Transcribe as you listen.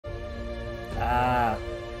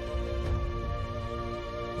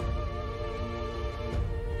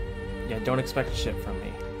Yeah, don't expect shit from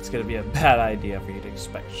me. It's gonna be a bad idea for you to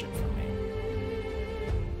expect shit from me.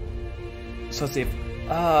 So let's see if...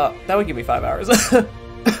 that would give me 5 hours.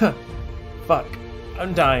 Fuck.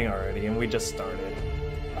 I'm dying already, and we just started.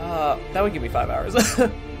 That would give me 5 hours.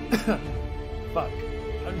 Fuck.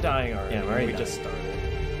 I'm dying already. Yeah, I'm already just started.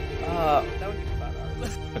 That would give me 5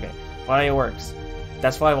 hours. Okay, audio works.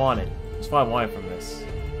 That's what I wanted. That's what I wanted from this.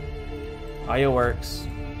 Audio works.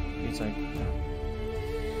 It's like, no.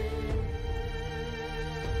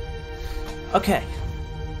 Okay.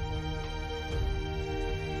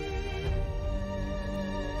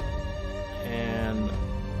 And,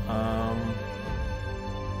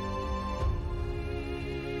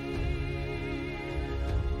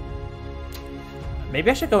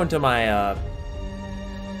 maybe I should go into my,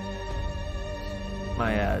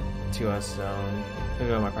 my, TOS zone. Maybe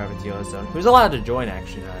go to my private TOS zone. Who's allowed to join,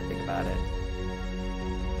 actually, now I think about it?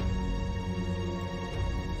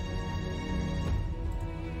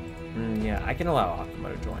 Yeah, I can allow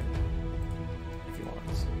Akuma to join. If he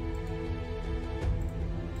wants.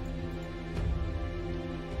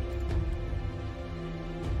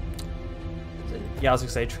 Yeah, I was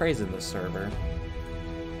gonna say, Trey's in the server.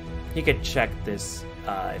 He could check this,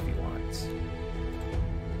 if he wants.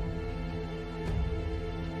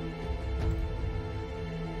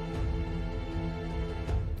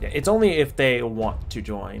 Yeah, it's only if they want to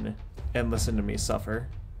join and listen to me suffer.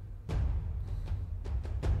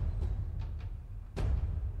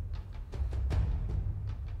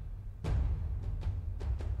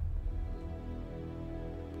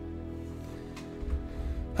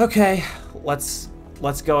 Okay, let's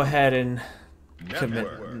go ahead and commit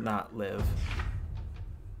not live.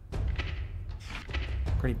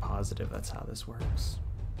 Pretty positive that's how this works.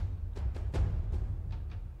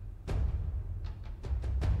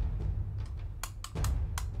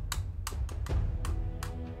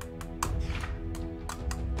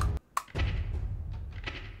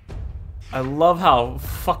 I love how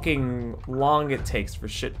fucking long it takes for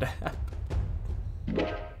shit to happen.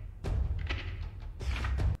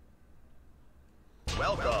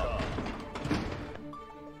 Welcome.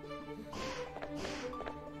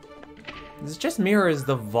 This just mirrors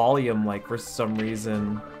the volume, like, for some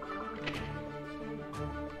reason.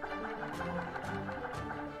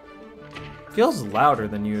 Feels louder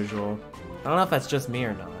than usual. I don't know if that's just me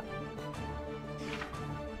or not.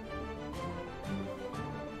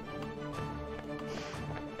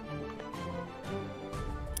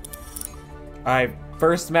 Alright,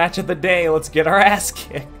 first match of the day. Let's get our ass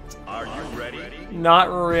kicked. Are you ready? Not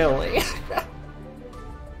really.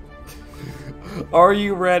 Are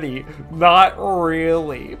you ready? Not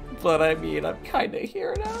really. But I mean, I'm kind of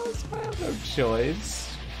here now, so I have no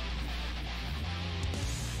choice.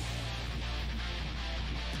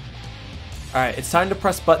 Alright, it's time to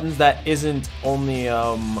press buttons that isn't only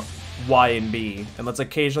Y and B. And let's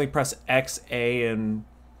occasionally press X, A, and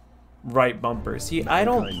right bumper. See, I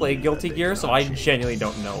don't play Guilty Gear, so I genuinely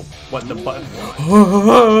don't know what the button.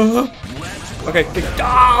 Okay,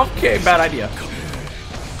 okay, bad idea.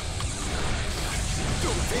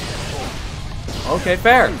 Okay,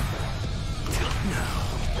 fair.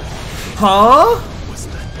 Huh?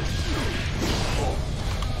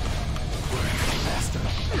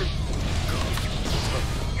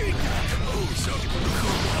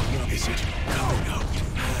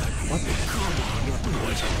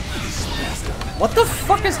 What the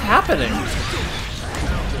fuck is happening?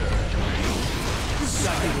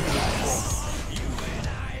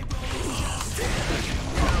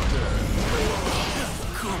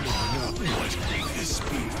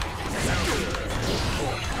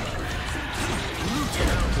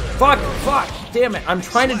 Fuck, damn it. I'm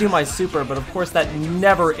trying to do my super, but of course that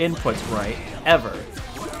never inputs right, ever.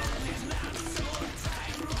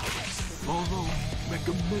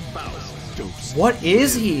 What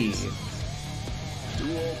is he?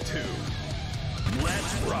 Duel 2.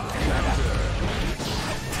 Let's rock.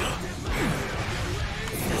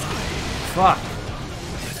 Fuck.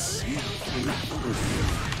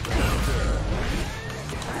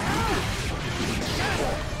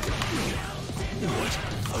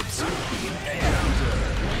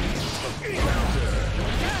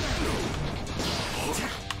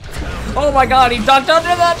 Oh my god, he ducked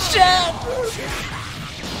under that shit!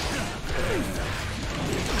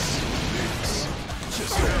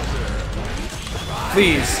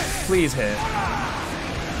 Please hit.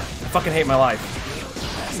 I fucking hate my life.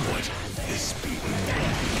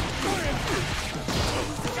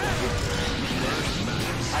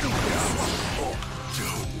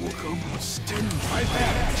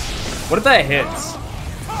 What if that hits?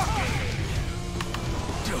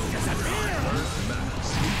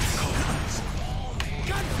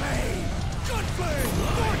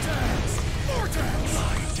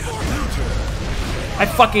 I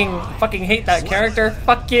fucking hate that character.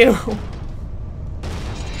 Fuck you.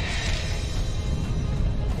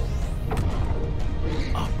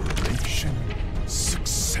 Operation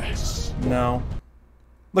success. No.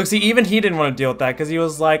 Look, see, even he didn't want to deal with that because he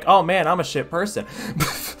was like, oh man, I'm a shit person.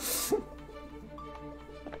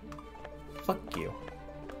 Fuck you.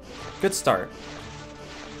 Good start.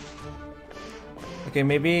 Okay,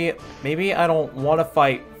 maybe I don't want to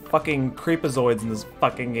fight fucking creepazoids in this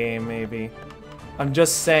fucking game, maybe. I'm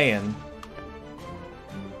just saying.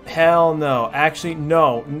 Hell no. Actually,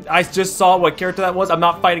 no. I just saw what character that was. I'm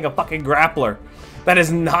not fighting a fucking grappler. That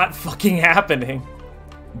is not fucking happening.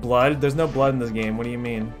 Blood? There's no blood in this game. What do you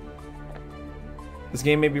mean? This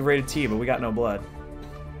game may be rated T, but we got no blood.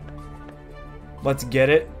 Let's get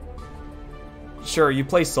it. Sure, you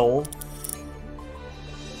play Soul.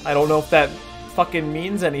 I don't know if that fucking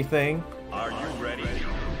means anything. Are you ready?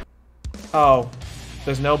 Oh,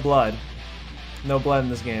 there's no blood. No blood in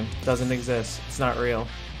this game. Doesn't exist. It's not real.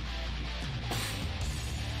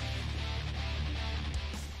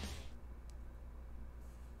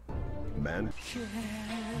 Man.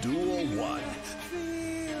 Duel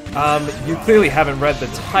 1. You clearly haven't read the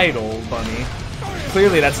title, Bunny.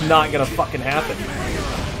 Clearly that's not gonna fucking happen.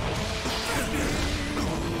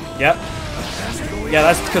 Yep. Yeah,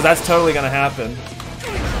 that's because that's totally gonna happen.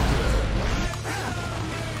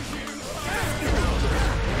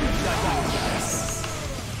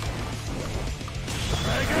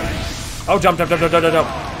 Oh, jump, jump, jump, jump, jump, jump.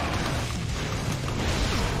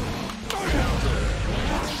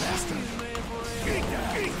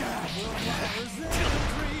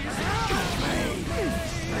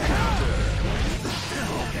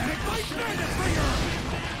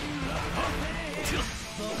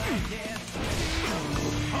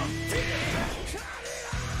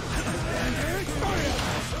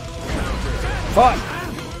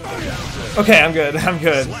 Fuck! Okay, I'm good, I'm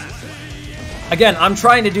good. Again, I'm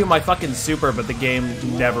trying to do my fucking super, but the game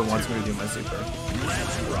never wants me to do my super.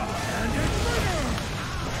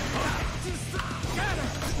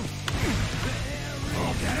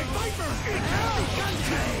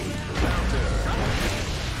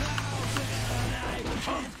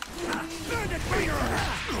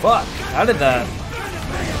 Fuck, how did that?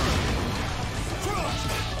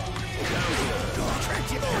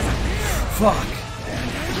 Fuck.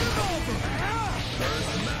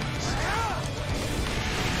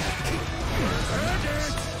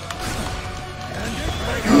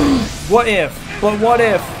 What if? But what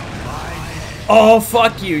if? Oh,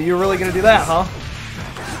 fuck you. You're really gonna do that, huh?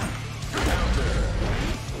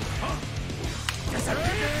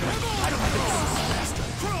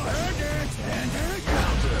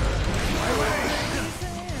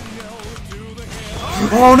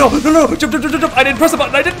 Oh no, no, no! Jump, jump, jump, jump! I didn't press a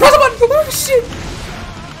button! I didn't press a button! Oh shit!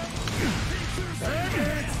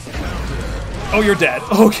 Oh, you're dead.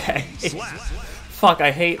 Okay. Fuck,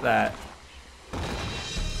 I hate that.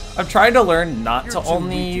 I'm trying to learn not to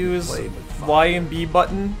only use Y and B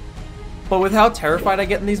button, but with how terrified I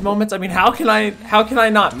get in these moments, I mean, how can I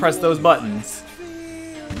not press those buttons?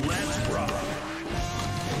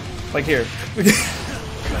 Like here.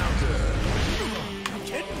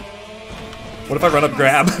 What if I run up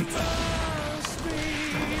grab?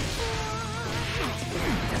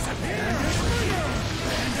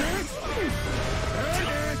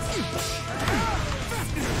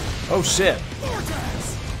 Oh shit.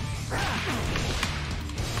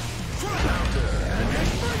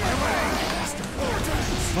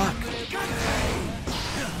 Fuck.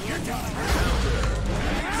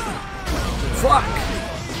 Fuck.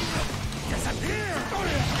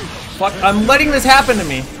 Fuck, I'm letting this happen to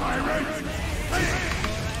me.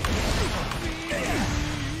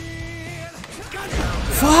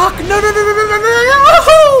 Fuck! No, no, no, no, no, no, no, no!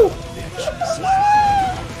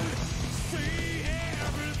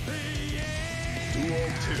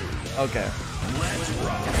 Okay.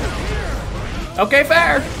 Okay,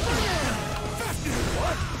 fair.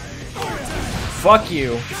 Fuck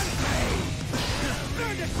you.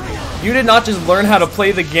 You did not just learn how to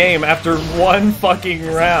play the game after one fucking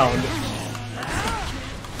round.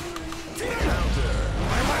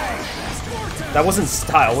 That wasn't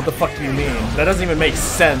style. What the fuck do you mean? That doesn't even make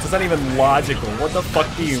sense. It's not even logical. What the fuck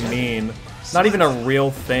do you mean? It's not even a real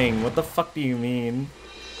thing. What the fuck do you mean?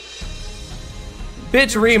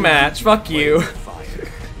 Bitch rematch. Fuck you.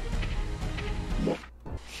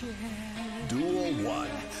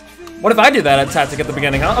 What if I do that tactic at the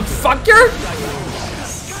beginning, huh? Fuck you!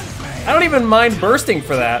 I don't even mind bursting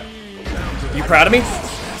for that. You proud of me?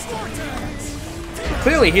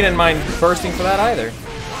 Clearly he didn't mind bursting for that either.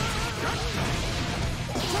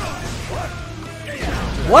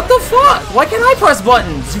 What the fuck? Why can't I press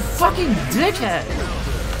buttons? You fucking dickhead.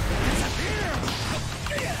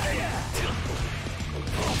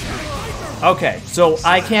 Okay, so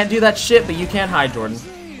I can't do that shit, but you can hide, Jordan.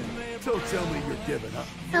 Don't tell me you're giving up.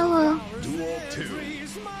 Hello. Duel 2.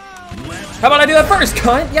 How about I do that first,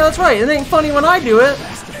 cunt? Yeah, that's right. It ain't funny when I do it.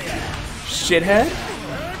 Shithead.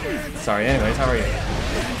 Sorry, anyways, how are you?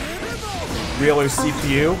 Real or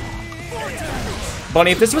CPU?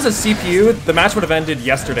 Bunny, if this was a CPU, the match would have ended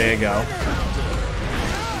yesterday ago.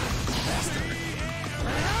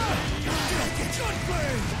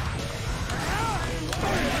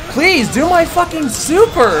 Please, do my fucking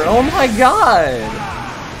super! Oh my god!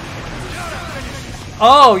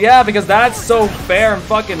 Oh, yeah, because that's so fair and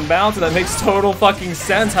fucking balanced, and that makes total fucking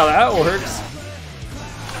sense how that works.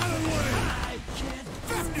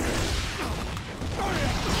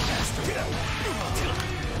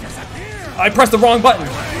 I pressed the wrong button!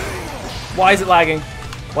 Why is it lagging?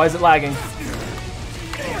 Why is it lagging?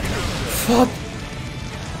 Fuck!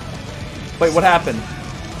 Wait, what happened?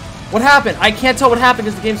 What happened? I can't tell what happened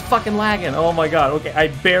because the game's fucking lagging. Oh my god, okay, I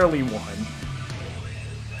barely won.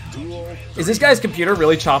 Is this guy's computer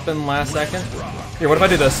really chopping last second? Here, what if I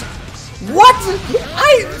do this? What?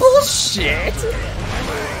 Bullshit!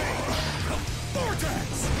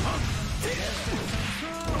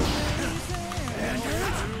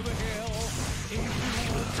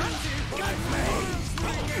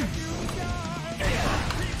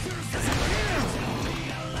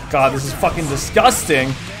 God, this is fucking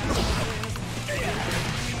disgusting.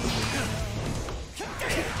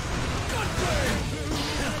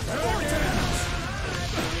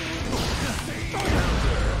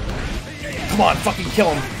 Come on, fucking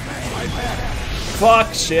kill him.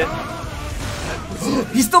 Fuck, shit.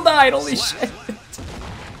 He still died, holy shit.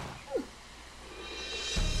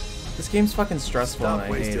 This game's fucking stressful and I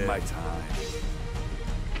hate it.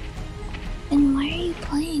 And why are you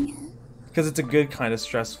playing it? Because it's a good kind of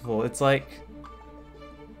stressful. It's like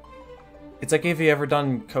if you ever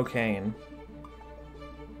done cocaine.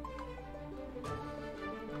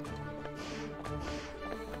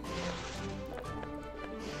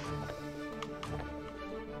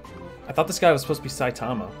 I thought this guy was supposed to be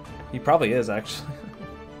Saitama. He probably is, actually.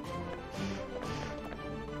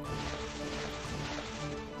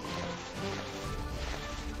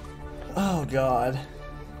 Oh god.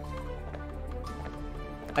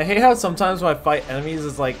 I hate how sometimes when I fight enemies,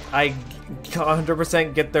 it's like I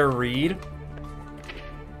 100% get their read,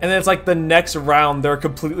 and then it's like the next round they're a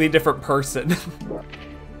completely different person.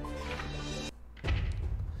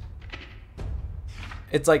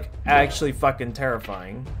 It's like actually fucking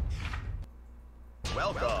terrifying.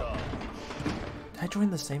 Welcome. Did I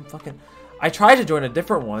join the same fucking... I tried to join a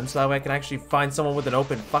different one so that way I can actually find someone with an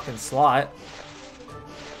open fucking slot.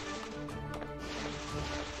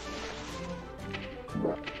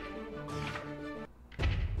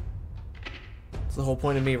 That's the whole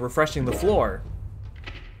point of me refreshing the floor.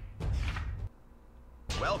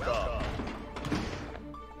 Welcome.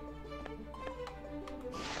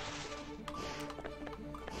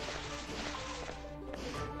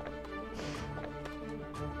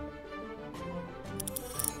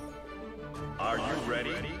 Are you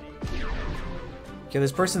ready? Okay,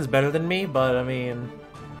 this person's better than me, but I mean,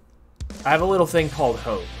 I have a little thing called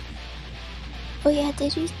hope. Oh yeah,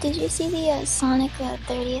 did you see the Sonic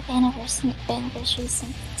 30th anniversary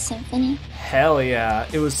symphony? Hell yeah,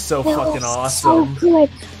 it was so It fucking was awesome. so good.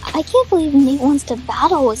 I can't believe Nate Wants to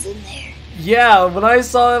Battle was in there. Yeah, when I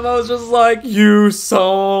saw him, I was just like, you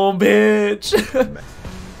son bitch.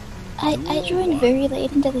 I joined very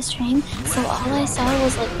late into the stream, so all I saw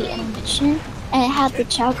was like the animation, and it had the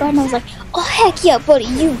Chow Guard, and I was like, oh heck yeah, buddy,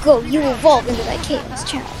 you go, you evolve into that Chaos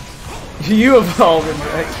Chow. You evolved into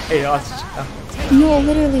that Chaos Chow. No,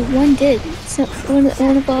 literally one did. So one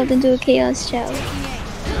evolved into a Chaos Chow.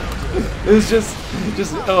 It was just,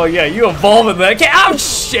 oh yeah, you evolved into that Chaos. Oh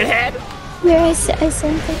shithead! Where I sent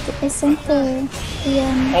the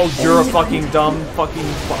Oh, you're a fucking dumb fucking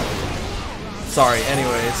fuck. Sorry,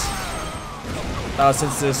 anyways.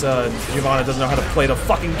 Since this, Giovanna doesn't know how to play the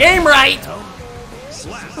fucking game right!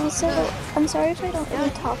 Also, I'm sorry if I don't really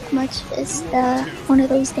talk much. It's, one of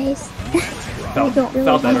those days. I don't really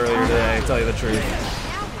Felt that wanna earlier talk. today, to tell you the truth.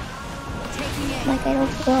 Like, I don't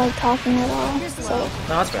feel like talking at all, so... No,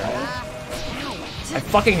 that's fair. I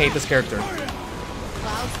fucking hate this character.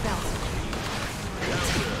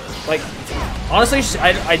 Like, honestly,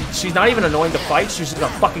 she's not even annoying to fight. She's just a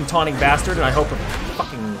fucking taunting bastard, and I hope her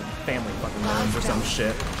fucking family fucking learns or some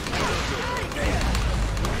shit.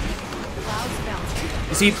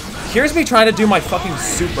 You see, here's me trying to do my fucking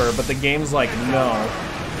super, but the game's like, no.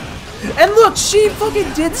 And look, she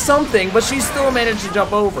fucking did something, but she still managed to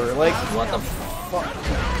jump over. Like, what the fuck?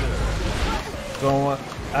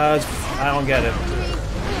 I don't get it.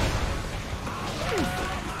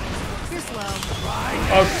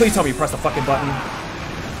 Oh, please tell me you press the fucking button.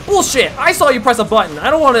 Bullshit! I saw you press a button. I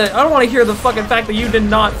don't wanna hear the fucking fact that you did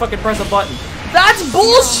not fucking press a button. That's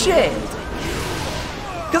bullshit!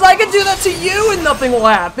 Cause I can do that to you and nothing will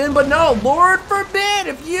happen, but no, Lord forbid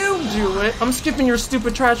if you do it. I'm skipping your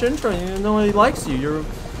stupid trash intro. Nobody likes you. You're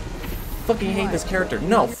fucking hate this character.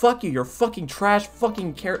 No, fuck you. You're fucking trash.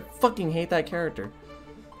 Fucking hate that character.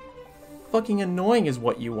 Fucking annoying is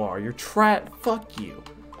what you are. You're fuck you.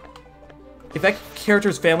 If that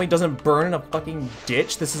character's family doesn't burn in a fucking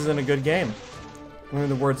ditch, this isn't a good game. Learn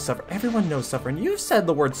the word suffer. Everyone knows suffer, and you've said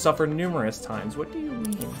the word suffer numerous times. What do you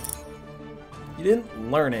mean? You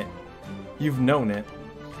didn't learn it. You've known it.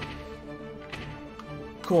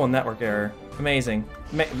 Cool, network error. Amazing.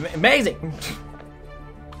 Amazing!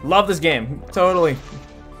 Love this game. Totally.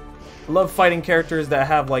 Love fighting characters that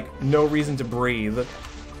have, like, no reason to breathe.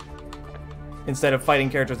 Instead of fighting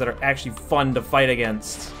characters that are actually fun to fight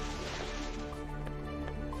against.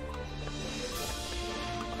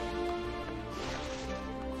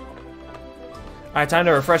 Alright, time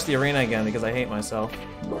to refresh the arena again because I hate myself.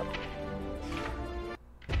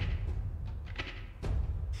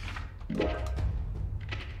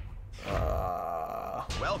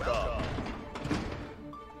 Welcome.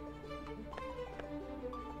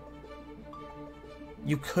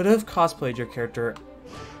 You could have cosplayed your character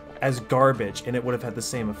as garbage and it would have had the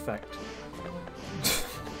same effect.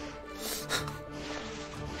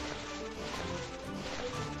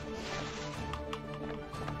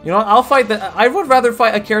 You know what? I'll fight that. I would rather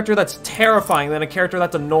fight a character that's terrifying than a character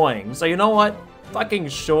that's annoying. So you know what? Fucking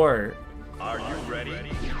sure. Are you ready?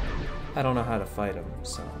 I don't know how to fight him,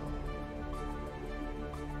 so.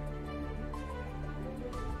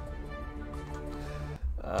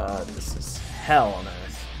 This is hell on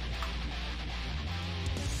earth.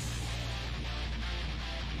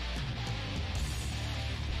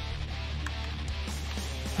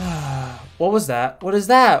 What was that? What is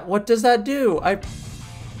that? What does that do? I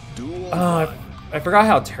forgot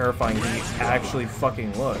how terrifying he actually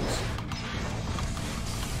fucking looks.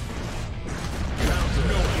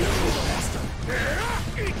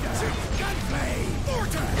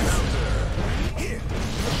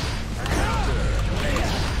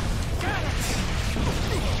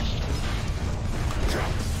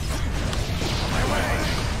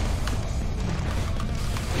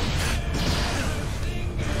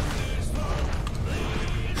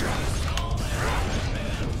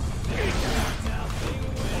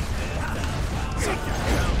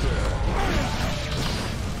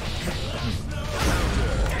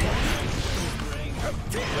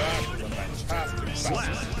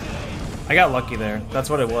 I got lucky there. That's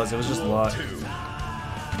what it was. It was just luck.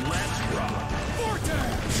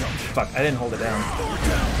 Fuck, I didn't hold it down.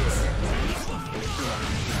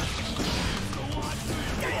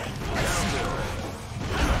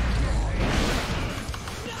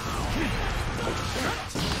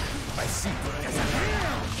 I see.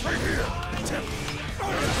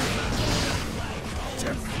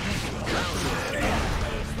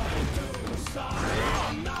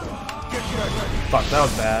 Fuck, that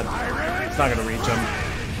was bad. It's not gonna reach him.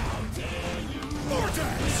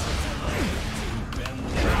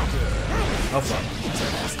 Oh fuck.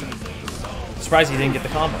 Surprised he didn't get the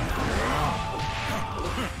combo.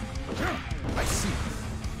 I see.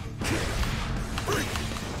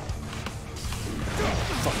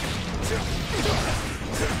 Fuck.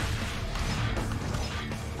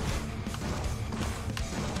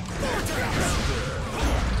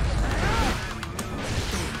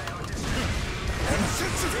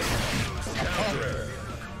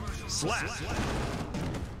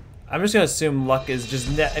 I'm just gonna assume luck is just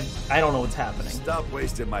I don't know what's happening. Stop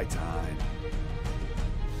wasting my time.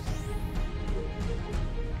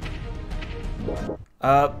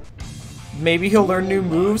 Maybe he'll learn new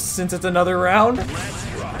moves since it's another round?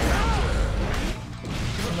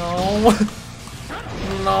 No.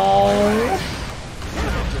 No.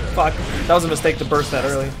 Fuck. That was a mistake to burst that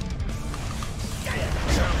early.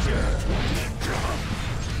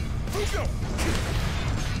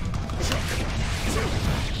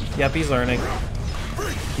 Yep, he's learning.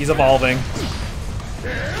 He's evolving.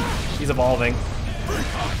 He's evolving.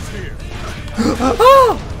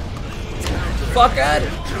 Oh! Fuck it!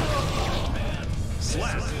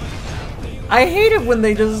 I hate it when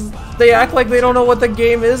they act like they don't know what the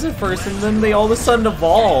game is at first and then they all of a sudden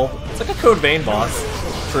evolve. It's like a Code Vein boss.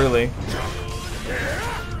 Truly.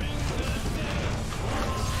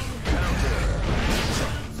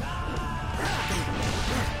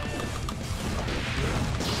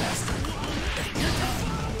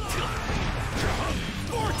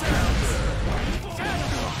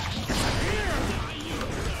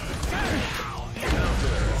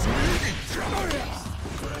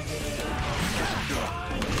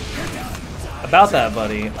 about that,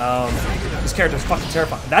 buddy. This character's fucking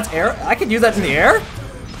terrifying. That's air? I could use that in the air?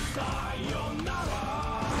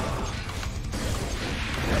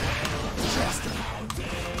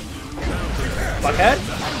 Fuckhead?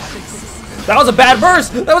 That was a bad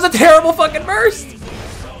burst! That was a terrible fucking burst!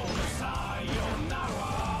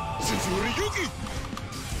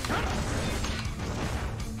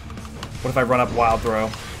 What if I run up wild throw?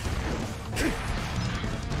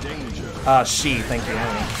 Thank you.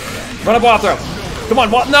 Run up wild throw! Come on,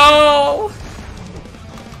 no!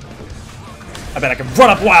 I bet I can run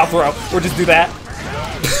up wild throw, or just do that.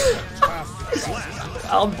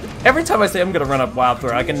 Every time I say I'm gonna run up wild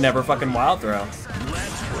throw, I can never fucking wild throw.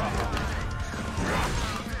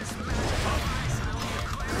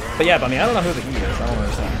 But yeah, Bunny, I don't know who the he is. I don't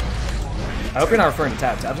understand. I hope you're not referring to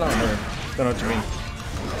Tab. Tab's not a nerd. Don't know what you mean.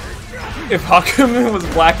 If Hakumen was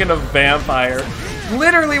black and a vampire,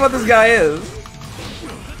 literally what this guy is.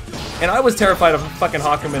 And I was terrified of fucking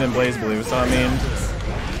Hakumen and Blaze Blue, so I mean.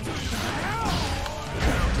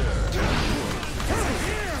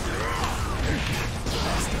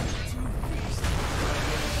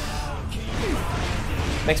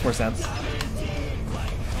 Makes more sense.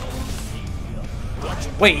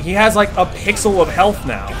 Wait, he has like a pixel of health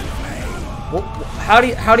now. Well, how'd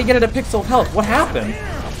he get at a pixel of health? What happened?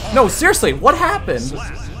 No, seriously, what happened?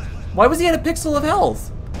 Why was he at a pixel of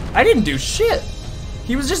health? I didn't do shit.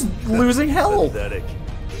 He was just losing health.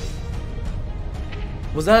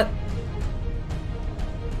 Was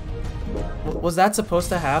that supposed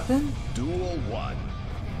to happen? Duel 1.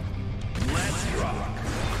 Let's rock.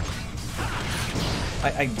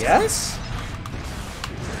 I guess?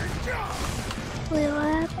 Wait, what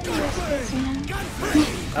happened?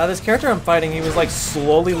 This character I'm fighting, he was like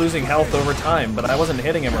slowly losing health over time, but I wasn't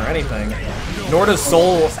hitting him or anything. Nor does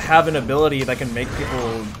Soul have an ability that can make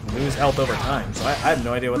people lose health over time, so I have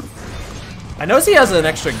no idea what... I noticed he has an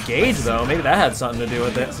extra gauge though, maybe that had something to do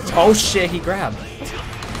with it. Oh shit, he grabbed.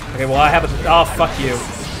 Okay, well I have a... Oh, fuck you.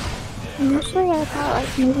 I'm not sure I thought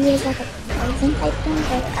like maybe it was like a poison type thing, but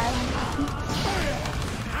I don't know.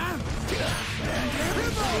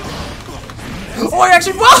 Oh, I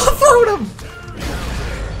actually throwed him!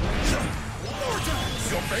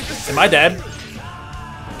 Am I dead?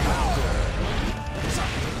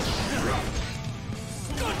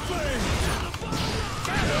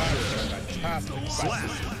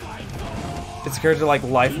 It's character like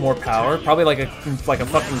life more power, probably like a fucking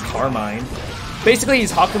Carmine. Basically,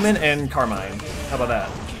 he's Hakumen and Carmine. How about that?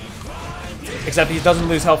 Except he doesn't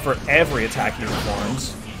lose health for every attack he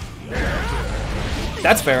performs.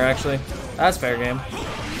 That's fair, actually. That's fair game.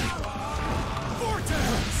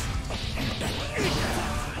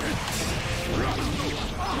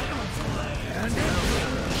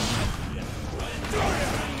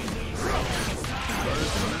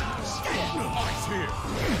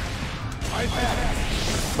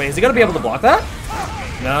 Wait, is he gonna be able to block that?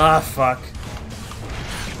 Nah, fuck.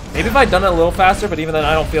 Maybe if I'd done it a little faster, but even then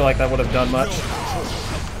I don't feel like that would have done much.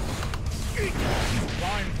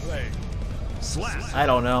 I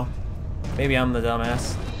don't know. Maybe I'm the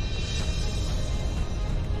dumbass.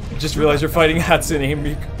 Just realized you're fighting Hatsune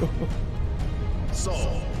Miku.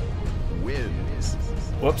 Soul wins.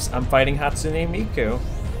 Whoops, I'm fighting Hatsune Miku.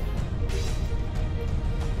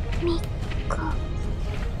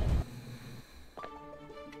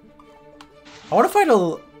 I want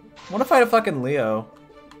to fight a fucking Leo.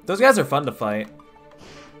 Those guys are fun to fight.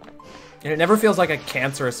 And it never feels like a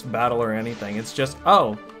cancerous battle or anything. It's just,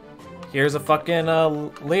 oh, here's a fucking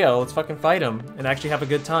Leo, let's fucking fight him and actually have a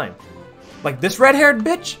good time. Like this red-haired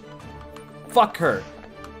bitch? Fuck her.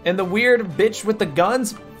 And the weird bitch with the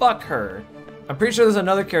guns? Fuck her. I'm pretty sure there's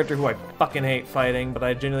another character who I fucking hate fighting, but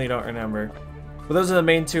I genuinely don't remember. But those are the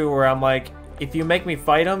main two where I'm like, if you make me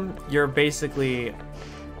fight them, you're basically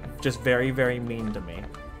just very, very mean to me.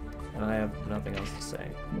 And I have nothing else to say.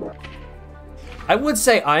 I would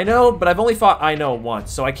say Aino, but I've only fought Aino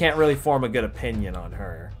once, so I can't really form a good opinion on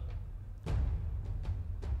her.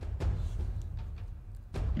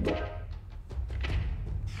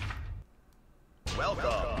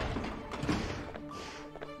 Welcome.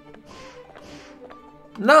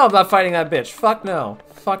 No, I'm not fighting that bitch. Fuck no.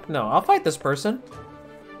 Fuck no. I'll fight this person.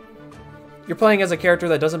 You're playing as a character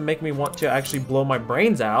that doesn't make me want to actually blow my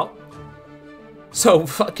brains out. So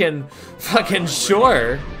fucking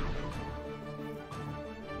sure.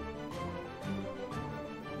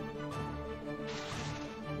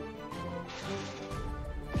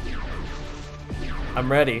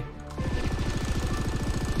 I'm ready.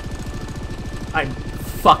 I'm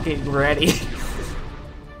fucking ready.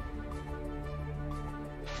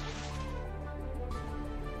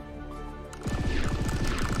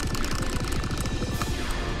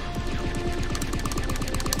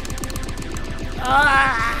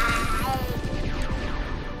 Ah!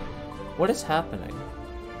 What is happening?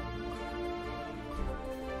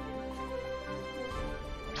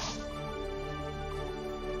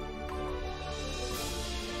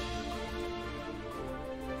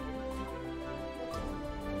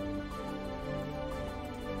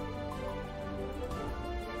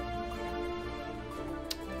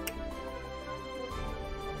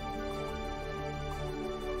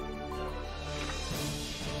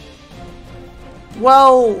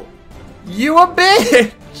 Well, you a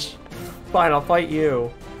bitch! Fine, I'll fight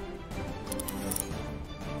you.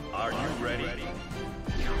 Are you ready?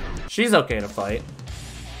 She's okay to fight.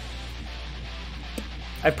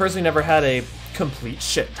 I've personally never had a complete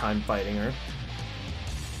shit time fighting her.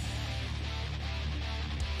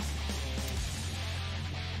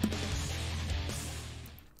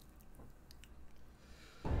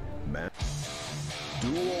 Man.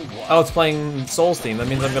 Duel 1. Oh, it's playing Soul's team. That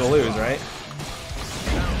means I'm gonna lose, right?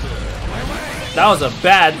 That was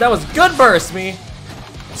that was good burst, me.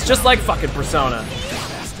 It's just like fucking Persona.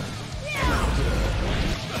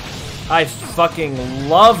 I fucking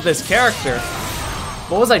love this character.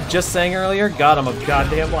 What was I just saying earlier? God, I'm a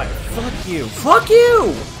goddamn liar. Fuck you. Fuck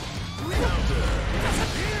you!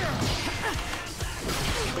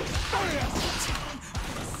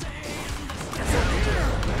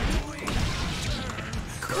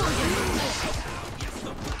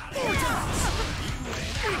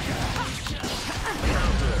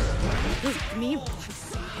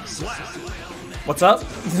 What's up?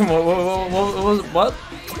 What?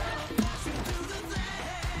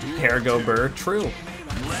 Hair go burr. True.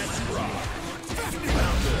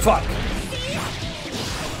 Fuck.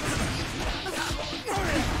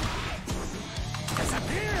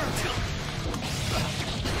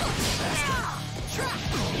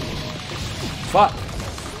 Fuck.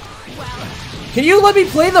 Can you let me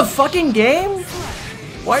play the fucking game?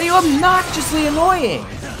 Why are you obnoxiously annoying?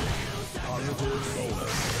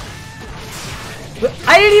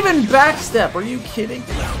 I didn't even backstep. Are you kidding?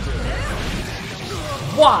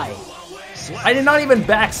 Why? I did not even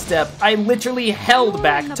backstep. I literally held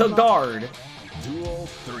back to guard. Duel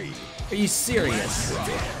 3. Are you serious?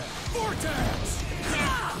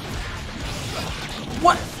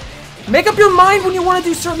 What? Make up your mind when you want to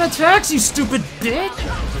do certain attacks, you stupid bitch!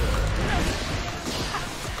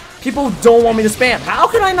 People don't want me to spam. How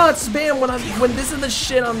can I not spam when this is the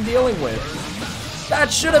shit I'm dealing with?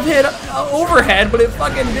 That should have hit overhead, but it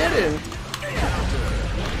fucking didn't.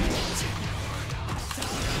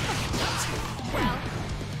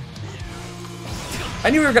 I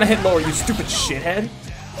knew we were gonna hit lower, you stupid shithead.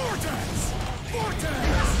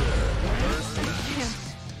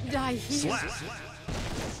 Die here.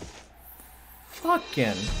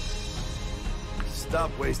 Fucking.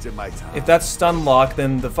 Stop wasting my time. If that's stun lock,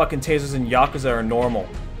 then the fucking tasers in Yakuza are normal.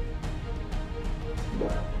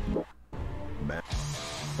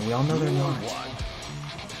 And we all know they're not.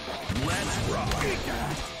 Let's rock.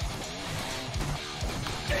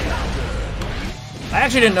 I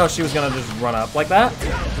actually didn't know she was gonna just run up like that.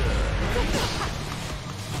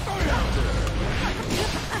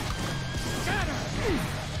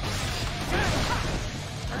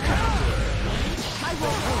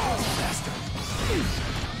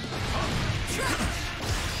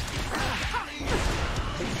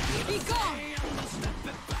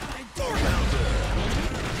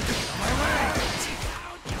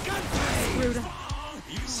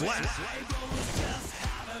 Slap.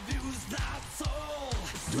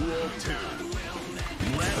 Duel 2.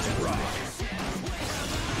 Let's rock.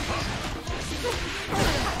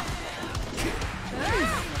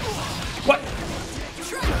 What?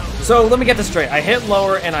 So let me get this straight. I hit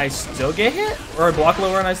lower and I still get hit? Or I block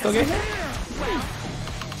lower and I still get hit?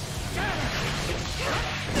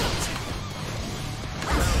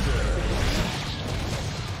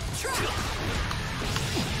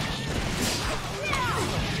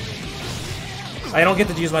 I don't get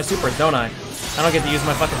to use my supers, don't I? I don't get to use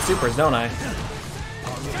my fucking supers, don't I?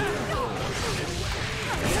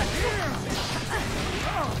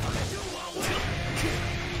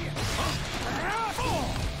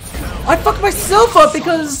 I fucked myself up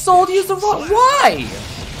because Soul used the wrong. Why?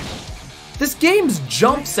 This game's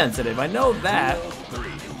jump sensitive. I know that.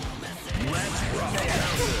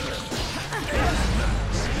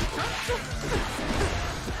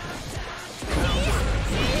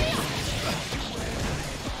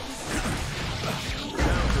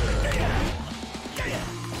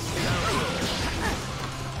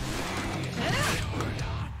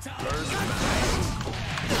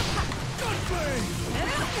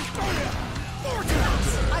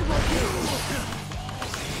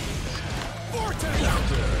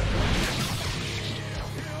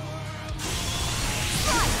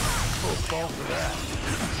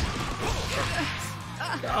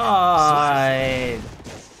 God.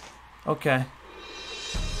 Okay.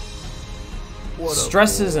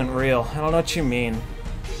 Stress isn't real. I don't know what you mean.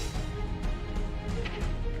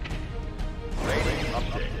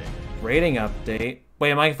 Rating update.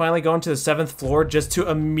 Wait, am I finally going to the 7th floor just to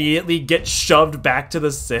immediately get shoved back to the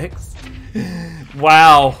 6th?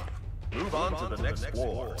 Wow. Move on to the next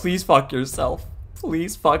floor. Please fuck yourself.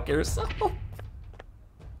 Please fuck yourself.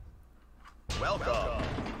 Welcome.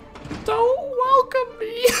 Don't welcome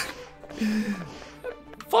me. I'm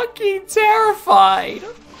fucking terrified.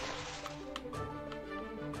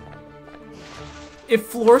 If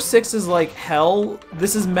floor 6 is like hell,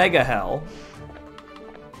 this is mega hell.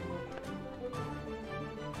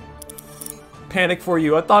 Panic for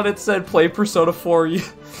you. I thought it said play Persona 4. Are you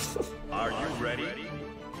ready?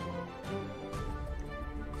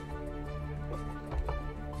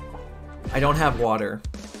 I don't have water.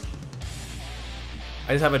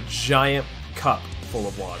 I just have a giant cup full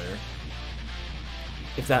of water.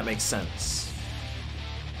 If that makes sense.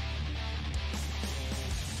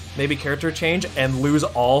 Maybe character change and lose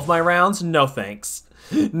all of my rounds? No thanks.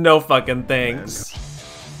 No fucking thanks.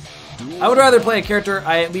 I would rather play a character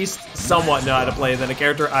I at least somewhat know how to play than a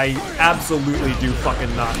character I absolutely do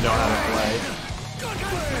fucking not know how to play.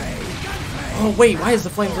 Oh wait, why does the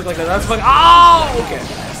flames look like that? That's fucking— oh, okay.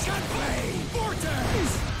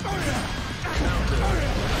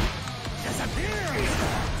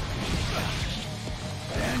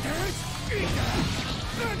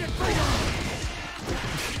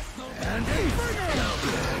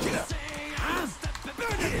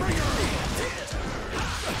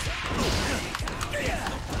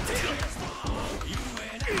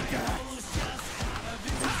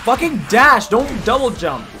 Fucking dash, don't double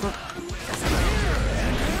jump.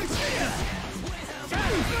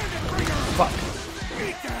 Fuck.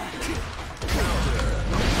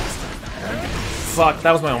 Fuck,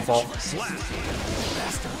 that was my own fault.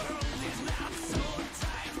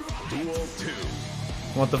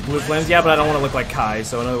 Want the blue flames? Yeah, but I don't want to look like Kai,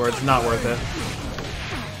 so in other words, not worth it.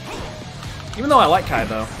 Even though I like Kai,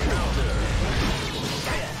 though.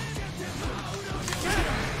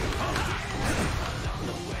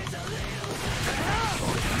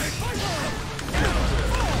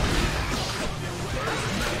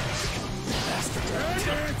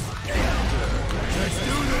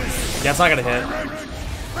 Yeah, it's not gonna hit.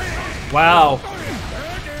 Wow.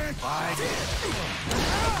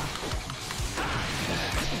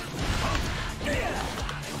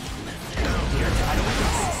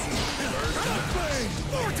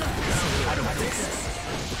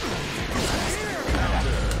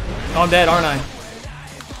 Oh, I'm dead, aren't I?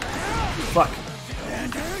 Fuck.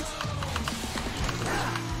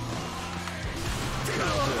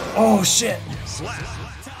 Oh, shit.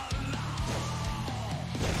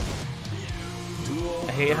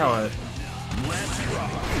 I hate how it...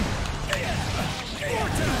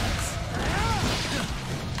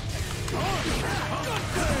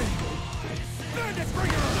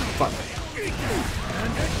 Fuck.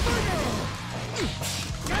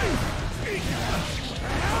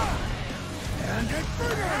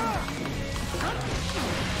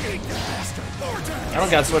 I don't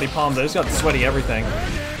got sweaty palms, I just got sweaty everything.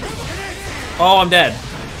 Oh, I'm dead.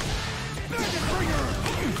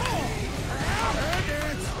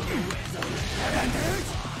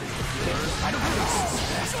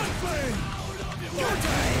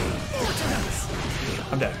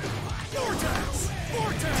 I'm dead.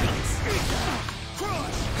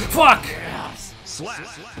 Fuck!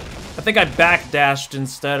 I think I backdashed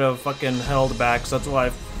instead of fucking held back, so that's why I...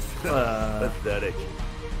 Pathetic.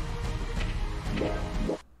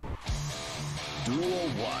 Duel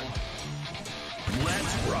 1.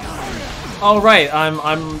 Let's rock. Oh right,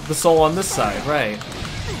 I'm the soul on this side, right.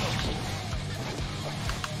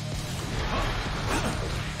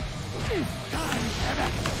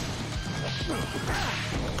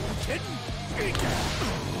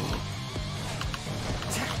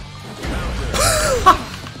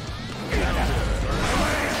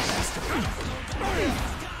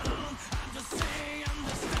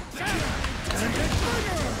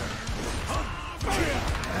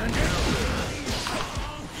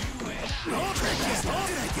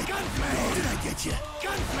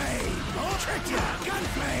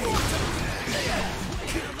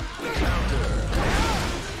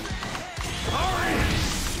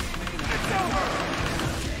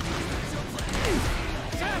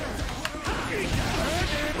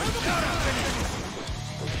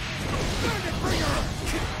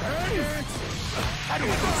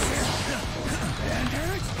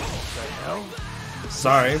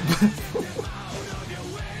 Sorry.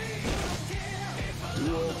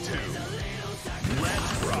 Duel 2.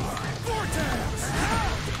 Let's rock.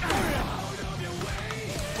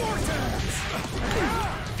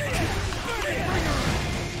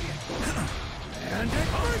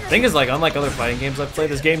 Thing is, like, unlike other fighting games I've played,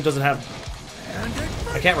 this game doesn't have...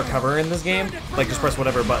 I can't recover in this game. Like, just press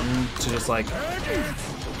whatever button to just, like,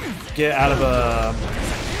 get out of a...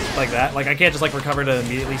 like that. Like, I can't just, like, recover to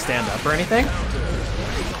immediately stand up or anything.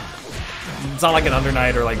 It's not like an Under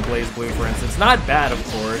Night or, like, Blaze Blue, for instance. Not bad, of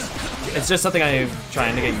course. It's just something I'm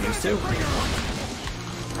trying to get used to.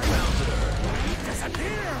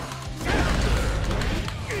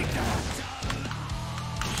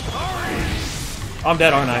 I'm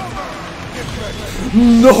dead, aren't I?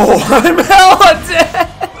 No, I'm hella dead!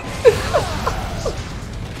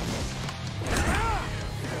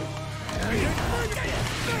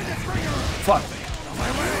 Fuck.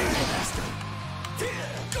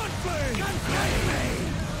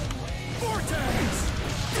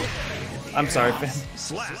 I'm sorry, fam.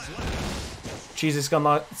 Jesus,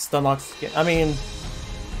 stun locks. I mean...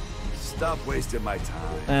 Stop wasting my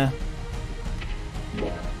time. Eh.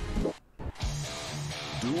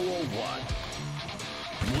 Duel 1.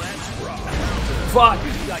 Let's rock. Fuck!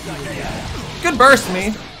 Good burst,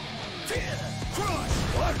 me.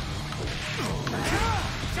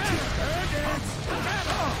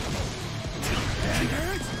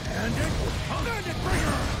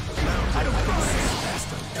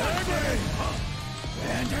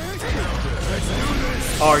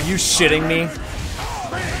 Oh, are you shitting me?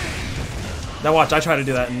 Now watch, I try to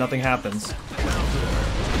do that and nothing happens.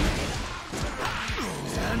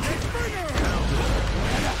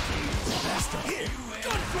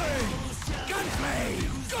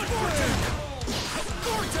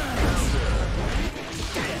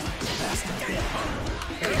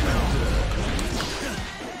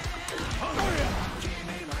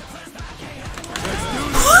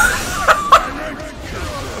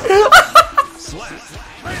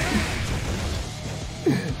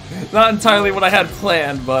 Not entirely what I had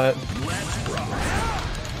planned, but...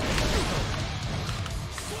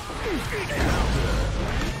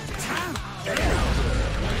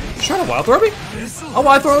 You trying to wild throw me? I'll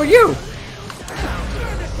wild throw you!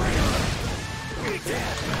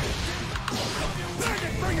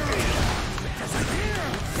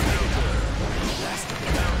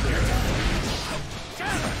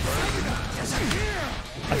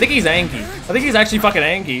 I think he's angry. I think he's actually fucking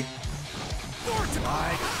angry.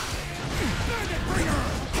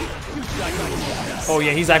 Oh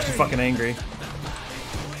yeah, he's actually fucking angry.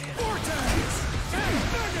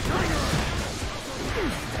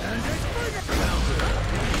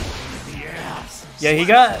 Yeah, he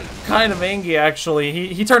got kind of angry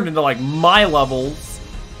actually. He turned into like my levels.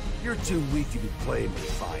 You're too weak to be playing with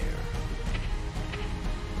fire.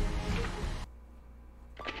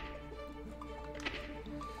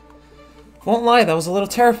 Won't lie, that was a little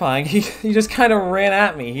terrifying. He just kind of ran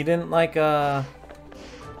at me. He didn't like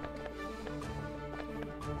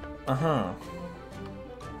Uh-huh.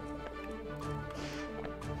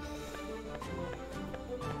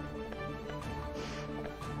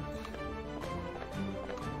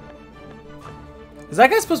 Is that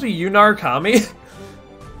guy supposed to be Yunar Kami?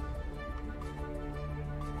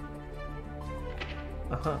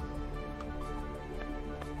 Uh-huh.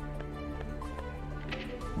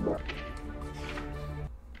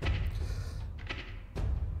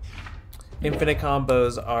 Infinite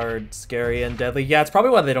combos are scary and deadly. Yeah, it's probably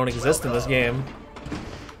why they don't exist in this game.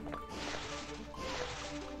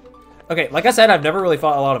 Okay, like I said, I've never really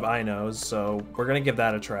fought a lot of Inos, so we're gonna give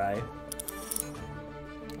that a try.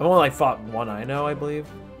 I've only like fought one Ino, I believe.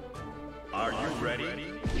 Are you ready?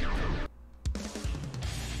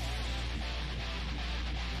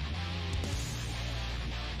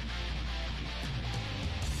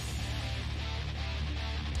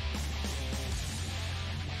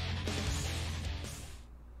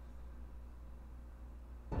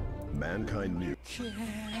 Mankind new.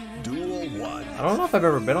 Duel 1. I don't know if I've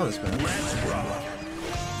ever been on this map. Let's rock.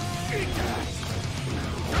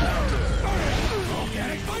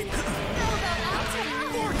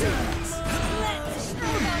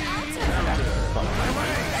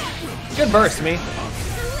 Good burst, me.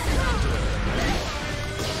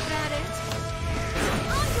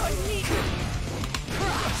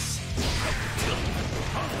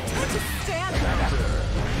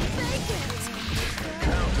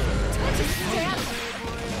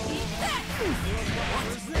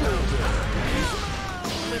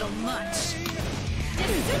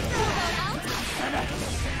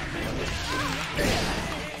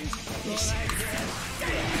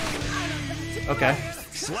 Okay.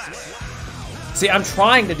 See, I'm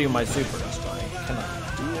trying to do my super. Come on.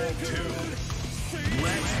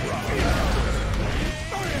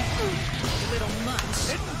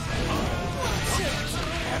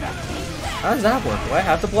 How does that work? Do I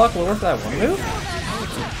have to block lower for that one move?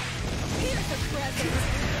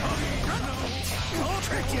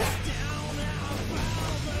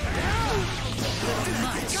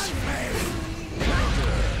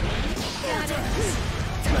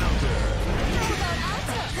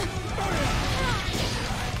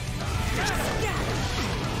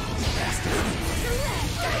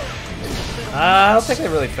 I don't think they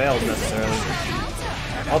really failed necessarily.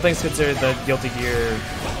 All things considered, the Guilty Gear,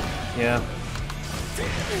 yeah.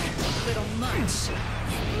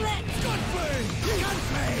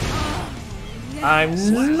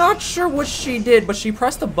 I'm not sure what she did, but she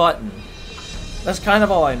pressed a button. That's kind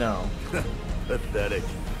of all I know. Pathetic.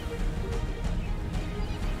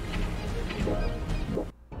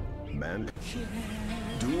 Man.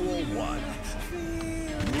 Duel 1.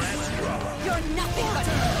 Let's rock. You're nothing but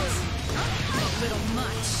noise. Little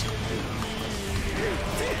much.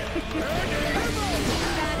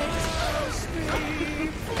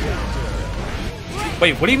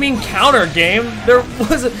 Wait, what do you mean counter, game? There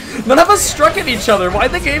wasn't. None of us struck at each other.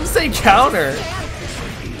 Why'd the game say counter?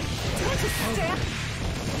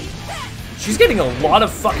 She's getting a lot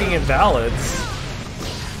of fucking invalids.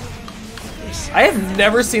 I have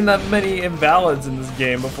never seen that many invalids in this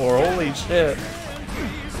game before. Holy shit.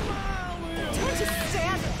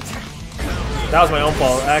 That was my own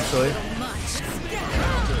fault, actually.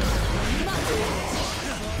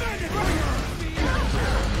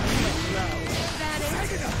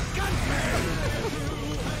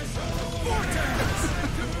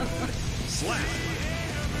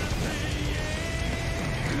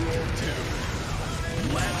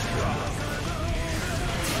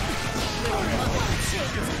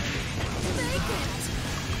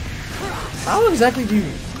 How exactly do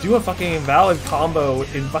you do a fucking invalid combo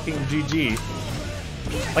in fucking GG?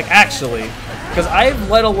 Like, actually. Because I've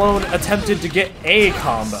let alone attempted to get a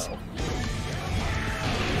combo.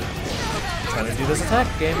 Trying to do this attack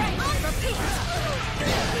game.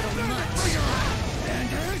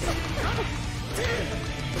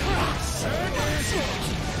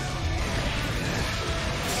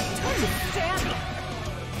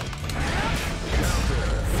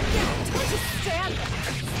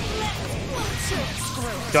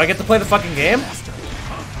 Do I get to play the fucking game?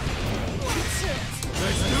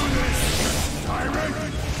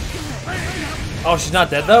 Oh, she's not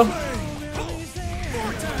dead though?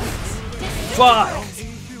 Fuck!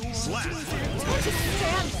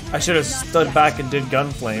 I should have stood back and did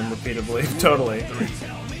Gunflame repeatedly. Totally.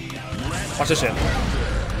 Watch this shit.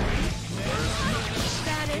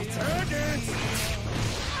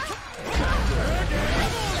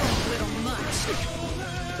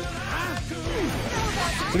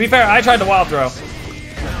 To be fair, I tried the wild throw.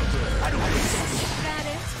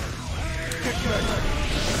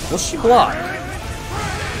 Will she block?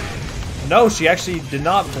 No, she actually did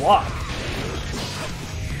not block.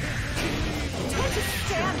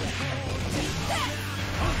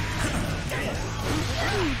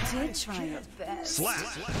 You did try your best.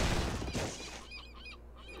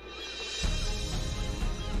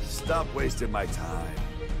 Stop wasting my time.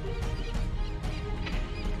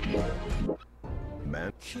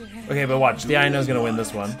 Man. Okay, but watch. The Aino's gonna win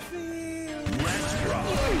this one. Let's rock.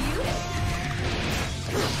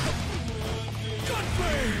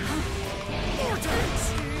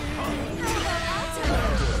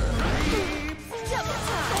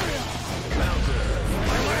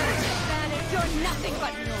 You're nothing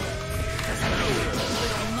but noise.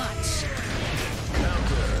 Little much.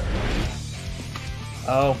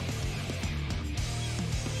 Oh.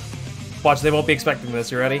 Watch, they won't be expecting this.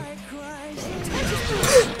 You ready?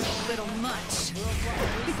 Little much.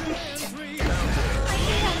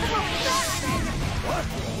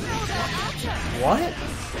 What?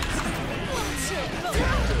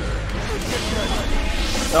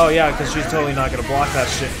 Oh yeah, because she's totally not gonna block that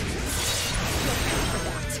shit.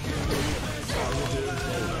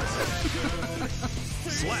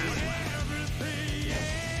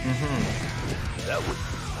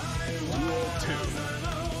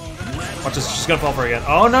 Watch this, she's gonna fall for it again.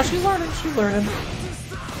 Oh no, she's learning, she's learning.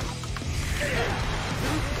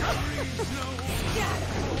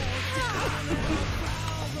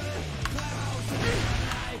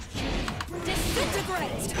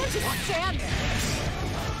 Disintegrate! Don't you stand there?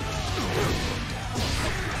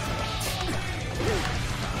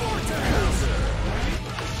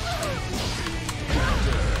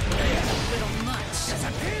 Little much.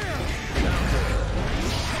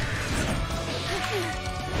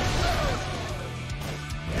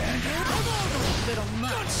 Little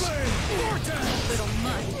much. Little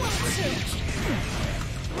much.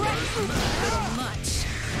 Little much.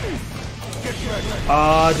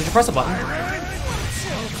 Did you press a button?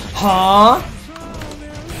 Huh?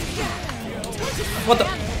 What the?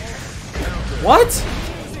 What?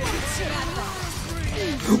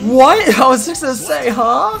 What? I was just gonna say,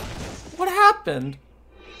 huh? What happened?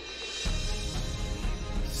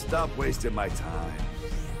 Stop wasting my time.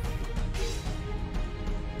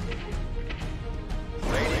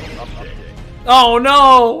 Oh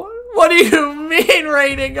no! What do you mean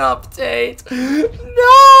rating update?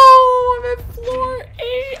 No! I'm at floor 8.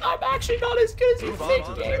 I'm actually not as good as you think,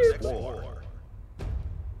 Gabe.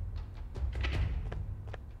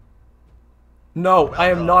 No,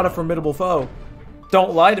 I am not a formidable foe.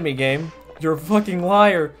 Don't lie to me, game. You're a fucking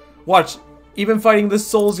liar. Watch, even fighting this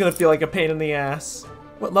soul's gonna feel like a pain in the ass.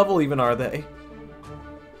 What level even are they?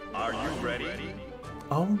 Are you ready?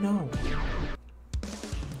 Oh no.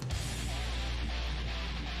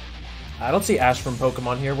 I don't see Ash from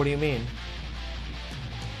Pokemon here, what do you mean?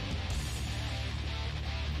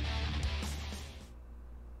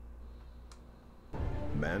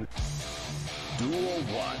 Man. Duel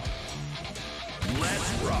 1.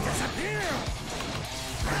 Let's rock. Disappear!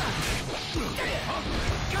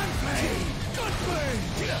 Gunplay! Gunplay!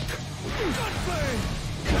 Gunplay!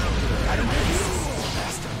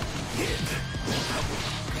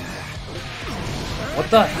 What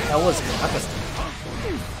the hell is happening?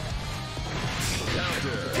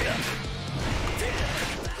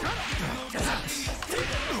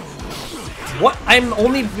 What? I'm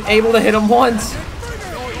only able to hit him once.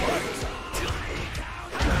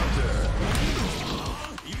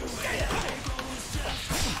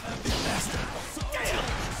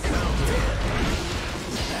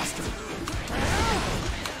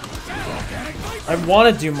 I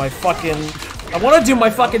want to do my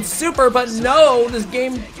fucking super, but no, this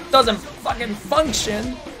game doesn't fucking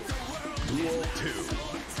function. Duel 2.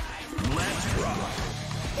 Let's rock.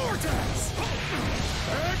 Vortex!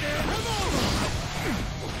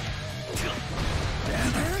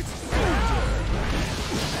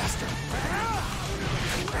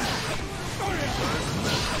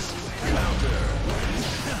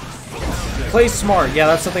 Play smart. Yeah,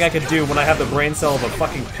 that's something I could do when I have the brain cell of a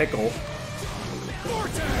fucking pickle.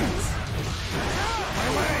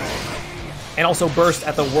 And also burst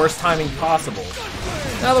at the worst timing possible.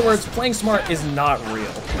 In other words, playing smart is not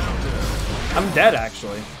real. I'm dead,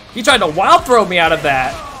 actually. He tried to wild throw me out of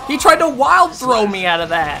that. He tried to wild throw me out of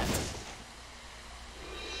that.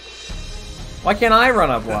 Why can't I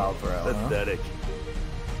run up wild throw? Huh? Pathetic.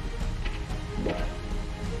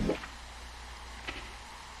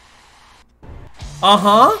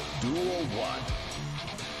 Uh-huh. Duel 1.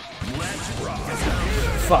 Let's rock.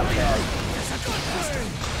 Fuck that.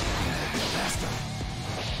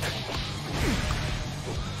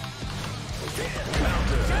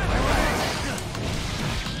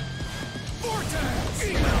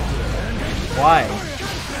 Why?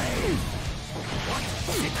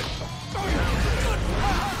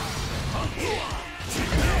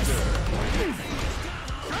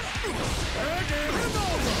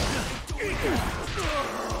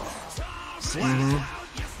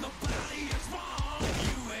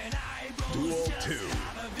 Duel 2.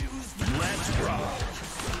 Let's rock.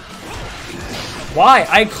 Why?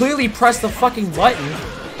 I clearly pressed the fucking button.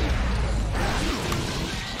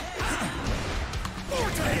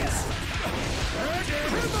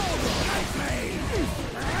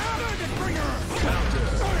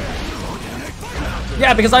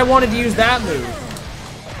 Yeah, because I wanted to use that move.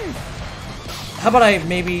 How about I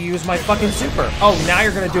maybe use my fucking super? Oh, now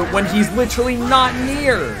you're gonna do it when he's literally not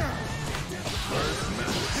near.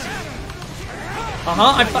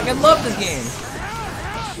 Uh-huh, I fucking love this game.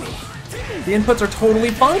 The inputs are totally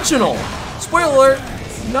functional. Spoiler alert,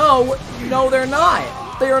 no, they're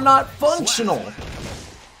not. They are not functional.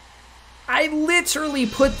 I literally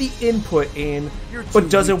put the input in, but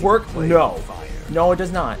does it work? No. No, it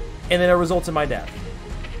does not. And then it results in my death.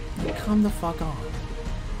 Come the fuck on.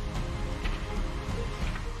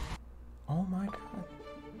 Oh my god.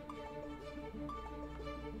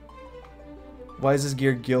 Why is this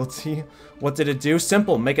gear guilty? What did it do?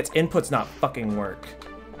 Simple, make its inputs not fucking work.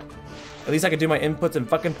 At least I could do my inputs in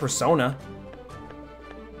fucking Persona.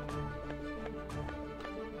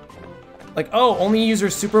 Like, oh, only use your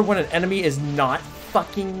super when an enemy is not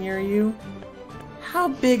fucking near you? How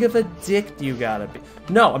big of a dick do you gotta be?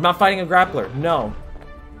 No, I'm not fighting a grappler. No.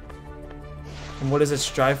 And what does it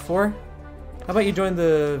strive for? How about you join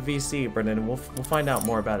the VC, Brendan, and we'll find out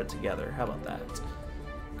more about it together. How about that?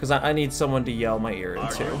 Because I need someone to yell my ear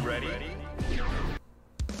into.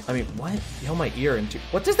 I mean, what? Yell my ear into?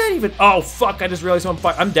 What does that even? Oh, fuck, I just realized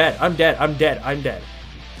I'm dead. I'm dead. I'm dead. I'm dead.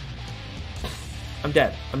 I'm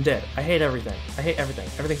dead. I'm dead. I hate everything. I hate everything.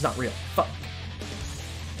 Everything's not real. Fuck.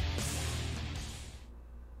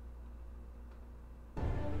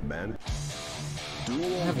 Man. I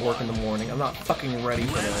have work in the morning. I'm not fucking ready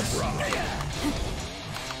for this.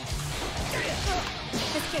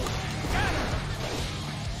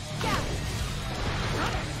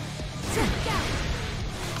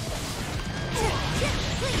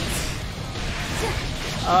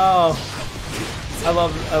 Oh, I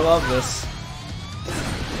love this.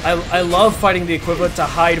 I love fighting the equivalent to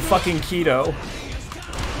hide fucking keto.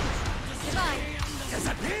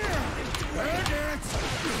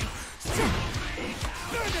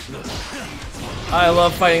 I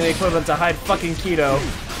love fighting the equivalent to hide fucking keto.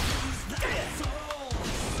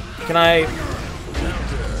 Can I?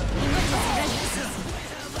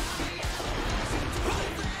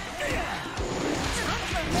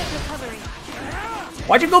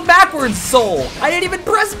 Why'd you go backwards, Soul? I didn't even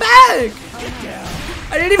press back!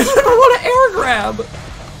 I didn't even want to air grab!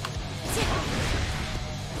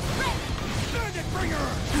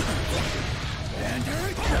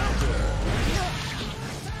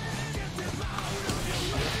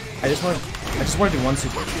 I just want to do one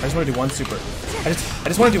super. I just want to do one super. I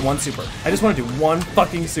just want to do one super. I just want to do one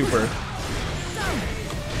fucking super.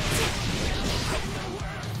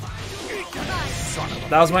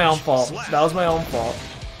 That was my own fault. That was my own fault.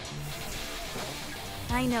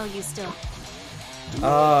 I know you still. You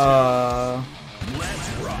gonna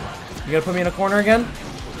put me in a corner again?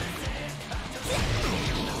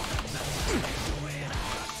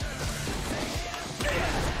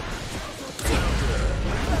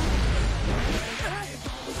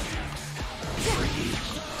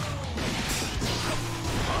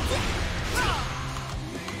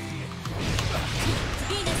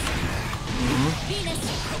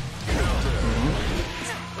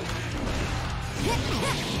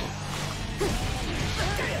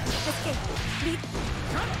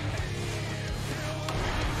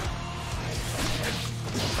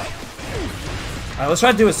 Alright, let's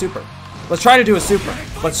try to do a super. Let's try to do a super.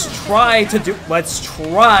 Let's try to do.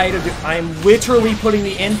 I'm literally putting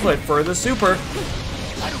the input for the super.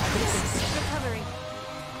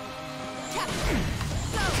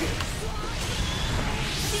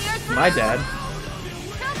 My dad.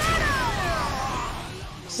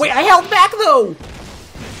 Wait, I held back though!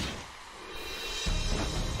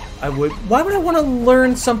 Why would I want to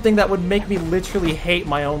learn something that would make me literally hate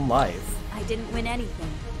my own life? I didn't win anything.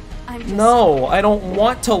 I'm just... No, I don't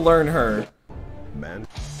want to learn her. Man.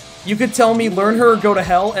 You could tell me learn her or go to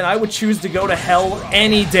hell, and I would choose to go to hell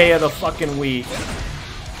any day of the fucking week.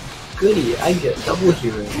 Goody, I get double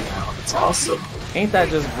hearing now. It's awesome. Ain't that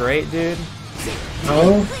just great, dude?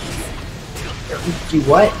 No? You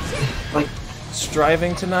what? Like,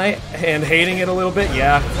 Striving tonight and hating it a little bit?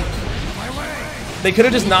 Yeah. They could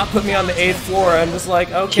have just not put me on the 8th floor. I'm just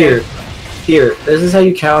like, okay. Here, this is how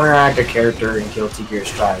you counteract a character in Guilty Gear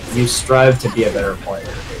Strive. You strive to be a better player.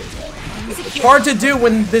 It's hard to do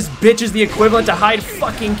when this bitch is the equivalent to hide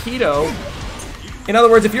fucking keto. In other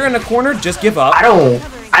words, if you're in a corner, just give up. I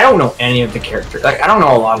don't know any of the characters. Like, I don't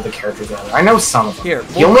know a lot of the characters out there. I know some of them. Here,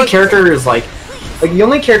 the only character is like the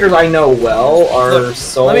only characters I know well are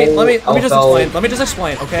Soul. Let me just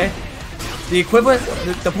explain, okay? The equivalent,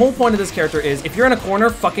 the whole point of this character is if you're in a corner,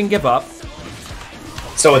 fucking give up.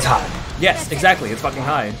 So it's high. Yes, exactly. It's fucking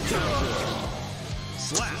high.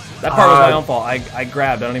 That part was my own fault. I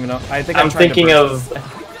grabbed. I don't even know. I think I'm thinking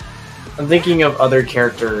of other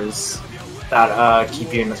characters that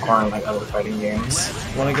keep you in the corner like other fighting games.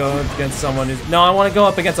 Want to go up against someone who's... No, I want to go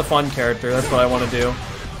up against a fun character. That's what I want to do.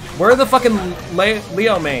 Where are the fucking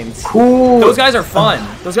Leo mains? Those guys are fun.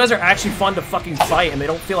 Those guys are actually fun to fucking fight, and they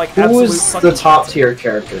don't feel like absolute fucking... Who is the top tier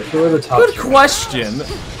character? Who are the top Good question.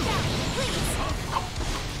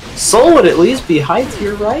 Soul would at least be high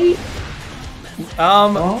tier, right?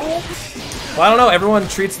 Well, I don't know. Everyone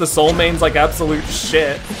treats the Soul mains like absolute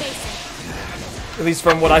shit. At least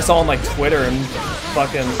from what I saw on like Twitter and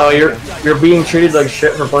fucking... Oh, you're being treated like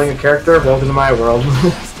shit for playing a character? Welcome to my world.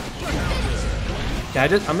 Yeah,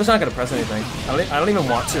 I'm just not gonna press anything. I don't even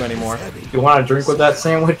want to anymore. You want a drink with that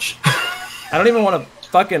sandwich? I don't even want to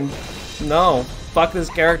fucking... No. Fuck this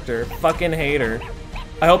character. Fucking hate her.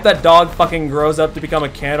 I hope that dog fucking grows up to become a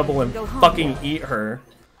cannibal and fucking eat her.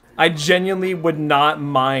 I genuinely would not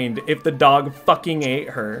mind if the dog fucking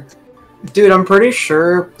ate her. Dude, I'm pretty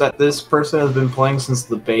sure that this person has been playing since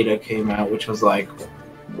the beta came out, which was like,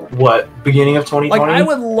 what, beginning of 2020? Like, I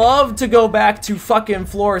would love to go back to fucking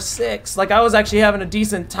floor 6. Like, I was actually having a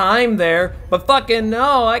decent time there, but fucking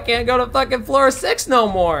no, I can't go to fucking floor 6 no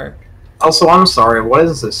more. Also, I'm sorry, what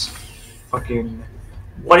is this fucking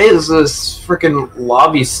What is this freaking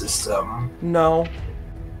lobby system? No.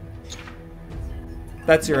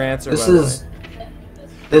 That's your answer, This by the is... way.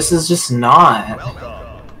 This is just not.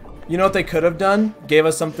 You know what they could have done? Gave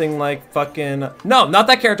us something like fucking... No, not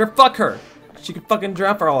that character. Fuck her. She could fucking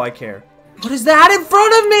drown for all I care. What is that in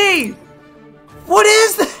front of me? What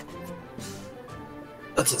is that?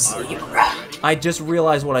 That's a zebra. I just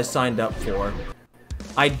realized what I signed up for.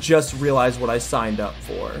 I just realized what I signed up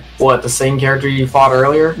for. What, the same character you fought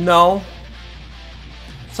earlier? No.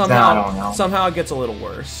 Somehow, I don't know. Somehow it gets a little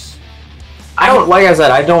worse. Like I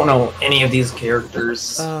said, I don't know any of these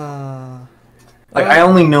characters. Like, I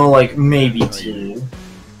only know, like, maybe 2.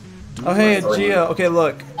 Oh, hey, Geo. Okay,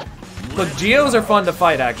 look. Look, Geos are fun to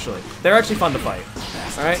fight, actually. They're actually fun to fight.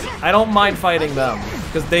 Alright? I don't mind fighting them.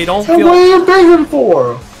 Because they don't So feel... what are you begging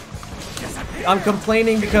for? I'm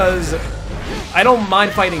complaining because I don't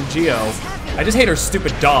mind fighting Geo. I just hate her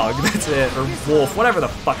stupid dog. That's it. Or wolf. Whatever the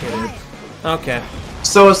fuck it is. Okay.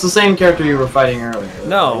 So it's the same character you were fighting earlier.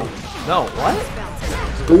 No. No. What?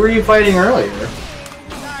 Who were you fighting earlier?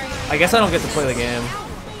 I guess I don't get to play the game.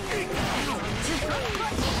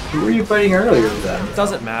 Who were you fighting earlier then? It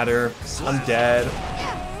doesn't matter. I'm dead.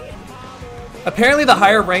 Apparently the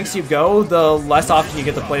higher ranks you go, the less often you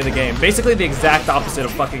get to play the game. Basically the exact opposite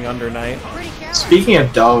of fucking Under Night. Speaking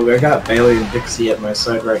of dog, I got Bailey and Dixie at my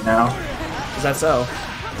side right now. Is that so?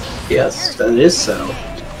 Yes, that is so.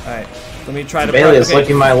 Alright. Let me try to Bailey is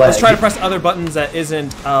licking my leg. Let's try to press other buttons that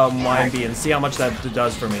isn't Y and B and see how much that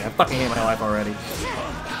does for me. I fucking hate my life already.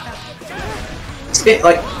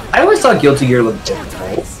 Like, I always thought Guilty Gear looked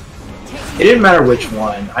difficult. It didn't matter which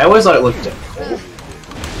one. I always thought it looked difficult.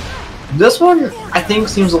 This one, I think,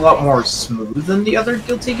 seems a lot more smooth than the other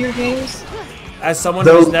Guilty Gear games. As someone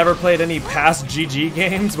who's never played any past GG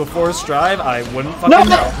games before Strive, I wouldn't fucking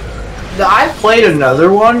know. I played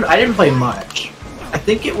another one. I didn't play much. I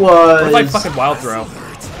think it was... What if I fucking Wild Throw?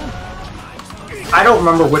 I don't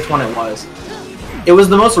remember which one it was. It was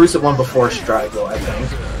the most recent one before Strive, though, I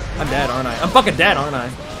think. I'm dead, aren't I? I'm fucking dead, aren't I?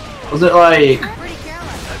 Was it like...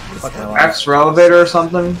 Extra Elevator or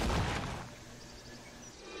something?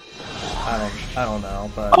 I don't know,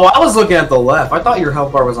 but... Oh, I was looking at the left. I thought your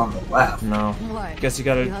health bar was on the left. No. Guess you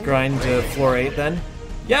gotta grind to floor 8 then?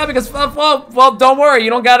 Yeah, because, well, don't worry, you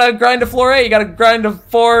don't gotta grind to floor 8, you gotta grind to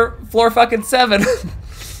floor fucking 7.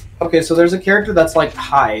 Okay, so there's a character that's like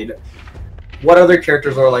Hyde. What other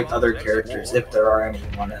characters are like other characters, if there are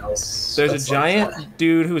anyone else? There's a giant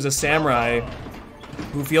dude who's a samurai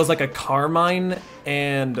who feels like a Carmine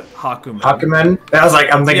and Hakumen. Hakumen? I was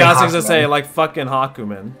like, I'm thinking Yeah, I was Hakumen. gonna say, like, fucking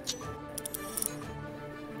Hakumen.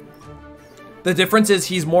 The difference is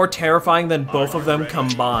he's more terrifying than both of them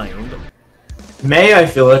combined. Mei, I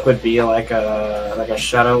feel like, would be like a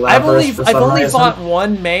Shadow Labyrinth. I've only fought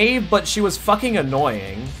one Mei, but she was fucking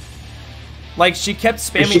annoying. Like, she kept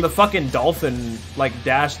spamming the fucking dolphin, like,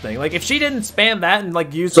 dash thing. Like, if she didn't spam that and,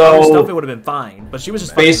 like, use other stuff, it would have been fine. But she was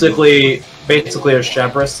just basically a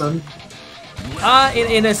Shepherdess then?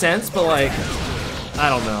 In a sense, but, like, I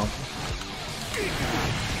don't know.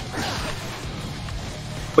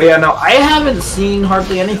 But yeah, no, I haven't seen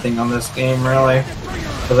hardly anything on this game, really.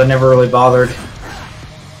 Because I never really bothered.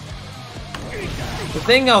 The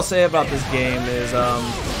thing I'll say about this game is,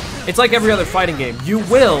 it's like every other fighting game. You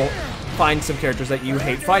will find some characters that you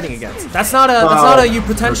hate fighting against. That's not a you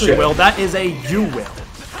potentially will, that is a you will.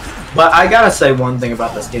 But I gotta say one thing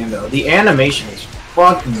about this game, though. The animation is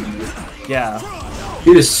fucking beautiful. Yeah.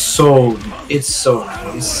 It is so... It's so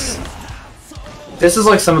nice. This is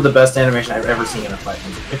like some of the best animation I've ever seen in a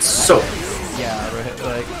fighting game. It's so good. Yeah, right,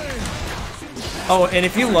 like... Oh, and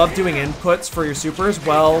if you love doing inputs for your supers,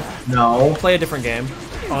 well... No. Play a different game,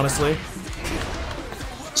 honestly.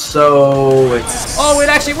 So, it's... Oh, it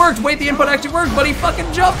actually worked! Wait, the input actually worked, but he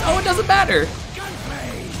fucking jumped! Oh, it doesn't matter!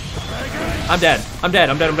 I'm dead. I'm dead.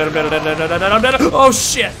 I'm dead. I'm dead. I'm dead. I'm dead. I'm dead. I'm dead. I'm dead. Oh,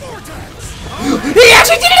 shit! He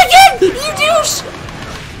actually did it again! You douche!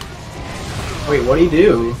 Wait, what do you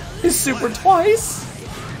do? His super twice?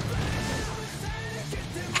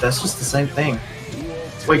 That's just the same thing.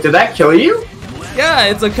 Wait, did that kill you? Yeah,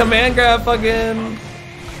 it's a command grab fucking...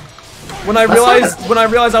 When I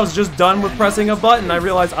realized I was just done with pressing a button, I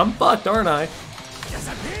realized I'm fucked, aren't I?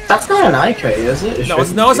 That's not an IK, is it? No,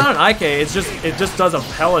 it's not an IK. It just does a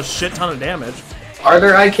hella shit ton of damage. Are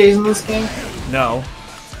there IKs in this game? No.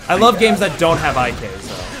 I love games that don't have IKs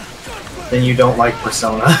though. Then you don't like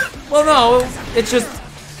Persona. Well, no, it's just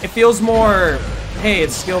it feels more. Hey,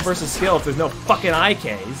 it's skill versus skill if there's no fucking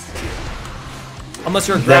IKs. Unless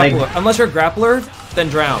you're a grappler. Unless you're a grappler, then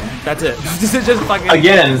drown. That's it. Just fucking.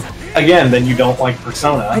 Again, again, then you don't like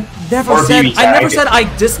Persona. I never or said BB I never Tag. said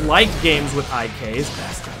I dislike games with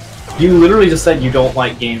IKs. You literally just said you don't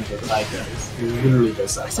like games with IKs. You literally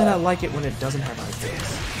just said I said I that. like it when it doesn't have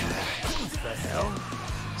IKs.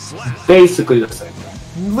 Basically the same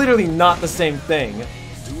thing. Literally not the same thing.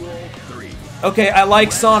 Okay, I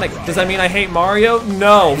like Sonic. Does that mean I hate Mario?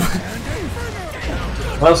 No.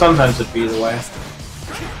 Well, sometimes it'd be the way.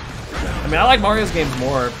 I mean, I like Mario's games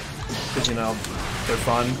more because, you know, they're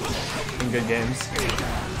fun and good games.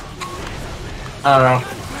 I don't know.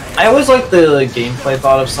 I always like the gameplay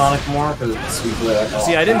thought of Sonic more because it's usually like a lot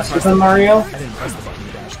See, I didn't faster press than Mario. I didn't press the button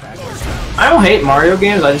to dash backwards. I don't hate Mario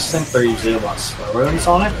games. I just think they're usually a lot slower than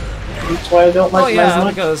Sonic. That's why I don't like Oh them yeah, as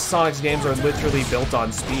much. because Sonic's games are literally built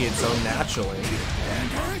on speed, so naturally.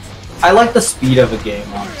 I like the speed of a game,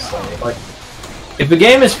 honestly. Like, if the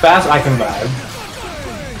game is fast, I can vibe.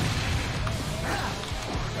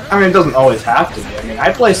 I mean, it doesn't always have to be. I mean,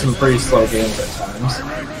 I play some pretty slow games at times.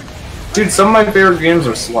 Dude, some of my favorite games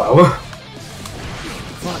are slow.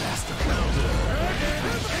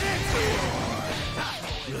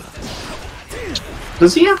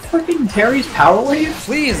 Does he have freaking Terry's Power Wave?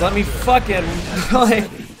 Please let me fucking like.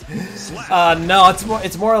 No, it's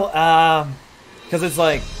more because it's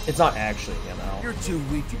like it's not actually, you know. You're too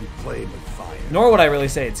weak to be playing with fire. Nor would I really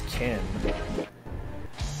say it's kin.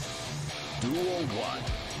 Duel 1.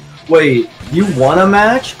 Wait, you won a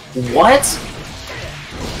match? What?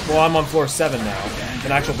 Well, I'm on floor 7 now,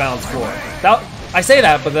 an actual balanced floor. That, I say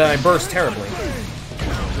that, but then I burst terribly.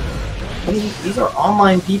 What do you, these are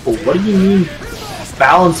online people. What do you mean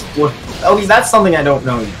balance? Oh, that's something I don't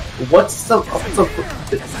know yet. What's the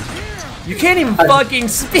You can't even fucking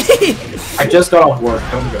speak. I just got off work.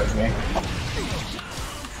 Don't judge me.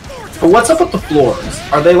 But what's up with the floors?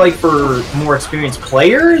 Are they like for more experienced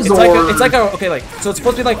players, It's or like a okay, like so it's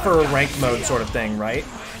supposed to be like for a ranked mode sort of thing, right?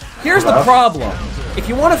 Here's the problem: if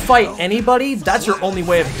you want to fight anybody, that's your only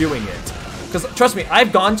way of doing it. Because trust me,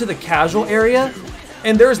 I've gone to the casual area,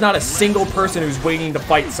 and there is not a single person who's waiting to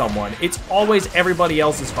fight someone. It's always everybody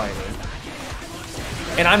else is fighting,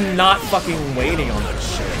 and I'm not fucking waiting on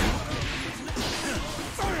this shit.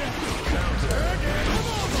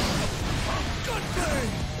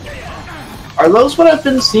 are those what I've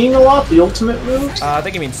been seeing a lot? The ultimate moves? I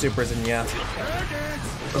think you mean supers, and yeah.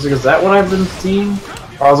 I was like, is that what I've been seeing?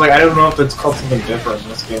 I was like, I don't know if it's called something different in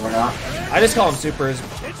this game or not. I just call them supers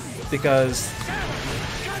because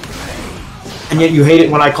And yet you hate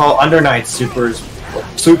it when I call Under Night supers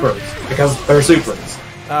because they're supers.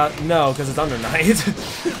 no, because it's under night.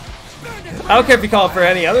 I don't care if you call it for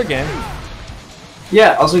any other game.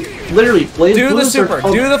 Yeah, I was like, literally, Blaze Do the Blues are super.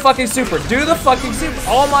 called- Do the fucking super. Do the fucking super.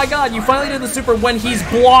 Oh my god, you finally did the super when he's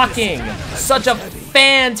blocking. Such a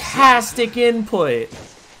fantastic input.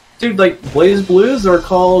 Dude, like, Blaze Blues are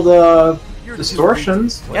called,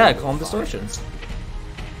 distortions. Yeah, call them distortions.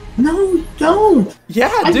 No, you don't!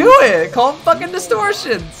 Yeah, do it. Call them fucking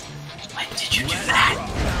distortions. When did you do that?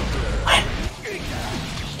 When?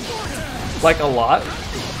 Like a lot.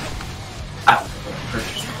 Ow.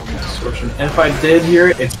 Distortion. And if I did hear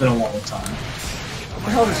it, it's been a long time. What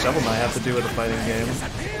the hell does Shovel Knight have to do with a fighting game?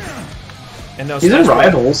 And no, He's in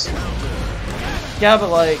Smash Bros. Rivals. Yeah, but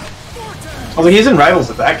like, I was like, he's in Rivals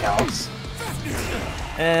if that counts.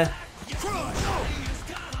 eh.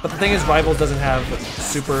 But the thing is, Rivals doesn't have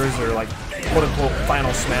supers or like quote-unquote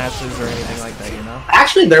final smashes or anything like that, you know?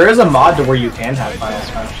 Actually, there is a mod to where you can have final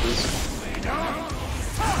smashes.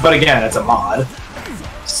 But again, it's a mod.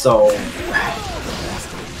 So,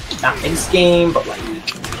 not in this game, but like...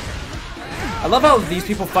 I love how these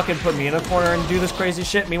people fucking put me in a corner and do this crazy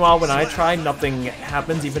shit. Meanwhile, when I try, nothing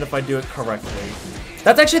happens even if I do it correctly.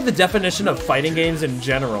 That's actually the definition of fighting games in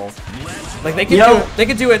general. Like they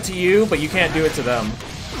could do it to you, but you can't do it to them.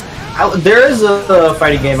 There is a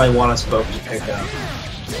fighting game I want us both to pick up.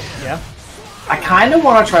 Yeah? I kind of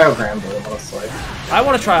want to try out Grand Blue, honestly. I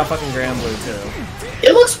want to try a fucking Grand Blue too.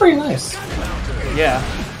 It looks pretty nice. Yeah.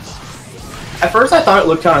 At first I thought it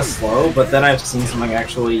looked kind of slow, but then I've seen something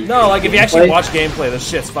actually... No, like if you actually watch gameplay, this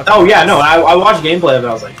shit's fucking... Oh yeah, no, I watched gameplay of it,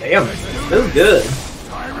 I was like, damn, this is good.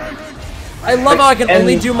 I love how I can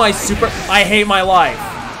only do my super... I hate my life.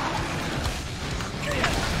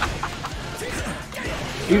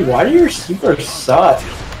 Dude, why do your supers suck?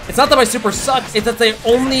 It's not that my super sucks, it's that they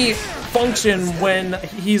only function when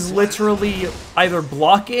he's literally either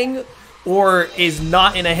blocking or is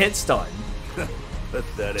not in a hit stun.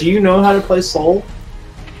 Do you know how to play Soul?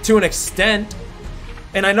 To an extent.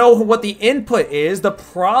 And I know what the input is. The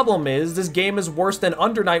problem is this game is worse than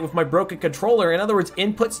Under Night with my broken controller. In other words,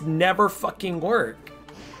 inputs never fucking work.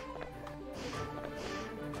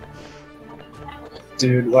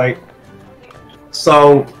 Dude, like,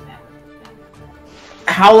 so,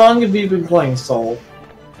 how long have you been playing Soul?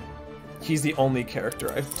 He's the only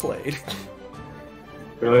character I've played.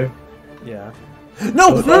 Really? Yeah.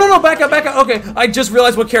 No, back up. Okay, I just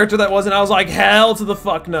realized what character that was, and I was like, hell to the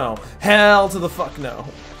fuck no. Hell to the fuck no.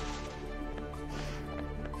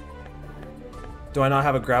 Do I not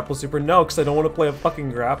have a grapple super? No, because I don't want to play a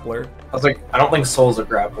fucking grappler. I was like, I don't think Soul's a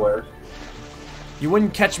grappler. You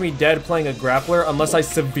wouldn't catch me dead playing a grappler unless I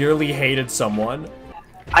severely hated someone.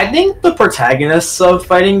 I think the protagonists of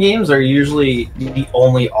fighting games are usually the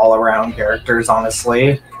only all-around characters,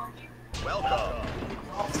 honestly.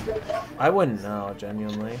 I wouldn't know,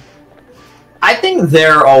 genuinely. I think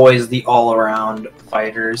they're always the all-around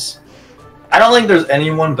fighters. I don't think there's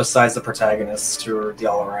anyone besides the protagonists who are the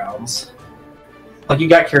all-arounds. Like, you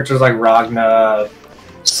got characters like Ragna,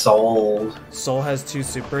 Soul. Soul has 2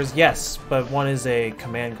 supers, yes, but one is a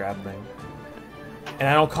command grab thing. And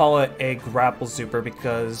I don't call it a grapple super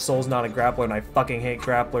because Soul's not a grappler and I fucking hate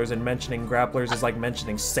grapplers, and mentioning grapplers is like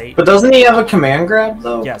mentioning Satan. But doesn't he have a command grab,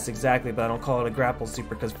 though? Yes, exactly, but I don't call it a grapple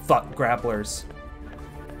super because fuck grapplers.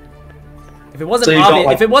 If it wasn't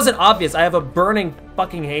if it wasn't obvious, I have a burning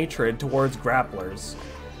fucking hatred towards grapplers.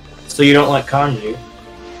 So you don't like Kanji?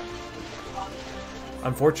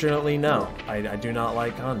 Unfortunately, no. I do not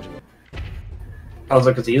like Kanji. I was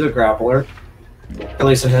like, because he's a grappler. At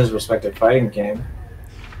least in his respective fighting game.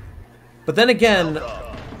 But then again,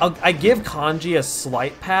 I give Kanji a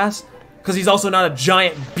slight pass because he's also not a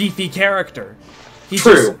giant beefy character.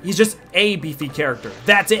 True. He's just a beefy character.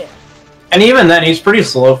 That's it. And even then, he's pretty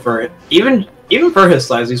slow for it. Even for his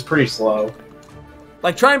size, he's pretty slow.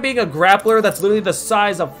 Like, try being a grappler that's literally the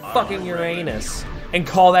size of fucking Uranus and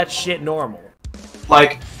call that shit normal.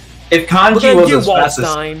 Like, if Kanji was as fast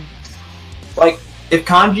as... Like, if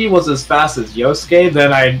Kanji was as fast as Yosuke,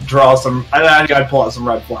 then I'd draw some... I'd pull out some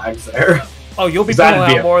red flags there. Oh, you'll be pulling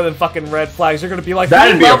out more than fucking red flags. You're gonna be like,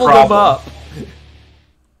 that'd be a leveled him up.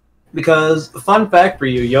 Because, fun fact for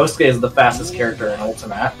you, Yosuke is the fastest character in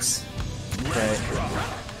Ultimax. Okay.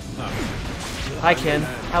 Hi, Ken.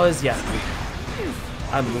 How is ya?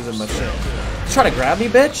 I'm losing my shit. You trying to grab me,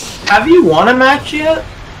 bitch? Have you won a match yet?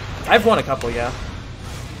 I've won a couple, yeah.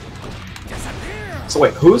 So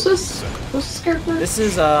wait, who's this? Who's this character? This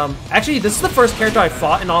is, actually, this is the first character I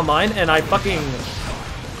fought in online, and I fucking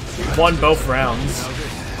won both rounds.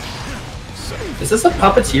 Is this a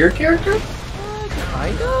puppeteer character?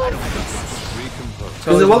 Kind of?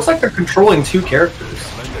 Because it looks like they're controlling 2 characters.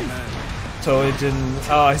 Totally didn't...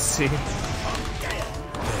 Oh, I see.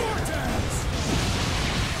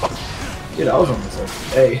 Dude, I was almost like,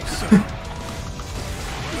 hey.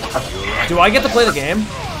 Do I get to play the game?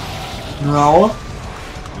 No.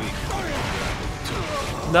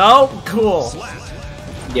 No? Cool.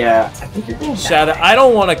 Yeah, I think you're getting Shadow. I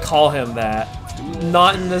don't want to call him that.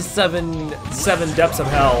 Not in the seven depths of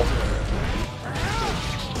hell.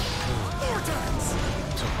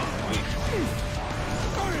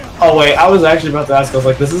 Oh wait, I was actually about to ask, I was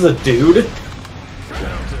like, this is a dude?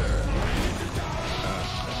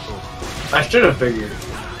 I should have figured.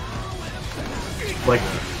 Like,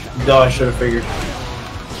 duh, I should have figured.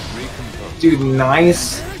 Dude,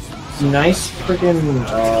 nice freaking,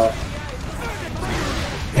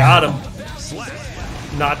 Got him.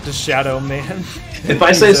 Not the Shadow Man. If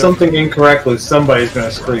I say something incorrectly, somebody's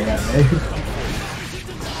gonna scream at me.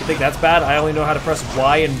 You think that's bad? I only know how to press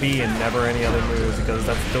Y and B and never any other moves because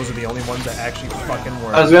those are the only ones that actually fucking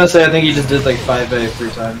work. I was gonna say, I think you just did like 5A 3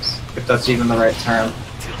 times, if that's even the right term.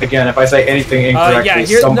 Again, if I say anything incorrectly, yeah,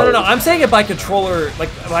 here, no, I'm saying it by controller, like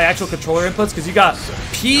by actual controller inputs, because you got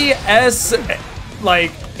P, S,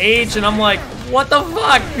 like H, and I'm like, what the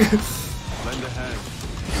fuck?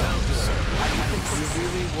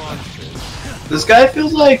 This guy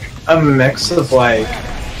feels like a mix of like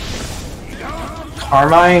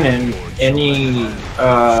Carmine and any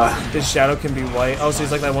His shadow can be white. Oh, so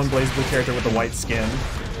he's like that one Blaze Blue character with the white skin.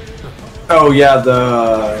 Oh yeah,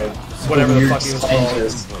 the whatever the fuck he was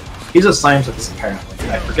scientist. Called. He's a scientist apparently.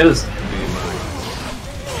 I forget his name.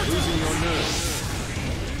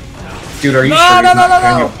 Dude, are you sure he's not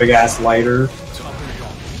carrying a big ass lighter?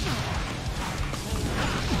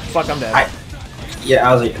 Fuck, I'm dead. Yeah,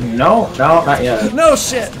 I was like, no, not yet. No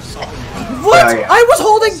shit. What? Yeah. I was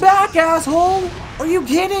holding back, asshole. Are you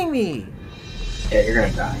kidding me? Yeah, you're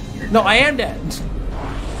gonna die. No, I am dead.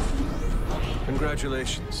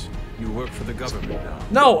 Congratulations. You work for the government now.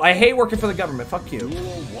 No, I hate working for the government. Fuck you.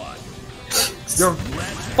 You're a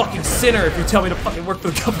fucking sinner if you tell me to fucking work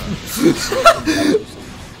for the government.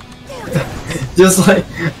 You're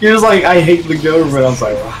just like, I hate the government. I was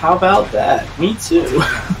like, well, how about that? Me too.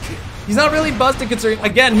 He's not really busted considering,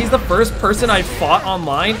 again, he's the first person I fought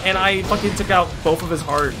online and I fucking took out both of his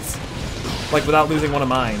hearts. Like, without losing one of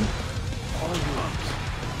mine.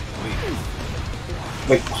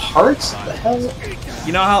 Wait, hearts? The hell?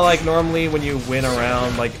 You know how, like, normally when you win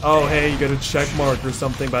around, like, oh, hey, you get a check mark or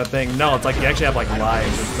something by thing? No, it's like you actually have, like,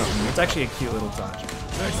 lives or something. It's actually a cute little touch.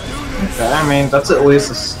 Okay, I mean, that's at least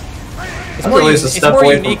a It's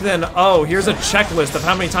more unique than, oh, here's a checklist of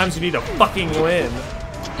how many times you need to fucking win.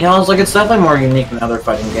 You know, it's like, it's definitely more unique than other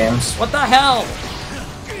fighting games. What the hell?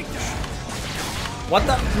 What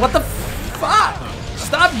the fuck?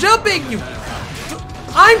 Stop jumping, you...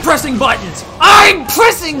 I'm pressing buttons! I'm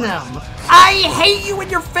pressing them! I hate you and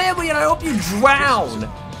your family and I hope you drown!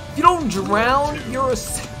 If you don't drown, you're a...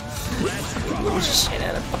 Oh shit,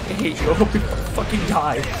 I fucking hate you. I hope you fucking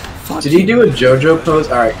die. Fuck Did he do a JoJo pose?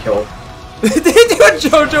 Alright, kill him. Did he do a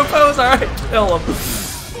JoJo pose? Alright, kill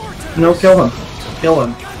him. No, kill him. Kill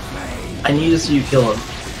him. I need to see you kill him.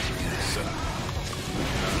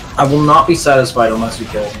 I will not be satisfied unless you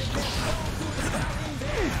kill him.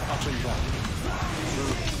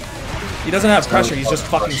 He doesn't have pressure, he's just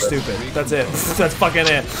fucking stupid. That's it. That's fucking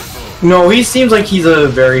it. No, he seems like he's a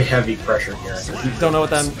very heavy pressure character. You don't know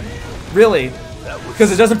what that... Really?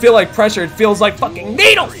 Because it doesn't feel like pressure, it feels like fucking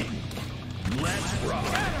needles!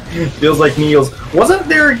 Feels like needles. Wasn't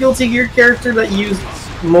there a Guilty Gear character that used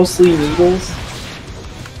mostly needles?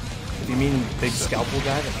 If you mean big scalpel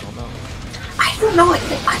guy, then I don't know. I don't know, I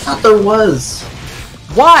thought there was.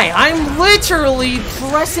 Why? I'm literally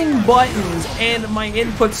pressing buttons and my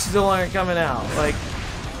inputs still aren't coming out. Like,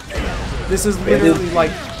 this is literally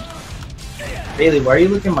like... Bailey, why are you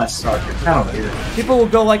looking at my start? You're kind of weird. People will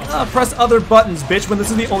go like, oh, press other buttons, bitch, when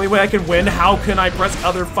this is the only way I can win. How can I press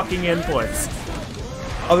other fucking inputs?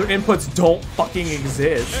 Other inputs don't fucking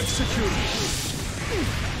exist.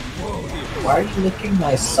 Why are you licking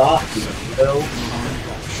my sock, you weirdo?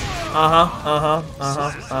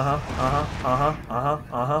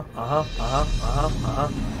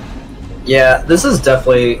 Yeah, this is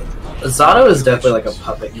definitely... Zato is definitely like a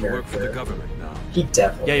puppet You work for the character. government now. He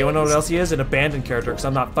definitely Yeah, you wanna know what is. else he is? An abandoned character, because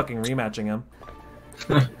I'm not fucking rematching him.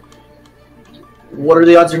 What are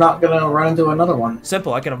the odds you're not gonna run into another one?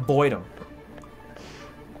 Simple, I can avoid him.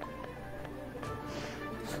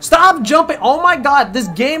 Stop jumping! Oh my god, this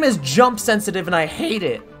game is jump sensitive and I hate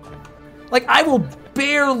it. Like, I will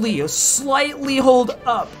barely, slightly hold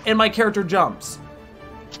up and my character jumps.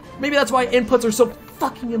 Maybe that's why inputs are so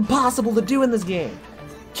fucking impossible to do in this game.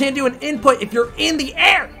 Can't do an input if you're in the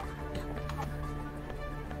air.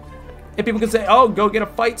 And people can say, oh, go get a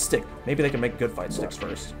fight stick. Maybe they can make good fight sticks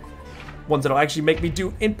first. Ones that'll actually make me do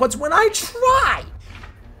inputs when I try.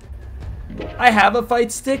 I have a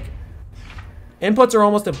fight stick. Inputs are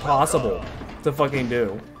almost impossible to fucking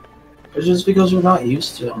do. It's just because you're not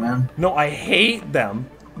used to it, man. No, I hate them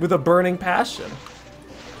with a burning passion.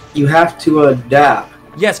 You have to adapt.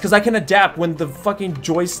 Yes, because I can adapt when the fucking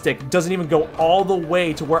joystick doesn't even go all the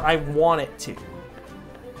way to where I want it to.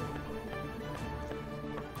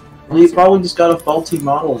 Well, you probably just got a faulty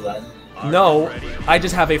model then. No, I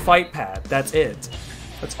just have a fight pad. That's it.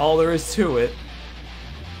 That's all there is to it.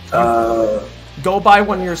 Go buy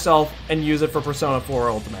one yourself and use it for Persona 4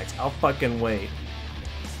 Ultimax. I'll fucking wait.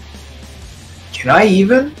 Can I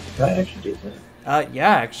even? Can I actually do that? Yeah,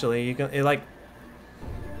 actually, you can. It like,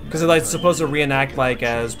 because it's like supposed to reenact like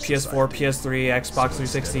as PS4, PS3, Xbox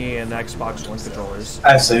 360, and Xbox One controllers.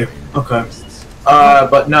 I see. Okay.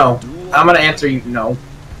 But no. I'm gonna answer you no.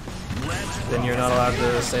 Then you're not allowed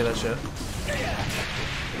to say that shit.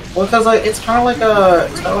 Well, because like it's kind of like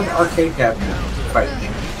an arcade cabinet fighting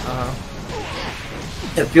game.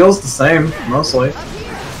 It feels the same mostly.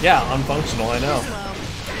 Yeah, unfunctional. I know.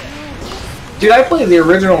 Dude, I played the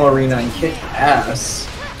original Arena and kicked ass.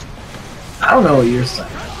 I don't know what you're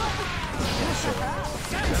saying.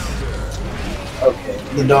 Okay,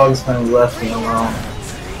 the dogs kind of left me alone.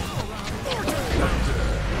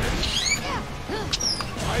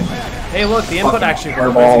 Hey, look, the input Fucking actually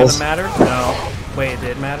worked. hairballs. Is it gonna matter? No. Wait, it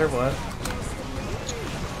did matter? What?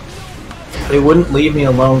 They wouldn't leave me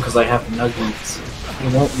alone because I have nuggets. They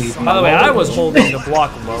won't leave me By the way, alone. I was holding the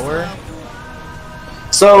block lower.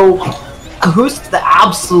 So, who's the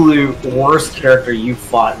absolute worst character you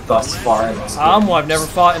fought thus far in this game? Well, I've never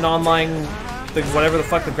fought an online, whatever the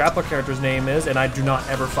fuck the grappler character's name is, and I do not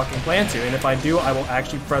ever fucking plan to. And if I do, I will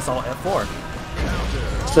actually press Alt F4.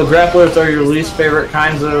 So grapplers are your least favorite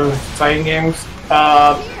kinds of fighting games?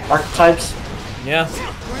 Archetypes? Yeah.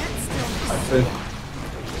 I see.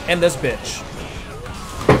 And this bitch.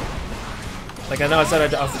 Like, I know I said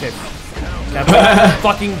I'd... Okay. That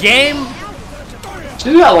fucking game?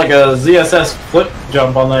 She's got like a ZSS flip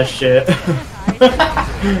jump on that shit.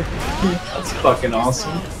 That's fucking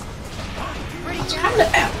awesome. It's kinda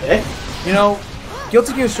epic. You know,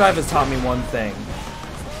 Guilty Gear Strive has taught me one thing.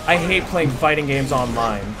 I hate playing fighting games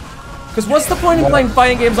online. Because what's the point of playing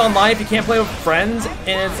fighting games online if you can't play with friends?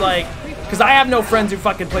 And it's like, because I have no friends who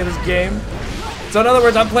fucking play this game. So in other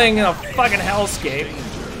words, I'm playing in a fucking hellscape.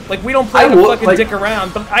 Like, we don't play to fucking dick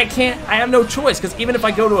around, but I have no choice, because even if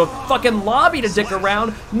I go to a fucking lobby to dick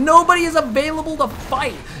around, nobody is available to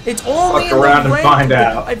fight. It's only Fuck around and find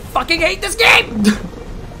out. I fucking hate this game!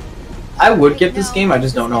 I would get this game, I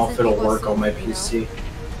just don't know if it'll work on my PC.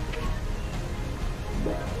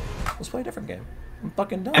 Let's play a different game. I'm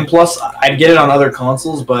fucking done. And plus, I'd get it on other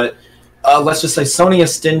consoles, but let's just say Sony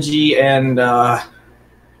is stingy, and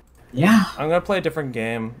yeah. I'm gonna play a different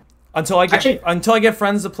game. Until I get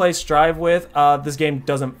friends to play Strive with, this game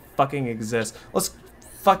doesn't fucking exist. Let's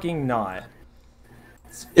fucking not.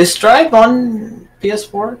 Is Strive on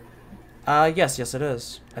PS4? Yes it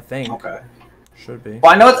is. I think. Okay. Should be.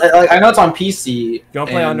 Well, I know it's on PC. You wanna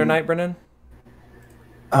play Under Night, Brennan?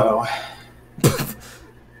 Oh.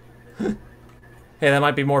 Hey, that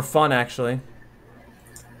might be more fun, actually.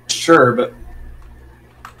 Sure, but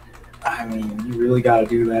I mean, you really gotta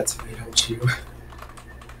do that to me, don't you?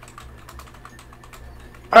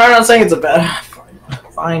 I'm not saying it's a bad.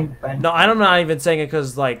 Fine. No, I'm not even saying it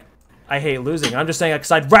because, like, I hate losing. I'm just saying it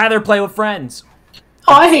because I'd rather play with friends.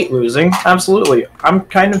 Oh, I hate losing. Absolutely. I'm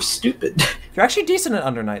kind of stupid. You're actually decent at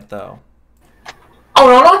Under Night, though. Oh,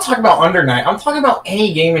 no, I'm not talking about Under Night. I'm talking about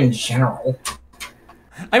any game in general.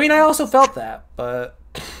 I mean, I also felt that, but...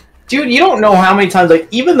 Dude, you don't know how many times, like,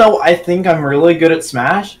 even though I think I'm really good at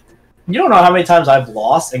Smash, you don't know how many times I've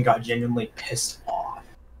lost and got genuinely pissed off.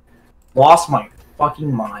 Lost my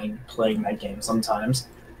fucking mind playing that game sometimes.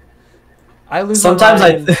 I lose sometimes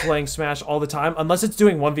my mind playing Smash all the time, unless it's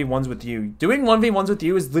doing 1v1s with you. Doing 1v1s with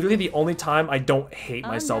you is literally the only time I don't hate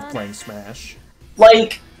myself playing Smash.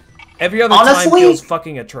 Like, every other time feels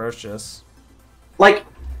fucking atrocious. Like,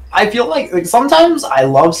 I feel like sometimes I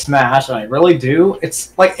love Smash, and I really do.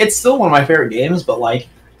 It's like, it's still one of my favorite games, but like,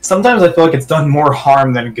 sometimes I feel like it's done more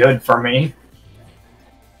harm than good for me.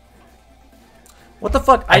 What the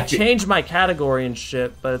fuck? I changed my category and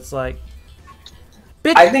shit, but it's like...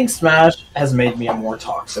 Bitch. I think Smash has made me a more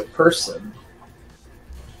toxic person.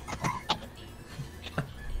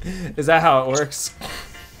 Is that how it works?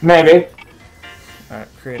 Maybe.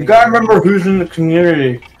 Alright, you gotta remember who's in the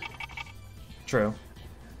community. True.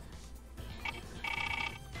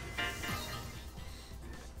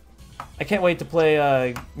 I can't wait to play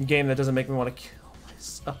a game that doesn't make me want to kill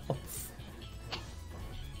myself.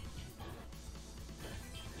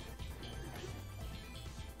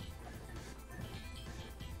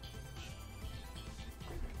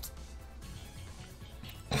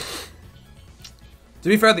 To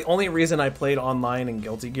be fair, the only reason I played online in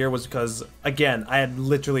Guilty Gear was because, again, I had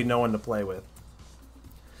literally no one to play with.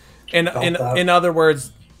 In other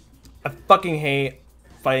words, I fucking hate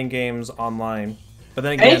fighting games online. But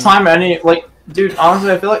then again, anytime dude,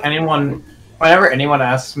 honestly, I feel like whenever anyone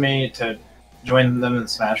asks me to join them in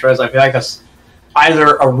Smash Bros, I feel like that's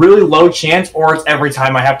either a really low chance or it's every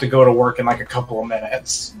time I have to go to work in like a couple of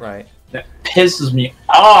minutes. Right. That pisses me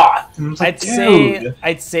off. Like,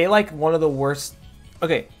 I'd say like one of the worst.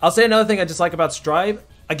 Okay, I'll say another thing I dislike about Strive.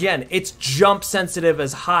 Again, it's jump sensitive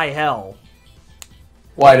as high hell.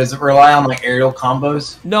 Why, does it rely on like aerial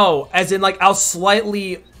combos? No, as in like I'll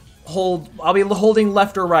be holding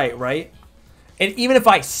left or right? And even if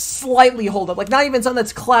I slightly hold up, like not even something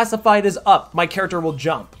that's classified as up, my character will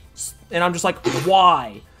jump. And I'm just like,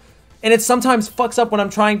 why? And it sometimes fucks up when I'm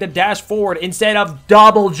trying to dash forward instead of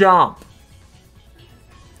double jump.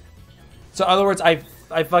 So in other words, I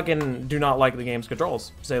fucking do not like the game's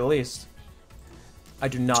controls, to say the least. I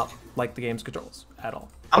do not like the game's controls at all.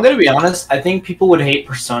 I'm gonna be honest, I think people would hate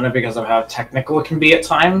Persona because of how technical it can be at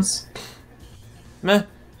times. Meh.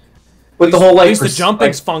 With the whole like, at least the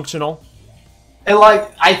jumping's functional. And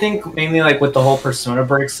like, I think mainly like with the whole Persona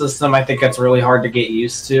break system, I think it's really hard to get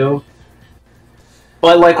used to.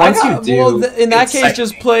 But like once you do, well, in that case,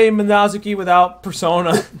 just play Minazuki without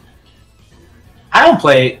Persona. I don't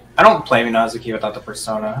play Minazuki without the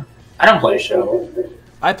Persona. I don't play Show.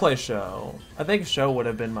 I play Show. I think Show would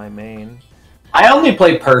have been my main. I only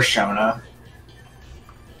play Persona.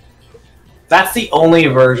 That's the only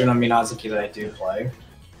version of Minazuki that I do play,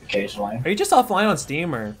 occasionally. Are you just offline on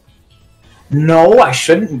Steam, or? No, I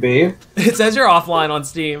shouldn't be. It says you're offline on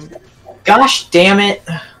Steam. Gosh damn it!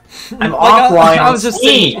 I'm offline on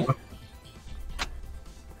Steam.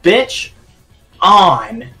 Bitch,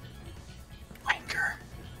 on. Wanker.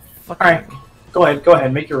 Alright. Go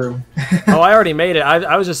ahead, make your room. Oh, I already made it.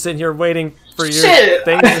 I was just sitting here waiting for your Shit!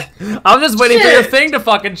 thing. I was just waiting for your thing to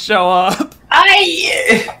fucking show up.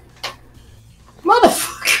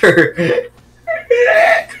 Motherfucker!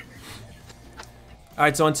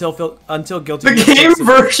 Alright, so until Guilty The Gear game 6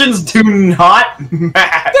 versions do not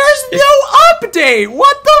match. There's no update!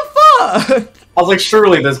 What the fuck? I was like,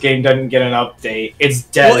 surely this game doesn't get an update. It's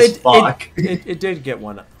dead as fuck. It did get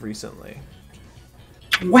one recently.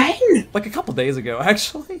 When? Like a couple days ago,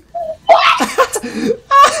 actually. What?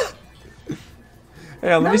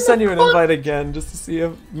 Yeah, let me send you an invite again just to see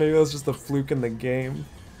if maybe that was just a fluke in the game.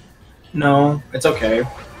 No, it's okay.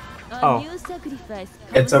 Oh.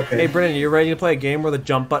 It's okay. Hey, Brennan, you ready to play a game where the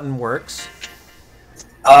jump button works?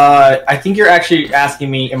 I think you're actually asking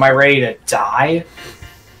me, am I ready to die?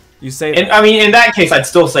 You say And, I mean, in that case, I'd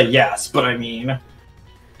still say yes, but I mean...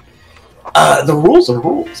 the rules are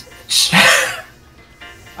rules.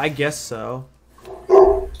 I guess so.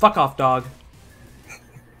 Fuck off, dog.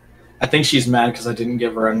 I think she's mad because I didn't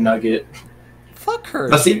give her a nugget. Fuck her.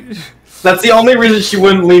 That's the only reason she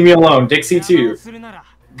wouldn't leave me alone. Dixie, too.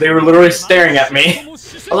 They were literally staring at me. I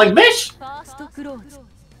was like, bitch!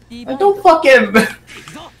 I don't fucking...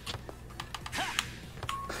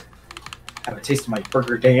 Have a taste of my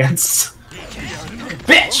burger dance.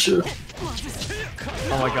 Bitch!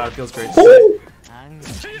 Oh my god, it feels great. Ooh.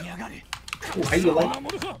 Ooh, how you like it?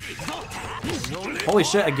 Holy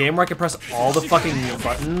shit, a game where I can press all the fucking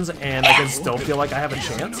buttons and I can still feel like I have a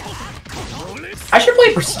chance? I should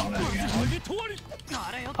play Persona again.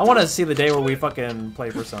 I want to see the day where we fucking play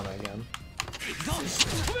Persona again.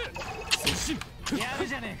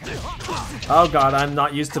 Oh god, I'm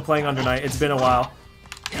not used to playing Under Night. It's been a while.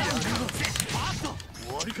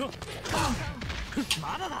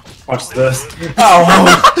 Watch this. Oh!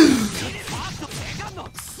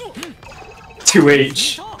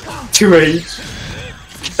 2H.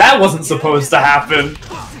 2H. That wasn't supposed to happen.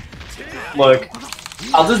 Look.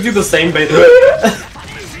 I'll just do the same bait.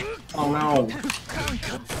 Oh no.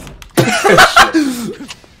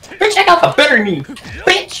 Bitch, check out the better knee!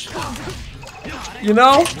 Bitch! You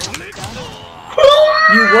know?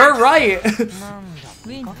 You were right!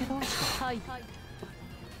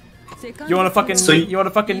 You want a fucking you want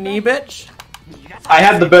a fucking knee, bitch? I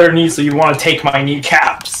had the better knee, so you want to take my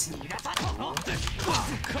kneecaps.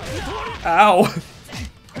 Ow.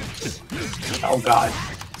 Oh god.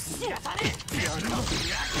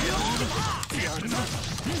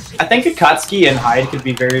 I think Akatsuki and Hyde could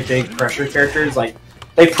be very big pressure characters. Like,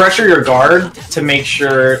 they pressure your guard to make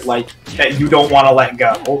sure, like, that you don't want to let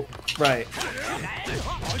go. Right.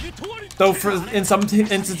 Though in some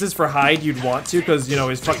instances for Hyde, you'd want to, because, you know,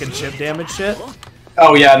 his fucking chip damage shit.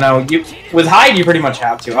 Oh yeah, no, with Hyde you pretty much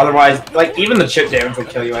have to. Otherwise, like, even the chip damage would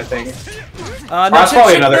kill you, I think.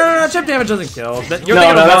 No, chip damage doesn't kill. You're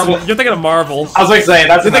thinking of Marvel. I was like saying,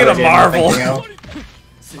 that's You're thinking of Marvel.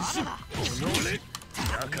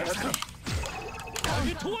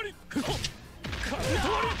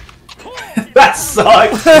 That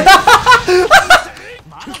sucks.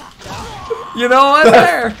 You know what?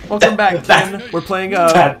 There. Welcome back, Ken. We're playing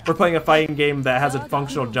a fighting game that has a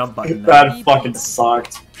functional jump button. That fucking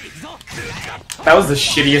sucked. That was the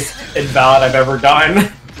shittiest invalid I've ever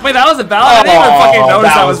done. Wait, that was invalid? I didn't even fucking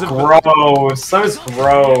notice that was gross. That was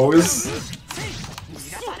gross.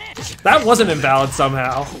 That wasn't invalid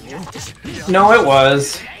somehow. No, it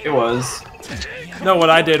was. It was. No, what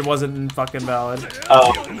I did wasn't fucking valid.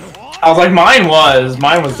 Oh. I was like, mine was.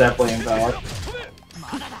 Mine was definitely invalid.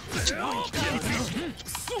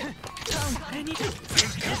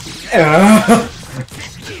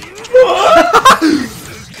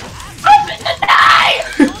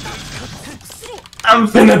 I'm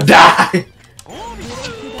finna die!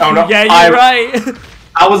 Oh no, yeah, you're right!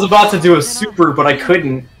 I was about to do a super, but I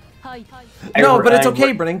couldn't. No, but it's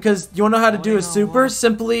okay, Brennan, because you wanna know how to do a super?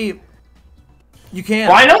 Simply... You can.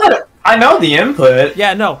 Well, I know the input.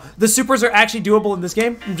 Yeah, no. The supers are actually doable in this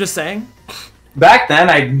game, I'm just saying. Back then,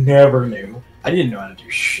 I never knew. I didn't know how to do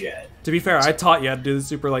shit. To be fair, I taught you how to do the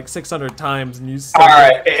super like 600 times, and you still...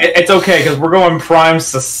 Alright, it's okay, because we're going Prime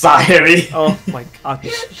Society. Oh my god.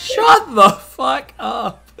 Shut the fuck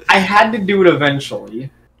up. I had to do it eventually.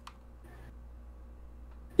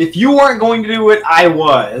 If you weren't going to do it, I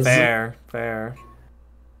was. Fair, fair.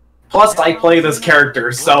 Plus, I play this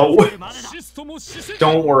character, so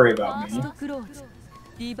don't worry about me.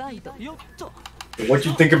 What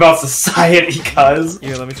you think about society, cuz?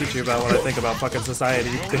 Here, let me teach you about what I think about fucking society,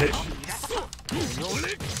 bitch.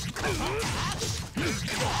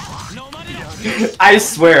 I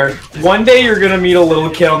swear, one day you're gonna meet a little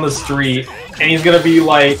kid on the street, and he's gonna be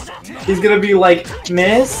like,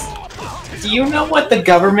 miss? do you know what the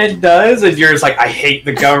government does? And you're just like, I hate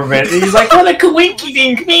the government. And he's like, what a coinky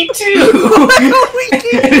dink, me too!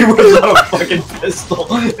 And he whips out a fucking pistol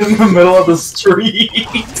in the middle of the street.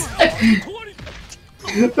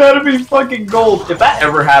 That'd be fucking gold. If that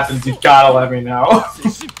ever happens, you gotta let me know.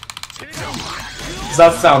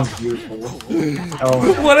 That sounds beautiful.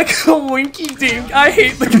 Oh. What a coinky dink! I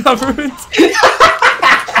hate the government.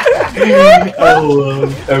 I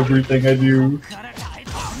love everything I do.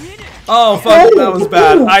 Oh fuck, that was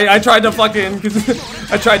bad. I tried to fucking,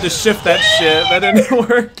 I tried to shift that shit. That didn't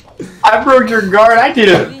work. I broke your guard. I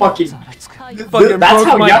didn't fucking. Fucking That's broke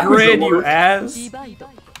how my Yakuza grid, you works. ass.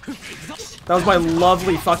 That was my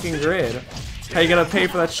lovely fucking grid. How you gonna pay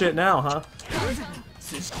for that shit now, huh?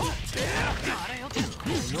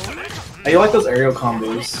 How you like those aerial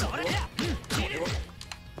combos?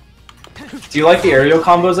 Do you like the aerial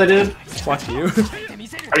combos I did? Fuck you.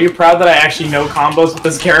 Are you proud that I actually know combos with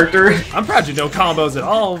this character? I'm proud you know combos at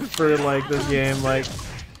all for like this game. Like,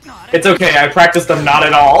 It's okay, I practiced them not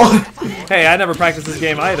at all. hey, I never practiced this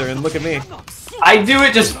game either, and look at me. I do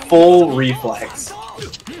it just full reflex.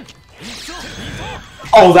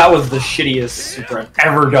 Oh, that was the shittiest super I've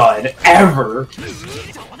ever done. Ever!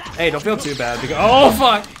 Hey, don't feel too bad because oh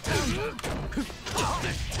fuck.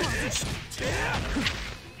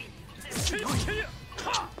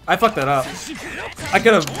 I fucked that up. I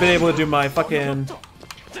could have been able to do my fucking.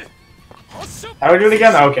 How do I do it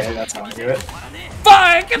again? Okay, that's how I do it.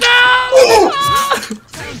 Fuck no!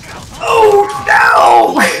 Oh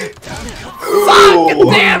no! Fuck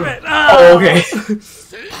damn it! Oh, okay.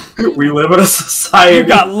 We live in a society. You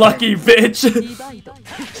got lucky, bitch.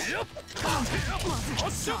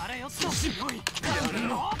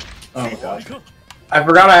 Oh god. I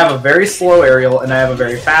forgot I have a very slow aerial and I have a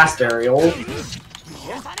very fast aerial.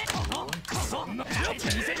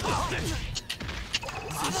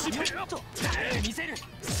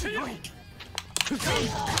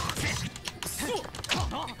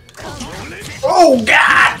 Oh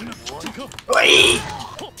god! Wait!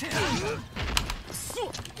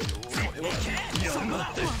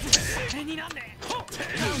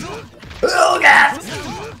 Oh god!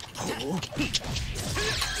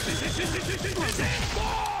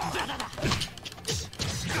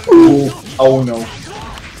 Ooh. Oh no.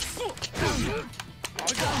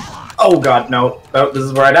 Oh god, no. Oh, this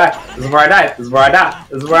is where I die. This is where I die. This is where I die.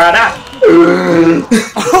 This is where I die.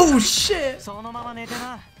 Oh shit!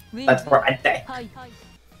 That's where I die.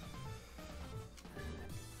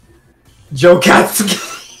 Joe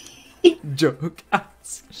Katsuki. Joke.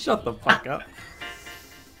 Shut the fuck up.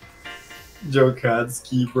 Joe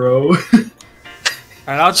Katsuki, bro.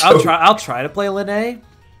 Alright, I'll try to play Linnae.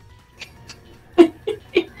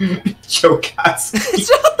 Joe Katsuki.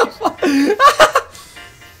 Shut the fuck.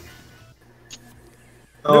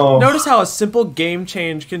 Oh. Notice how a simple game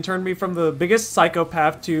change can turn me from the biggest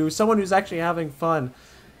psychopath to someone who's actually having fun.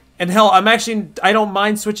 And hell, I don't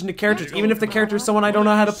mind switching to characters, even if the character is someone I don't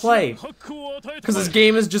know how to play. Because this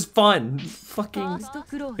game is just fun. Fucking...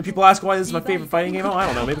 If people ask why this is my favorite fighting game, oh, I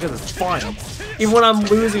don't know, maybe because it's fun. Even when I'm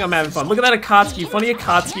losing, I'm having fun. Look at that Akatsuki. Funny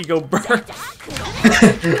Akatsuki go burn.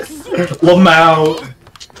 Lamau.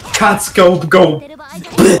 Katsuko go.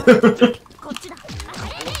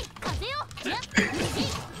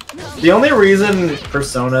 The only reason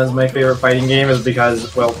Persona is my favorite fighting game is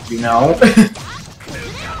because, well, you know.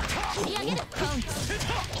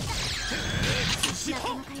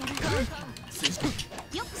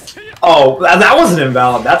 Oh, that wasn't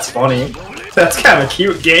invalid. That's funny. That's kind of a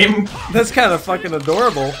cute game. That's kind of fucking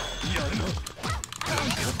adorable.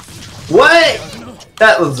 What?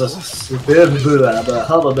 That was just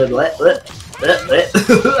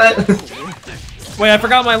Wait, I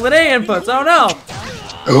forgot my Linnae inputs. Oh no!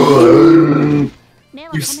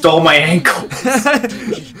 You stole my ankle.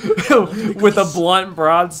 With a blunt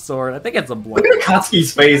broadsword. I think it's a blunt. Look at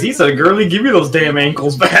Katsuki's face. He said, "Girlie, give me those damn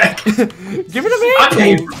ankles back." Give it to me.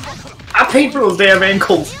 I paid for those damn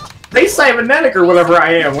ankles. They cybernetic or whatever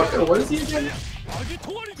I am. What is he again?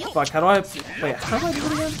 Fuck, how do I... Wait, how do I do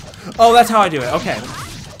it again? Oh, that's how I do it. Okay.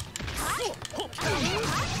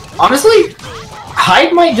 Honestly,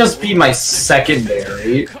 Hyde might just be my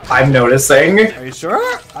secondary, I'm noticing. Are you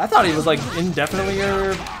sure? I thought he was like indefinitely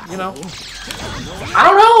or, you know. I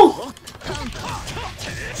don't know.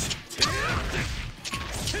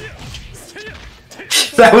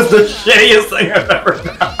 That was the shittiest thing I've ever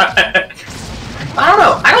done. I don't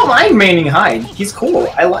know. I don't mind maining Hyde. He's cool.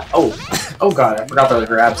 I like. Oh god! I forgot there were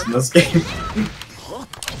grabs in this game.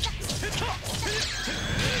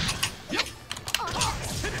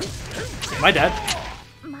 My dad.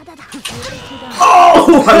 Oh!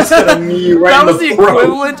 No! I'm just gonna knee you right That in was the the throat.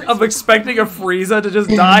 equivalent of expecting a Frieza to just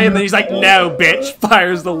die, and then he's like, "No, bitch!"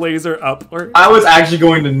 Fires the laser upward. I was actually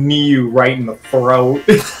going to knee you right in the throat.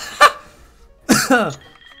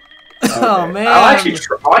 Oh man! I'll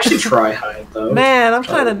actually try hide though. Man, I'm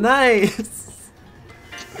kind of nice.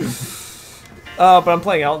 But I'm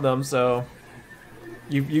playing Eltnum, so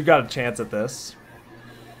you got a chance at this.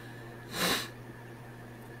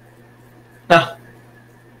 Huh.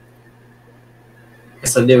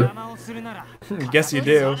 Yes, I do. Guess you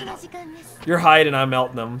do. You're Hyde and I'm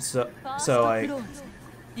Eltnum, so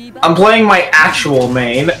I'm playing my actual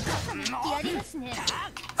main.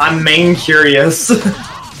 I'm main curious.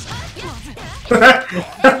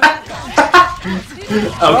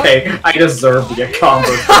 Okay, I deserve to get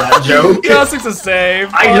comboed for that joke. Classics a save.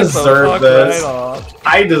 I deserve this. Right off.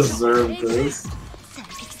 I deserve this.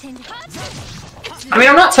 I mean,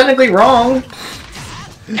 I'm not technically wrong.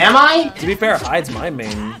 Am I? To be fair, Hyde's my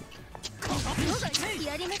main.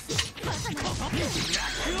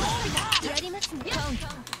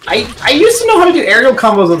 I used to know how to do aerial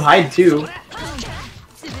combos with Hyde too.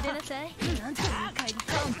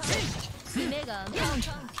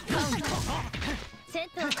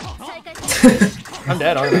 I'm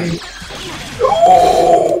dead, aren't I?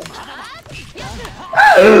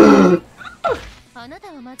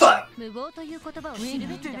 Fuck. Do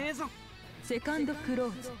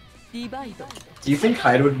you think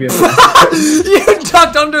Hyde would be able to... You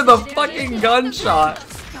ducked under the fucking gunshot.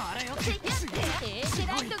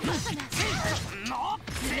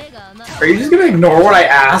 Are you just gonna ignore what I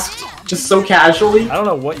asked? Just so casually? I don't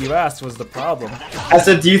know what you asked was the problem. I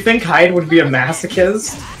said, do you think Hyde would be a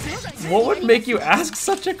masochist? What would make you ask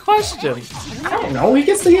such a question? I don't know, he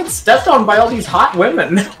gets to get stepped on by all these hot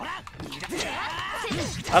women.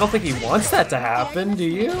 I don't think he wants that to happen, do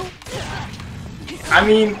you? I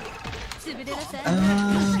mean...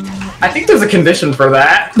 I think there's a condition for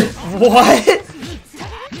that. What?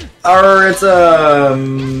 Or it's a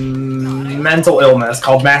mental illness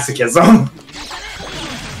called masochism.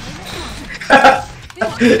 I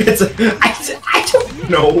don't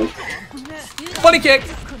know. Funny kick!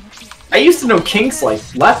 I used to know kinks like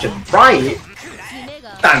left and right.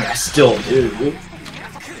 I mean, I still do.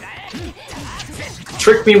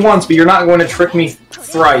 Trick me once, but you're not going to trick me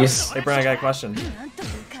thrice. Hey, Brian, I got a question.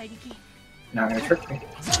 Not gonna trick me.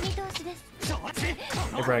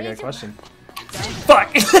 Hey, Brian, I got a question.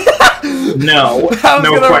 Fuck! No,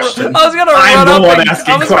 no question. I was gonna I'm run the up one and,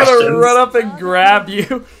 asking I was questions. gonna run up and grab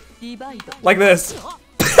you. Like this.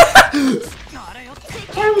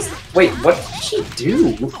 Wait, what did she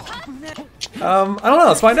do? I don't know,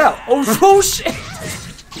 let's find out. Oh shit!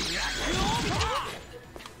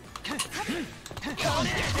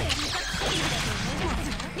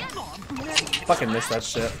 Fucking missed that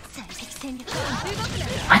shit.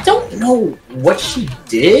 I don't know what she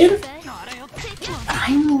did.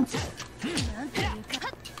 I'm...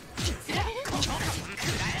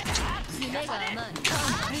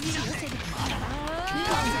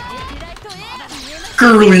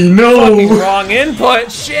 Girly, no! Fucking wrong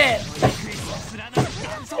input, shit!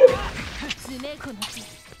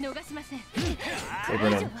 Hey,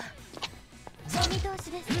 Brennan.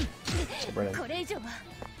 Hey, Brennan.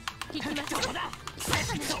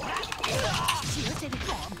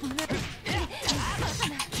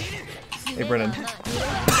 Hey, Brennan.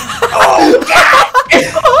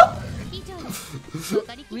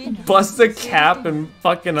 Bust a cap and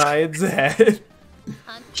fucking Hyde's head.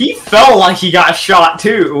 He felt like he got shot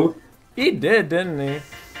too. He did, didn't he?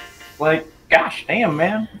 Like, gosh damn,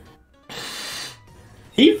 man.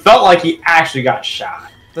 He felt like he actually got shot.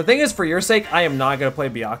 The thing is, for your sake, I am not gonna play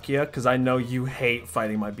Byakuya because I know you hate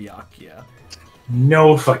fighting my Byakuya.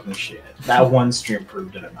 No fucking shit. That one stream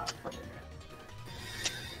proved it enough.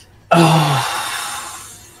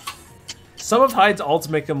 Some of Hyde's ults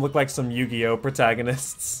make him look like some Yu-Gi-Oh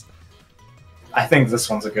protagonists. I think this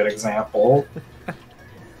one's a good example.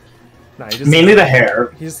 Nah, he just, Mainly the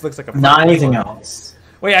hair. he just looks like a Not fucking anything clone. else.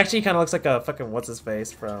 Wait, actually, he kind of looks like a fucking what's his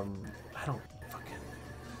face from I don't fucking.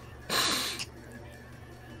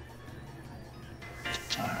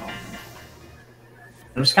 I don't know.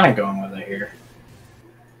 I'm just kind of going with it here.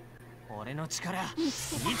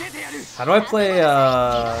 How do I play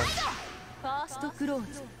How do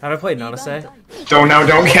I play Nanase? Don't know,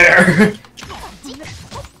 don't care.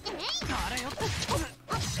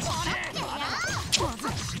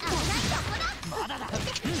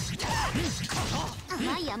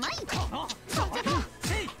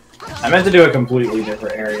 I meant to do a completely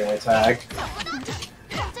different aerial attack.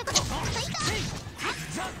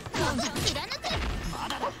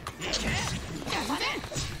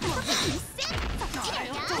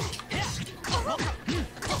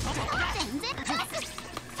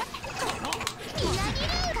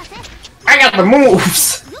 got the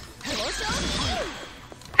moves!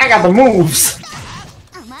 I got the moves!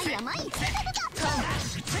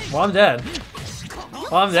 Well, I'm dead.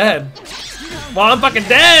 Well, I'm dead. Well, I'm fucking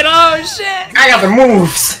dead! Oh, shit! I got the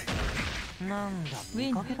moves! ウィ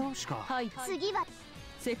ンはい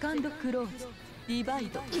セカンドクローズディバイ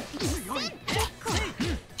ド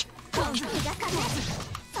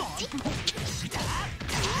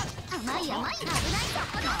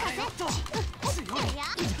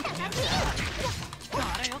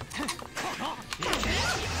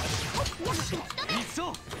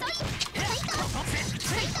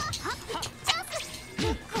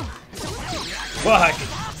Fuck!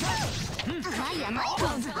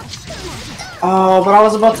 Oh, but I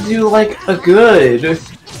was about to do, like, a good.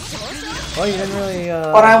 Well, you didn't really,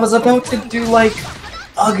 But I was about to do, like,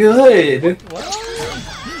 a good. What?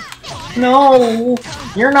 No!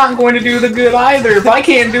 You're not going to do the good either. If I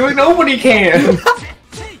can't do it, nobody can!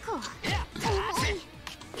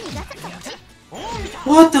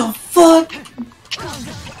 What the fuck?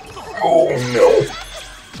 Oh no.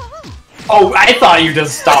 Oh, I thought you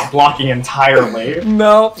just stopped blocking entirely.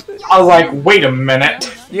 Nope. I was like, wait a minute.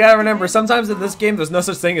 You gotta remember, sometimes in this game, there's no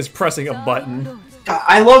such thing as pressing a button.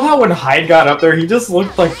 I love how when Hyde got up there, he just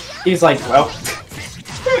looked like, he's like, well...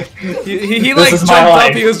 he like, jumped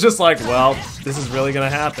up, he was just like, well, this is really gonna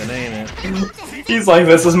happen, ain't it? He's like,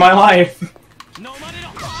 this is my life.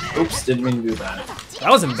 Oops, didn't mean to do that.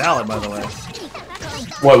 That was invalid, by the way.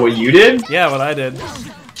 What you did? Yeah, what I did.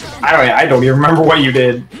 I don't even remember what you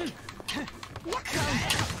did.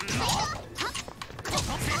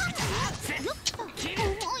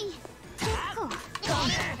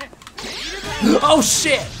 Oh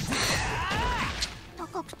shit!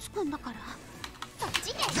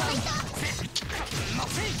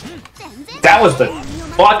 That was the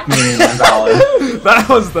fuck me, invalid. That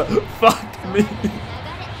was the fuck me.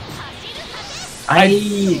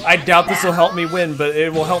 I doubt this will help me win, but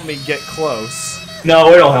it will help me get close.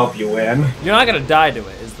 No, it'll help you win. You're not gonna die to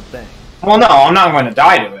it, is the thing. Well, no, I'm not going to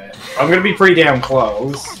die to it. I'm going to be pretty damn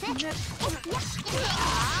close.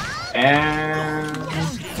 And...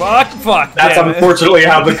 Fuck! That's damn it. unfortunately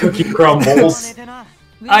how the cookie crumbles.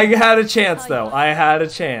 I had a chance, though. I had a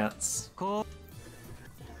chance.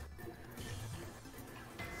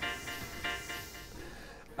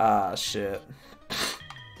 Ah, shit.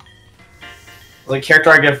 The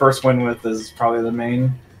character I get first win with is probably the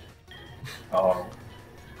main. Oh.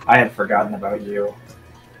 I had forgotten about you.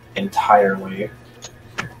 Entirely.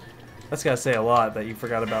 That's gotta say a lot that you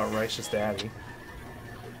forgot about Righteous Daddy.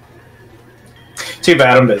 Too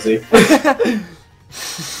bad, I'm busy.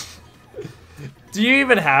 Do you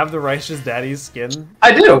even have the Righteous Daddy skin?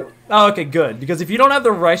 I do! Oh, okay, good. Because if you don't have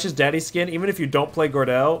the Righteous Daddy skin, even if you don't play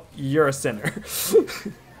Gordell, you're a sinner.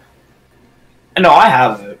 No, I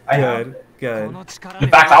have it. I have it. Good. In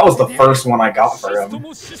fact, that was the first one I got for him.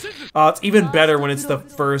 Oh, it's even better when it's the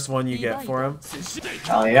first one you get for him.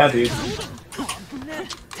 Hell yeah, dude.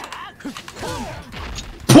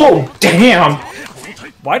 Whoa, damn!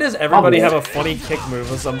 Why does everybody have a funny kick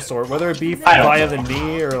move of some sort? Whether it be via the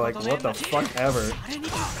knee or like what the fuck ever.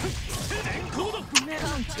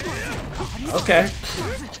 Okay.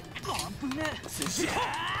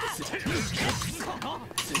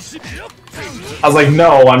 I was like,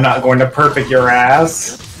 no, I'm not going to perfect your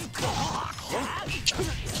ass.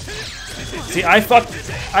 See, I fucked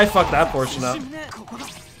that portion up.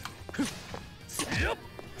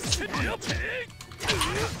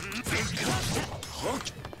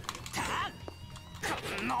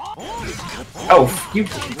 Oh, you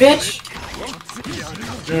bitch!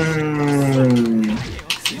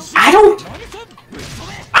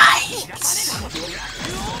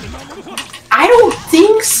 I don't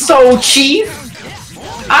think so, Chief.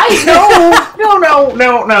 No.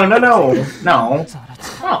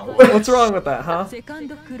 What's wrong with that, huh?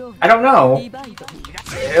 I don't know.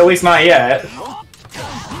 At least not yet.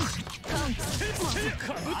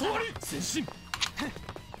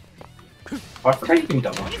 Oh, I forgot you can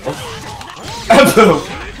double jump.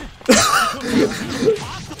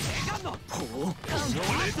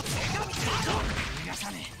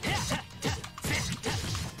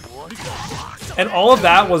 And all of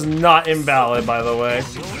that was not invalid, by the way.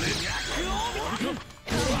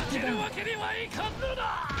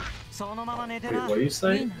 Wait, what do you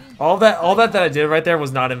say? All that I did right there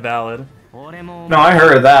was not invalid. No, I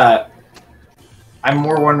heard that. I'm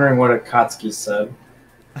more wondering what Akatsuki said.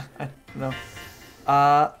 No.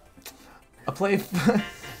 A play.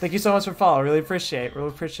 Thank you so much for following. Really appreciate.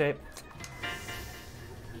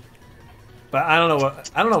 But I don't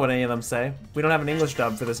know what any of them say. We don't have an English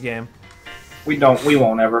dub for this game. We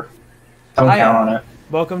won't ever. Don't count on it.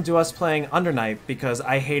 Welcome to us playing Undernight because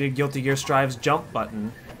I hated Guilty Gear Strive's jump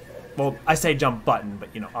button. Well, I say jump button,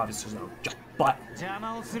 but you know, obviously there's no jump button.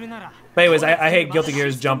 But anyways, I hate Guilty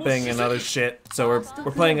Gear's jumping and other shit, so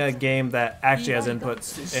we're playing a game that actually has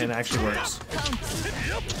inputs and actually works.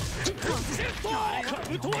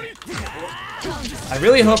 I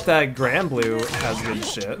really hope that Grand Blue has good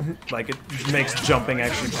shit. Like, it makes jumping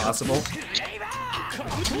actually possible.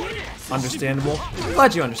 Understandable.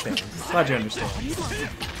 Glad you understand. Glad you understand.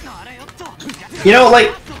 You know,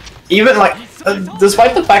 like, even like,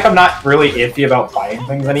 despite the fact I'm not really iffy about fighting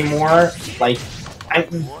things anymore, like,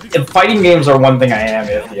 fighting games are one thing I am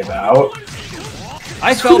iffy about.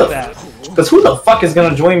 I felt that. Because who the fuck is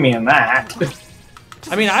gonna join me in that?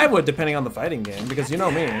 I mean, I would, depending on the fighting game, because you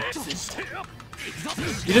know me.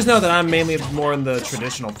 You just know that I'm mainly more in the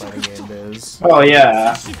traditional fighting game biz. Oh,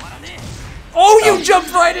 yeah. Oh, you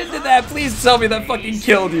jumped right into that! Please tell me that fucking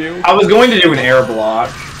killed you. I was going to do an air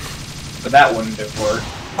block, but that wouldn't have worked.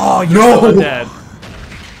 Oh, you're dead.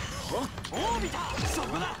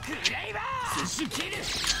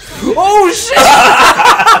 Oh shit!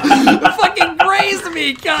 Fucking grazed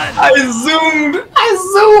me, God! I zoomed!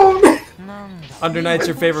 Under Night's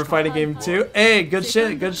your favorite fighting game too? Hey, good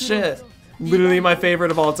shit, good shit. Literally my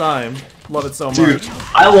favorite of all time. Love it so much. Dude,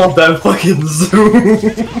 I love that fucking zoom.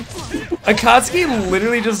 Akatsuki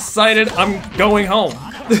literally just decided I'm going home.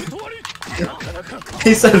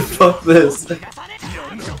 He said, fuck this.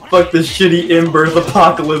 Fuck this shitty in-birth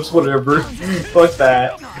apocalypse, whatever. Fuck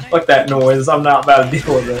that. Fuck that noise. I'm not about to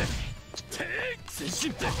deal with it.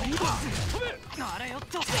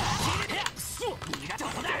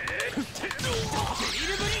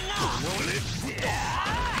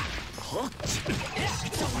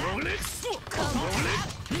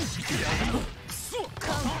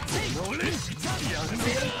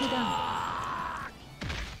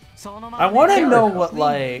 I want to know what,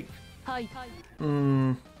 like, I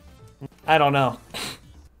don't know.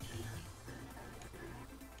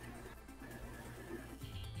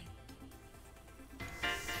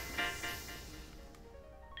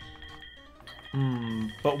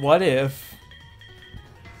 But what if...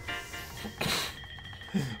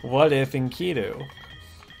 what if Enkidu?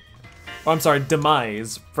 Oh, I'm sorry,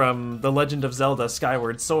 Demise from The Legend of Zelda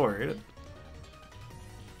Skyward Sword.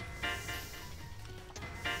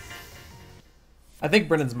 I think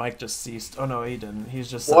Brennan's mic just ceased. Oh no, he didn't.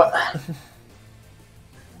 He's just... What?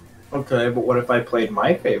 Okay, but what if I played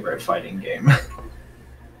my favorite fighting game?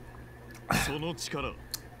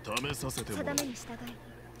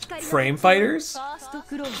 Frame Fighters?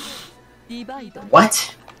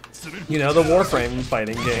 What? You know, the Warframe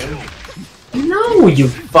fighting game. No, you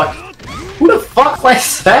fuck. Who the fuck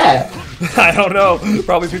likes that? I don't know.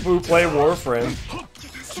 Probably people who play Warframe.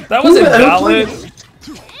 That was invalid.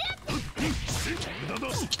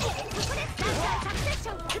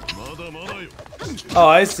 Oh,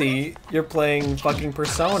 I see. You're playing fucking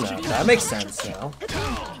Persona. That makes sense now.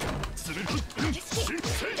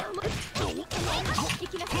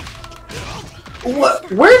 What?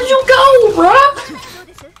 Where'd you go, bruh?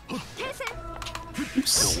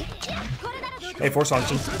 Hey, force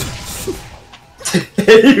function.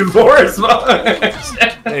 Hey, force function.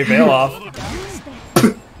 Hey, bail off.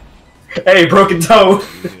 Hey, broken toe.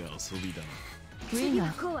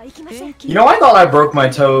 You know, I thought I broke my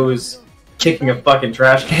toes kicking a fucking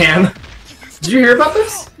trash can. Did you hear about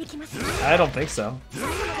this? I don't think so.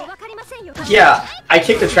 Yeah, I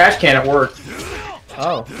kicked a trash can at work.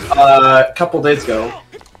 Oh. A couple days ago.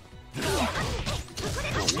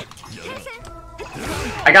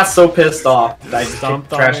 I got so pissed off that I just kicked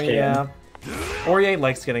the trash can. Yeah. Aurier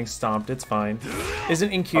likes getting stomped, it's fine. Isn't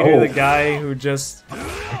Enkidu the guy who just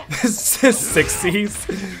 60s?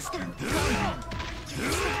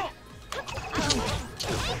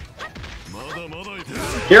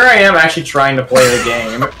 Here I am actually trying to play the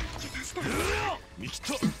game.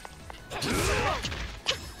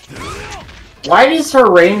 Why does her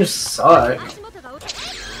range suck?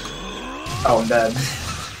 Oh, I'm dead.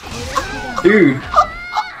 Dude.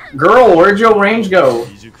 Girl, where'd your range go?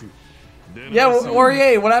 Yeah,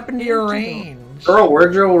 Aurier, what happened to your range? Girl,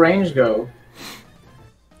 where'd your range go?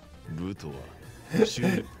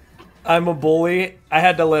 I'm a bully. I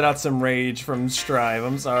had to let out some rage from Strive,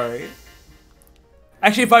 I'm sorry.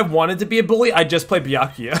 Actually, if I wanted to be a bully, I'd just play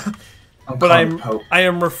Byakuya. But I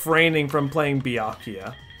am refraining from playing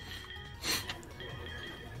Byakuya.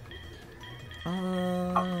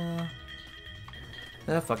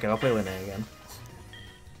 Fuck it, I'll play Linnea again.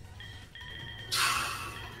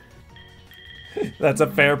 That's a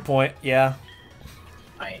fair point, yeah.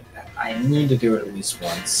 I need to do it at least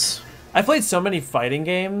once. I played so many fighting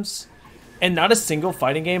games And not a single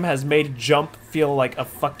fighting game has made jump feel like a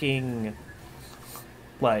fucking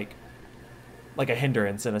like a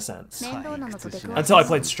hindrance in a sense. Until I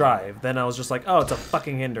played Strive, then I was just like, oh, it's a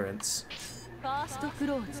fucking hindrance.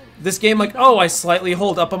 This game, like, oh, I slightly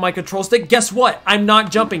hold up on my control stick. Guess what? I'm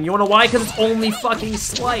not jumping. You wanna why? Because it's only fucking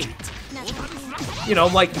slight. You know,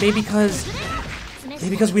 like, maybe because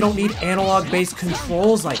we don't need analog-based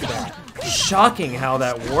controls like that. Shocking how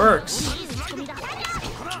that works.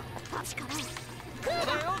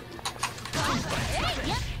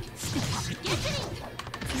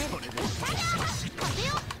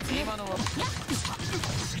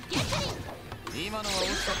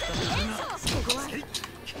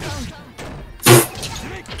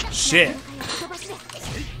 Shit.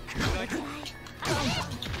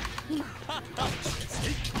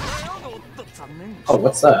 Oh,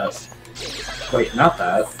 what's that? Wait, not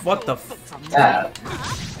that. What the That.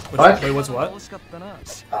 What? Wait, what's what?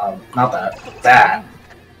 Not that. That.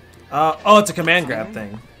 Oh, it's a command grab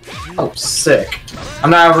thing. Oh, sick. I'm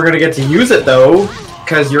not ever gonna get to use it though,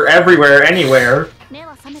 because you're everywhere, anywhere.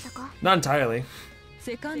 Not entirely.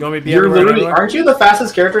 You want me to be You're everywhere, literally, everywhere? aren't you the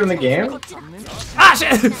fastest character in the game? Ah,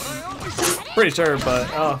 shit! Pretty sure, but,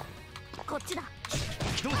 oh.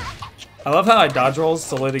 I love how I dodge rolls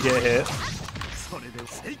solely to get hit.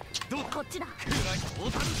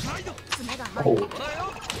 Oh.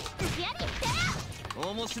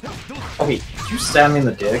 Oh wait, did you stab me in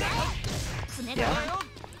the dick? Yeah.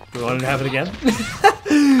 Do you want to have it again?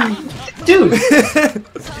 Dude!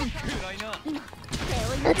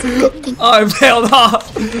 That's a good thing. Oh, I bailed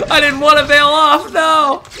off! I didn't want to bail off,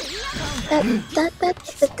 no!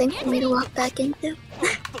 That's the thing for me to walk back into.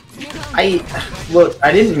 Look,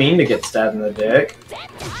 I didn't mean to get stabbed in the dick.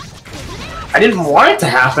 I didn't want it to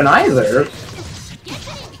happen either.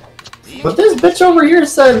 But this bitch over here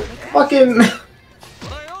said fucking...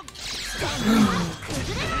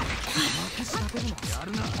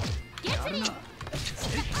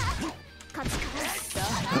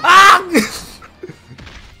 Ah!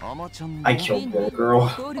 I killed the little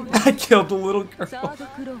girl. I killed the little girl.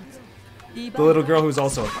 The little girl who's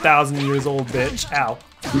also 1,000 years old, bitch. Ow.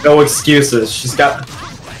 No excuses. She's got...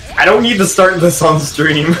 I don't need to start this on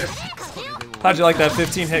stream. How'd you like that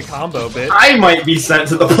 15-hit combo, bitch? I might be sent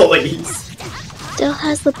to the police. Still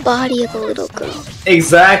has the body of a little girl.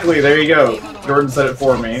 Exactly, there you go. Jordan said it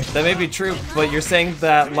for me. That may be true, but you're saying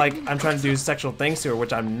that, like, I'm trying to do sexual things to her,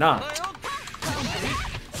 which I'm not.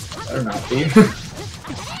 Better not be.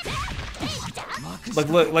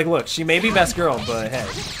 Look, she may be best girl, but hey.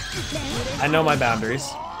 I know my boundaries.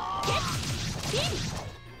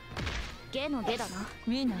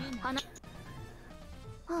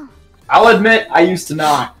 I'll admit, I used to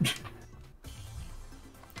not.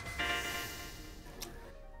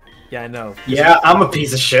 Yeah, I know. Yeah, I'm a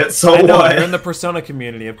piece of shit, so I know, what? you're in the Persona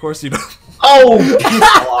community, of course you don't. Oh, piss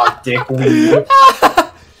off, dickweed.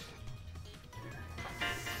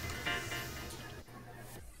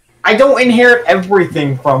 I don't inherit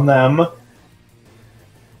everything from them.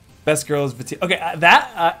 Best girl is Batista. Okay,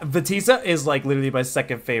 Batista is like literally my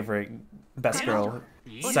second favorite best girl.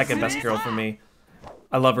 Second best girl for me.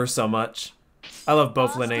 I love her so much. I love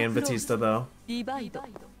both Linnea and Batista though. Okay,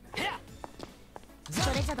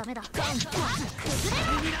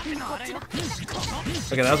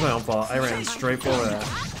 that was my own fault. I ran straight for that.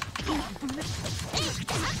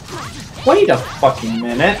 Wait a fucking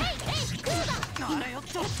minute.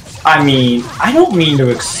 I mean, I don't mean to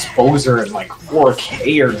expose her in like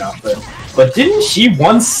 4K or nothing, but didn't she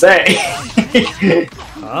once say...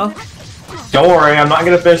 Huh? Don't worry, I'm not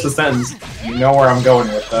gonna finish the sentence. You know where I'm going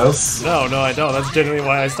with this. No, I don't. That's genuinely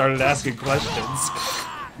why I started asking questions.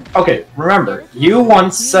 Okay, remember, you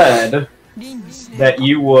once said that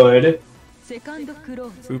you would...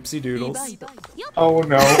 Oopsie doodles. Oh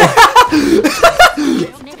no.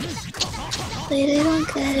 Wait, I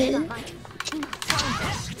don't get it.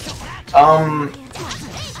 Oh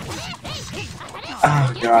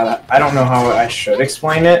god, I don't know how I should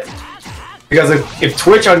explain it. Because if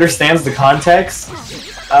Twitch understands the context,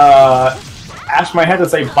 Ash might have to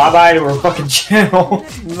say bye-bye to her fucking channel.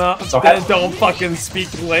 No, So don't fucking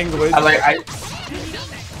speak language. I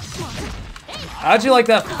How'd you like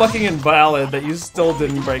that fucking invalid that you still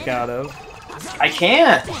didn't break out of? I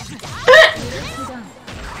can't.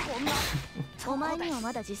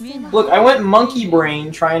 Look, I went monkey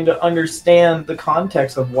brain trying to understand the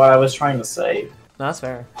context of what I was trying to say. No, that's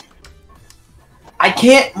fair. I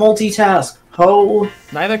can't multitask. Ho.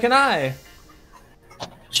 Neither can I.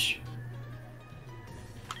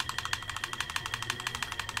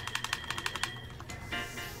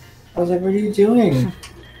 I was like, what are you doing?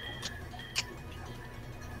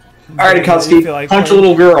 Alright, Akatsuki, punch a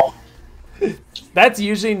little girl. That's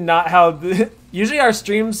usually not how. Usually our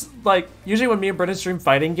streams, like, usually when me and Brennan stream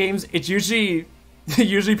fighting games, it's usually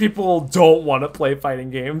people don't want to play fighting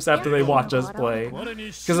games after they watch us play.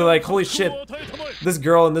 Because they're like, holy shit, this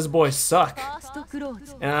girl and this boy suck.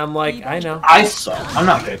 And I'm like, I know. I suck. I'm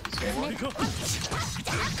not good at this game.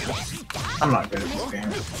 I'm not good at this game.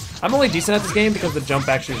 I'm only decent at this game because the jump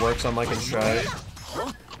actually works on like in Strive.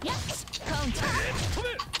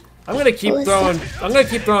 I'm gonna keep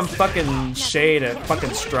throwing fucking shade at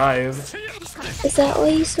fucking Strive. Is that why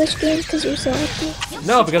you switch games? Because you're salty?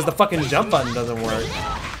 No, because the fucking jump button doesn't work.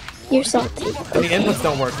 You're salty. And the inputs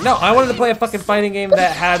don't work. No, I wanted to play a fucking fighting game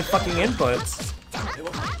that had fucking inputs.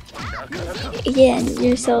 Yeah,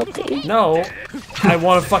 you're salty. No, I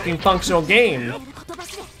want a fucking functional game.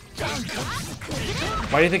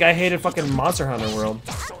 Why do you think I hated fucking Monster Hunter World?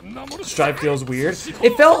 Strive feels weird.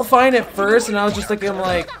 It felt fine at first, and I was just thinking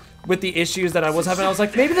like, with the issues that I was having, I was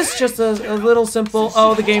like, maybe this is just a little simple,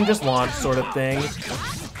 oh, the game just launched sort of thing.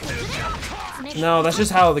 No, that's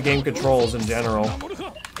just how the game controls in general.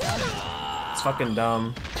 It's fucking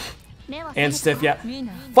dumb. And stiff, yeah.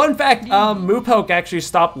 Fun fact, Moopoke actually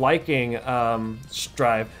stopped liking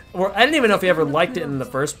Strive. Or I didn't even know if he ever liked it in the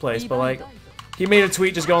first place, but like, he made a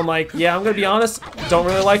tweet just going like, yeah, I'm gonna be honest, don't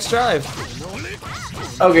really like Strive.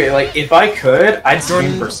 Okay, like if I could, I'd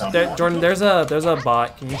stream for something. Jordan, there's a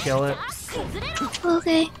bot. Can you kill it?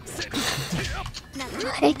 Okay.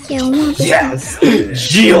 Heck yeah, I want to. Yes,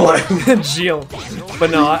 Gil. Gil.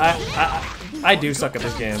 But no, I do suck at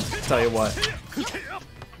this game. Tell you what.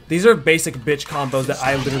 These are basic bitch combos that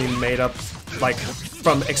I literally made up, like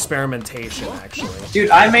from experimentation, actually.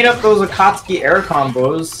 Dude, I made up those Akatsuki air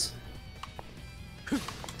combos.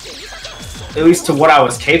 At least to what I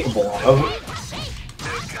was capable of.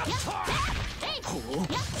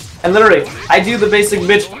 And literally, I do the basic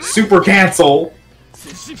bitch super cancel.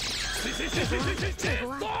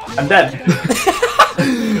 I'm dead.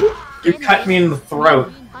 You cut me in the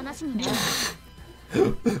throat.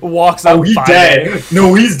 Walks up. Oh, he's dead.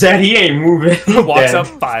 No, he's dead. He ain't moving. Walks up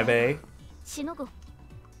 5A.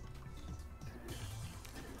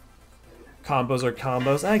 Combos are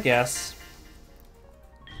combos, I guess.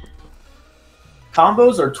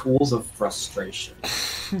 Combos are tools of frustration.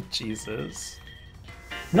 Jesus.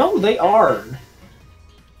 No, they are.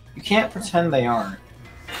 You can't pretend they aren't.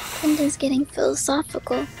 Brendan's getting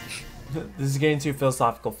philosophical. This is getting too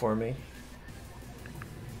philosophical for me.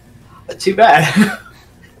 Too bad.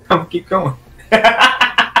 I'm keep going.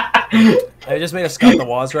 I just made a Scott the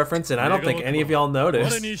Woz reference, and I don't think any of y'all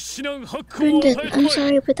noticed. Brendan, I'm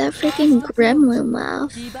sorry, but that freaking gremlin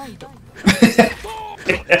laugh.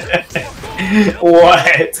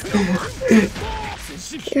 What?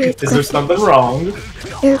 Is there something wrong?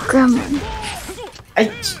 You're a gremlin.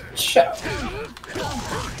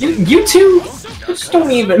 You two just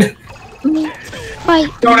don't even. Fight.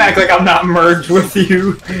 Don't act like I'm not merged with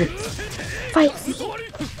you. Fight me.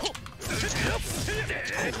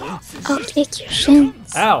 I'll take your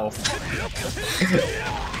shins. Ow.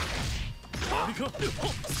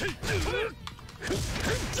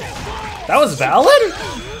 That was valid?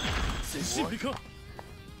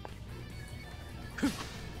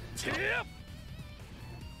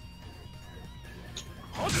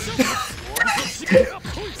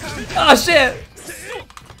 Oh shit!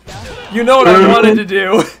 You know what I wanted to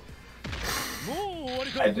do.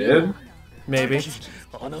 I did? Maybe.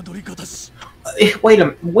 Wait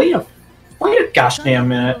a gosh damn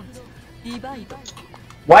minute.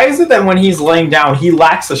 Why is it that when he's laying down, he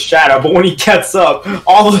lacks a shadow, but when he gets up,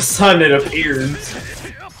 all of a sudden it appears?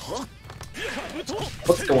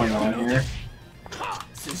 What's going on here?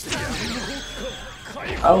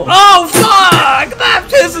 Oh. Oh fuck! That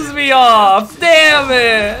pisses me off! Damn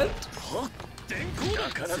it!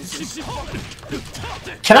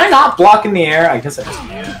 Can I not block in the air? I guess I just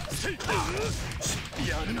can't.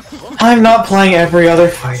 I'm not playing every other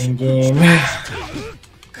fighting game.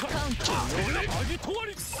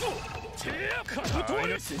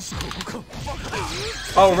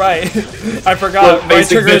 Oh right, I forgot.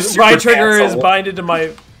 Look, My trigger is binded to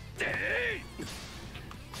my.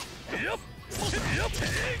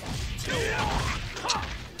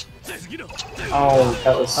 Oh,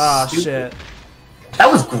 that was stupid. Shit. That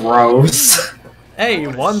was gross. Hey, you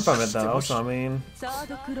won from it though, so I mean.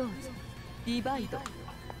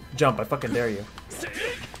 Jump, I fucking dare you.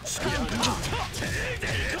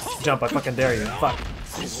 Jump, I fucking dare you. Fuck.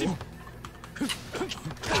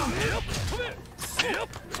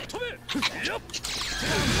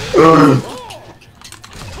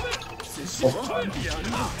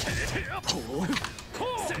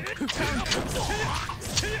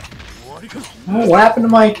 Oh, what happened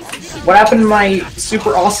to my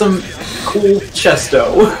super awesome cool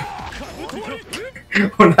chesto?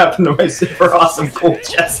 What happened to my super awesome cool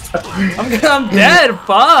chesto? I'm dead,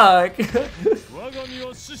 fuck!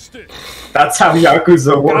 That's how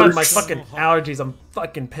Yakuza works. God, my fucking allergies, I'm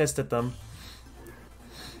fucking pissed at them.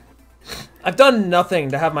 I've done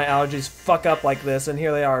nothing to have my allergies fuck up like this, and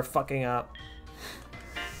here they are fucking up.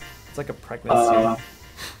 It's like a pregnancy.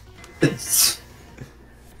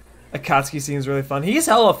 Akatsuki seems really fun. He's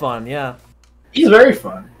hella fun, yeah. He's very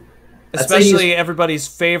fun. Especially everybody's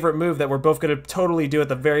favorite move that we're both gonna totally do at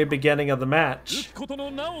the very beginning of the match.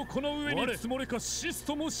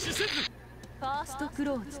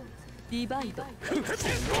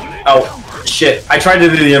 Oh, shit. I tried to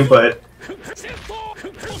do the input.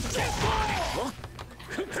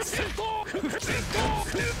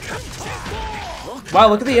 Wow,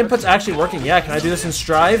 look at the inputs actually working. Yeah, can I do this in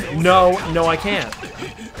Strive? No, no I can't.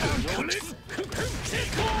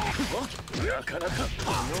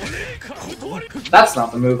 That's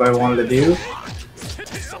not the move I wanted to do.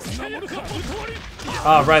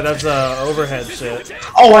 Oh, right, that's overhead shit.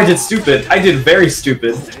 Oh, I did stupid. I did very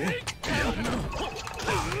stupid.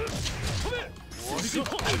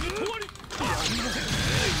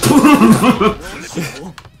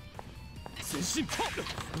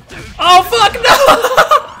 Oh, fuck,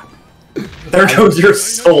 no! There goes your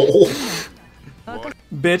soul.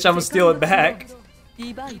 Bitch, I'm gonna steal it back.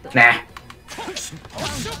 Nah.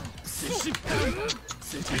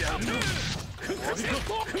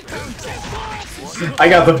 I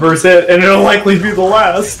got the first hit, and it'll likely be the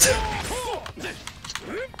last.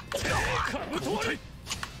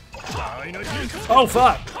 Oh,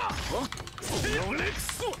 fuck.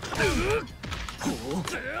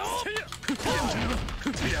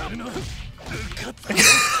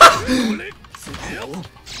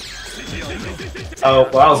 Oh,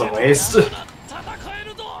 well, that was a waste.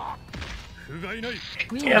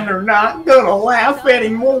 And they're not gonna laugh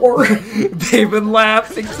anymore. They've been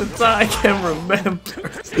laughing since I can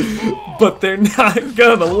remember. But they're not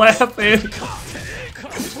gonna laugh anymore.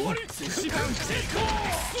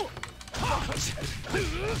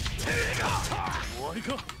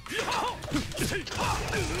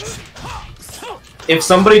 If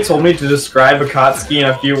somebody told me to describe Akatsuki in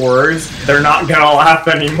a few words, they're not gonna laugh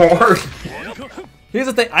anymore. Here's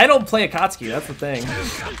the thing, I don't play Akatsuki, that's the thing.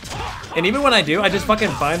 And even when I do, I just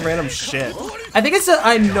fucking find random shit. I think it's that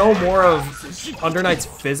I know more of Under Night's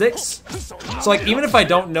physics. So like, even if I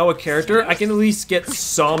don't know a character, I can at least get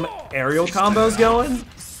some aerial combos going.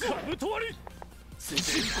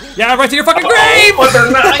 Yeah, right to your fucking grave! But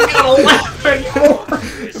they're not gonna laugh anymore.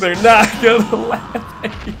 They're not gonna laugh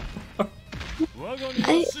anymore.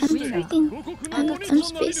 I'm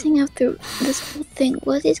spacing out through this whole thing.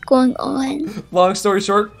 What is going on? Long story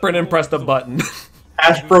short, Brennan pressed a button.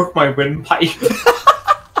 Ash broke my windpipe.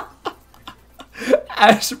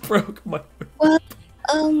 Ash broke my... Well,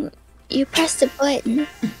 you pressed a button.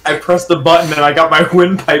 I pressed the button and I got my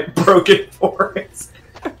windpipe broken for it.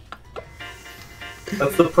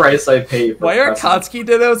 That's the price I paid for Why are Akatsuki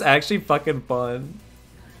Dittos actually fucking fun?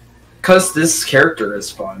 Cause this character is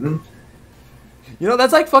fun. You know,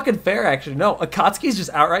 that's like fucking fair actually. No, Akatsuki's just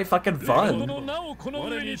outright fucking fun.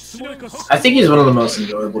 I think he's one of the most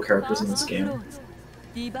enjoyable characters in this game.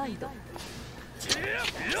 Wait,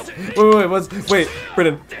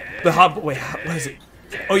 Brennan. The hot... Wait, what is it?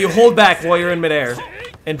 Oh, you hold back while you're in midair.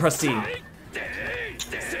 And press T. Like,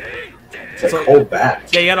 so, hold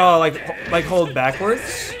back. Yeah, you gotta like hold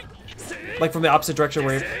backwards. Like from the opposite direction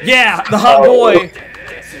where you're... Yeah! The hot boy!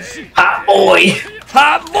 Hot boy!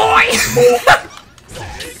 Hot boy!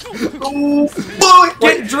 Oh, boy!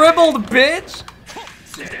 Get dribbled, bitch!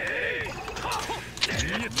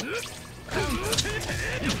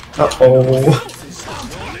 Uh-oh.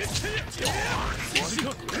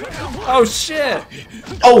 Oh, shit!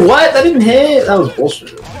 Oh, what? That didn't hit! That was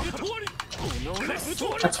bullshit.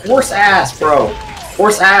 That's horse ass, bro.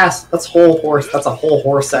 Horse ass. That's whole horse. That's a whole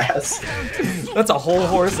horse ass. That's a whole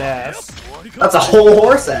horse ass. That's a whole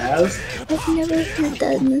horse ass. I've never heard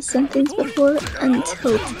that in a sentence before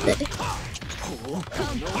until today.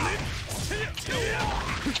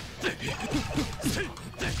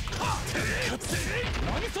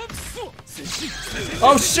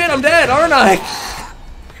 Oh shit, I'm dead, aren't I?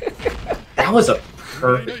 That was a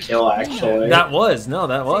perfect kill, actually. That was.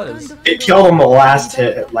 It killed him the last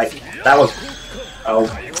hit. Like, that was... Oh.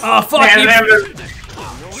 Oh, fuck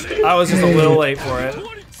you! I was just a little late for it.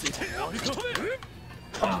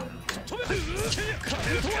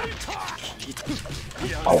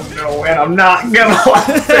 Oh no, and I'm not gonna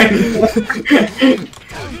laugh anymore.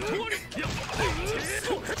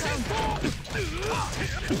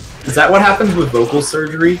 Is that what happens with vocal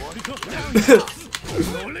surgery?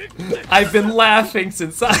 I've been laughing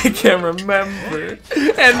since I can remember,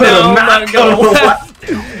 and now I'm not gonna laugh.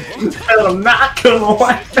 I'm not gonna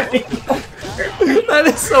laugh anymore. That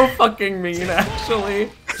is so fucking mean, actually.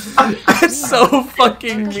 It's so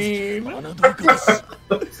fucking mean.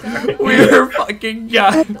 We're fucking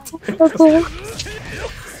yanked.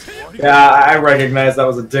 Yeah, I recognize that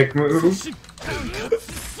was a dick move.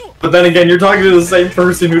 But then again, you're talking to the same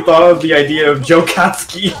person who thought of the idea of Joe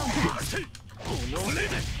Katsuki.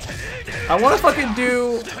 I want to fucking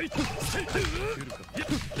do...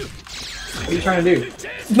 What are you trying to do?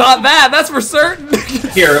 Not that, that's for certain.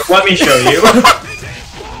 Here, let me show you.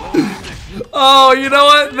 Oh, you know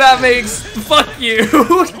what? That makes... Fuck you.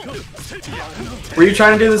 Were you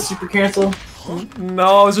trying to do the super cancel?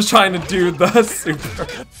 No, I was just trying to do the super.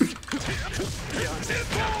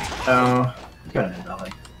 Oh. You got it,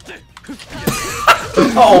 nothing.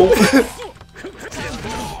 Oh!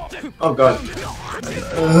 Oh god.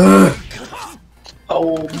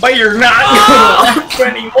 Oh, but you're not gonna laugh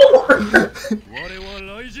anymore!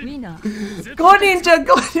 Go ninja,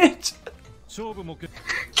 go ninja!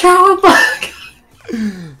 Cowabunga!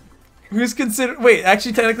 Who's considered? Wait,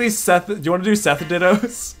 actually, technically, Seth. Do you want to do Seth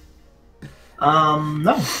Dittos?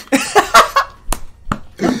 No.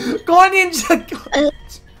 Go ninja, go.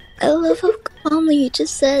 I love how calmly you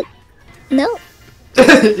just said no.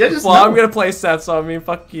 Yeah, just Well, no. I'm gonna play Seth, so I mean,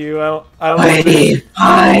 fuck you. I don't. Wait,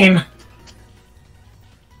 fine.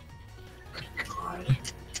 God.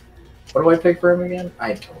 What do I pick for him again?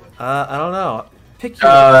 I totally. I don't know. Pick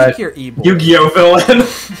your e-boy. Yu-Gi-Oh villain.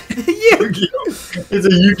 Yu-Gi-Oh. It's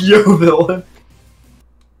a Yu-Gi-Oh villain.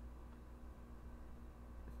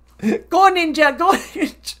 Go ninja, go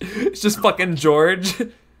ninja. It's just fucking George.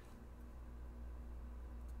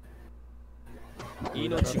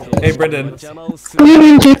 Hey, Brendan.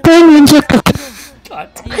 God.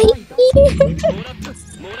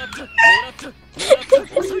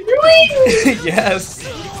 Yes.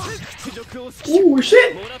 Ooh,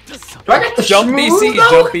 shit. Do I got the Jump schmooze, BC,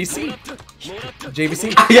 though? jump BC.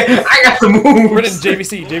 JVC. I got the moves. Brendan,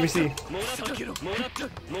 JVC, JVC.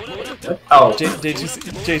 Oh.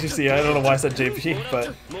 JVC, I don't know why I said JP,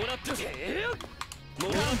 but...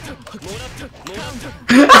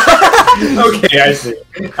 Okay, I see.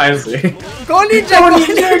 I see. Go ninja,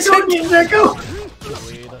 Go ninja, go!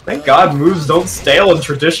 Thank God moves don't stale in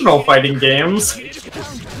traditional fighting games.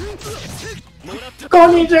 Go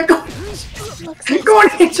ninja, go! Go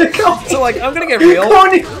ninja, go! So like, I'm gonna get real. Go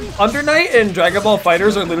ninja. Under Night and Dragon Ball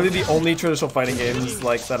FighterZ are literally the only traditional fighting games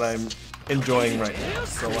like that I'm enjoying right now.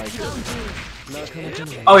 So like...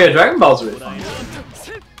 Oh yeah, Dragon Ball's really fun.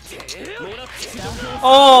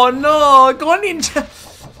 Oh no, go ninja!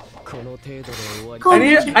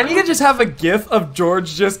 I need to just have a gif of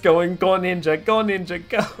George just going, go ninja, go ninja,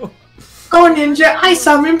 go. Go ninja, I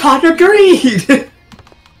summon Pot of Greed!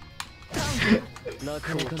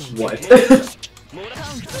 What?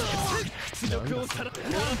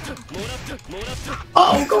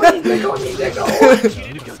 Oh, go ninja, go ninja, go!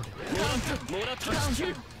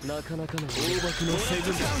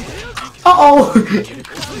 Uh-oh!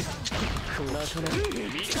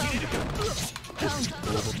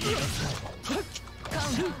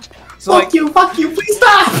 So like, fuck you, please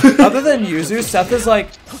stop! other than Yuzu, Seth is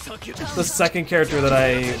like the second character that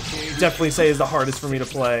I definitely say is the hardest for me to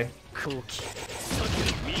play.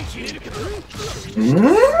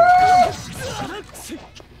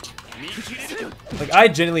 Like, I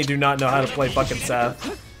genuinely do not know how to play fucking Seth.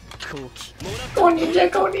 Go ninja,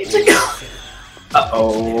 go ninja, go!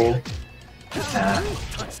 Uh-oh.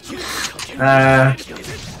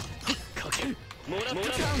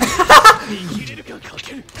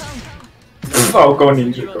 Oh, go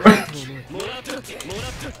ninja.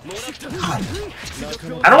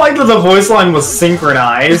 I don't like that the voice line was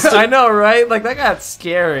synchronized. I know, right? Like, that got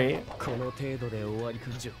scary.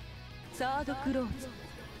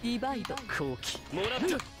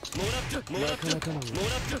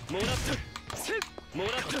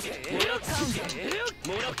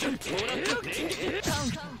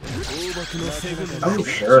 Oh,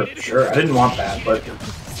 sure. I didn't want that, but...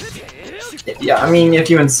 Yeah, I mean, if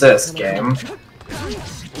you insist, game.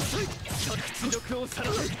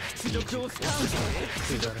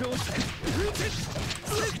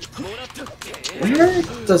 Where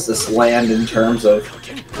does this land in terms of...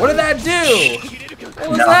 What did that do? What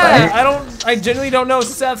was Nothing. that? I genuinely don't know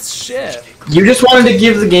Seth's shit. You just wanted to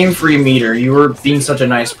give the game free meter. You were being such a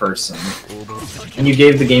nice person. And you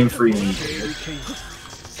gave the game free meter.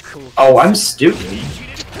 Oh, I'm stupid.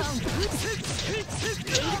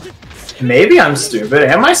 Maybe I'm stupid.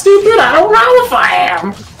 Am I stupid? I don't know if I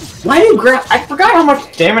am. Why do grab? I forgot how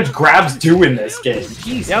much damage grabs do in this game.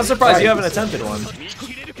 Jesus Yeah, I'm surprised Christ. you haven't attempted one.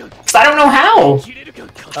 'Cause I don't know how.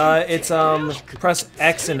 It's press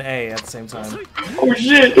X and A at the same time. Oh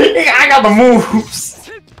shit! I got the moves.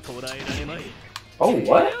 Oh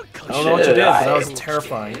what? I don't know what you did, but that was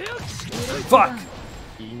terrifying. Fuck!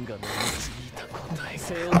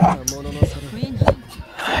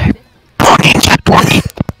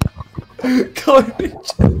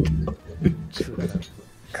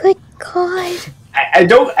 Good God. I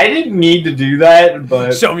didn't need to do that,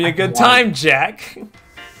 but Show me a good time, Jack.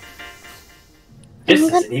 This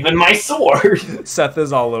isn't even my sword. Seth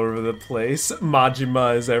is all over the place.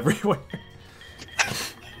 Majima is everywhere.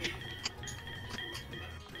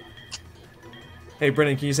 Hey,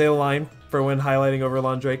 Brennan, can you say the line for when highlighting over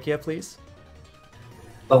Londrakia, please?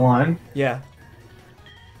 The line? Yeah.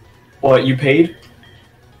 What, you paid?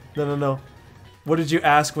 No. What did you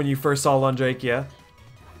ask when you first saw Londrakia?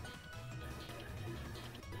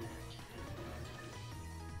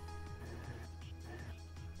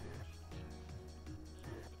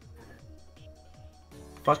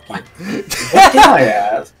 Fuck you. What did I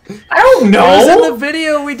ask? I don't know. It was in the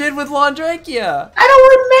video we did with Londrakia. I don't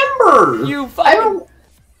remember. You fucking...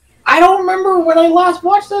 I don't remember when I last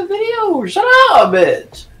watched that video. Shut up,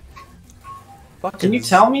 bitch. Fucking Can you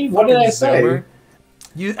tell me? What did I say? Zoomer.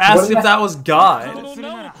 You asked if that was God.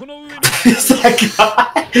 Is that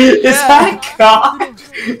God? Is that God?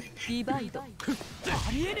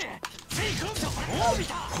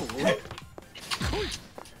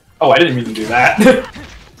 Oh, I didn't mean to do that.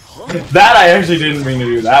 That I actually didn't mean to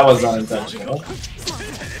do. That was unintentional.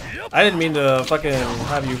 I didn't mean to fucking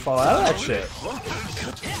have you fall out of that shit.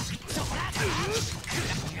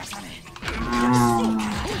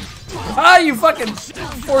 Ah, you fucking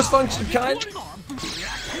force function kind.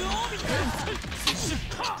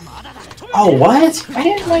 Oh, what? I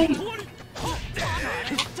didn't like...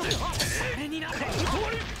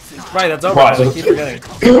 Right, that's over. Watch I this. keep forgetting.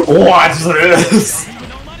 Watch this!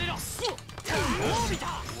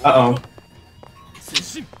 Uh-oh.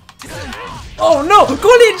 Oh no!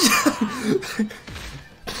 College!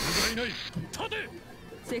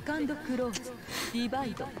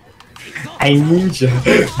 I need you.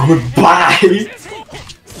 Goodbye!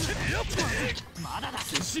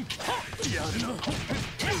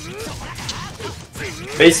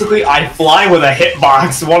 Basically, I fly with a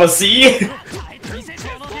hitbox. Wanna see?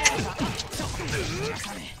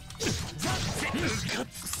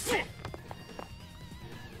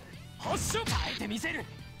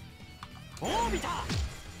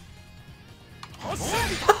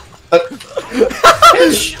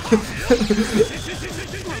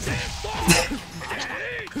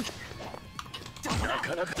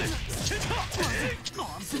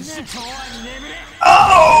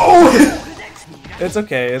 Oh! It's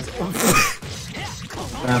okay. It's.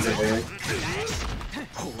 That's okay.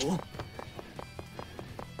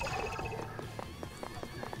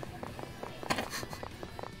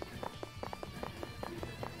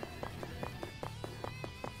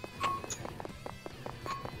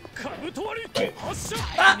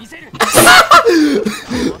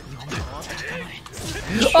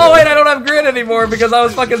 Oh wait, I don't have grit anymore because I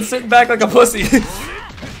was fucking sitting back like a pussy.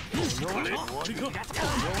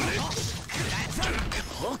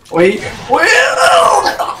 Wait.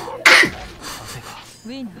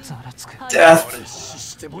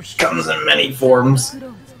 Death comes in many forms.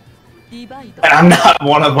 And I'm not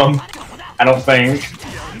one of them. I don't think.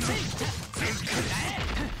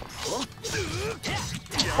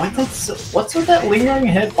 What's with that lingering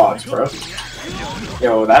hitbox, bro?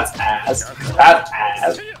 Yo, that's ass. That's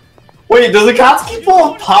ass. Wait, does Akatsuki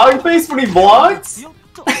pull a pog face when he blocks? Shut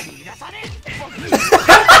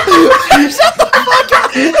the fuck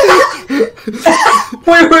up!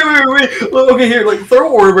 Wait. Look, okay, here, like,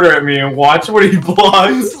 throw Orbiter at me and watch when he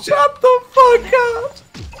blocks. Shut the fuck up!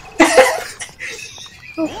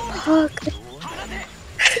 Oh, fuck.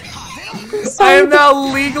 I am now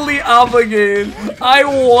legally obligated. I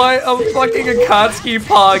want a fucking Akatsuki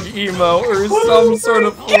Pog emo or some sort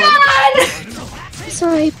of.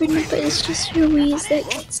 Sorry, Brittany, but it's just your wheeze that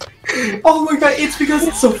gets. Oh my god, it's because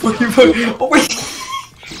it's so fucking funny. Oh wait.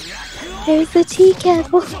 There's the tea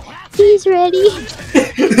kettle. Tea's ready.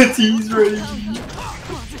 The tea's ready.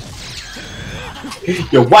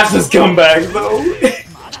 Yo, watch this comeback though.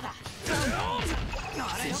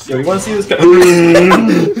 Yo, you wanna see this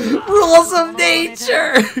Rules of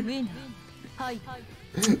nature!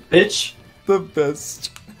 Bitch, The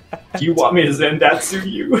best. do you want me to Zendatsu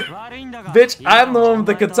you? Bitch, I'm the one with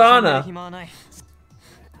the katana.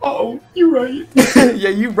 Oh, you're right. Yeah,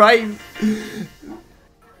 you right.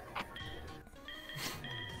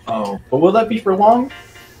 Oh, but will that be for long?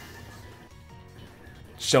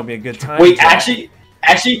 Show me a good time. Wait, Jack.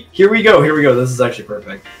 actually, here we go. Here we go. This is actually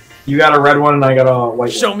perfect. You got a red one and I got a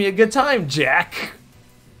white Show one. me a good time, Jack.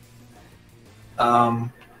 All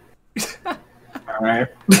right.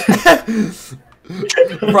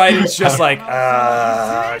 Brighton's just like,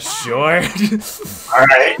 sure. All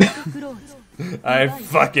right. I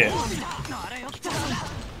fuck it.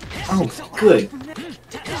 Oh, good.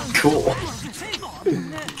 Cool.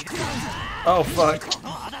 Oh fuck.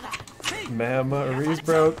 Memories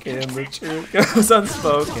broken, the truth goes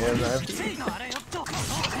unspoken.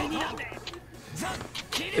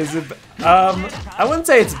 Is it? I wouldn't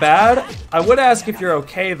say it's bad. I would ask if you're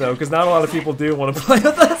okay though, because not a lot of people do want to play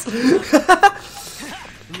with us.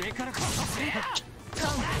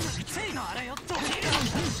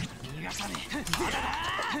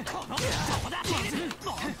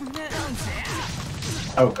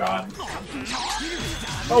 Oh god.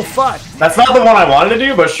 Oh fuck. That's not the one I wanted to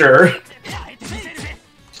do, but sure.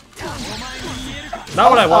 Not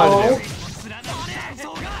what I wanted to do.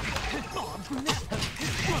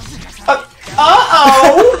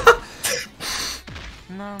 Uh-oh!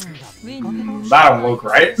 That don't look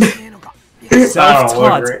right.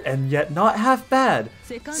 Self-taught and yet not half bad.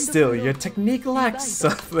 Still, your technique lacks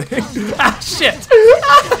something. Ah, shit!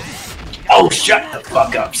 Oh, shut the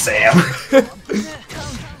fuck up, Sam.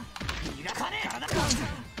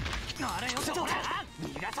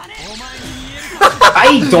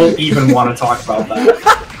 I don't even want to talk about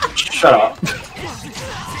that. Shut up.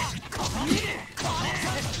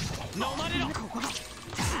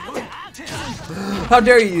 How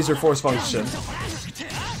dare you use your force function?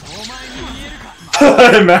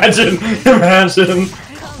 Imagine.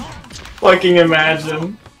 Fucking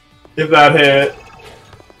imagine. If that hit.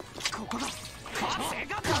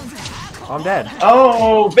 I'm dead.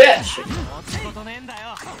 Oh, bitch!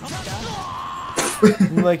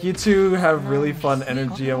 Like, you two have really fun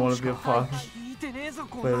energy. I want to be a fun.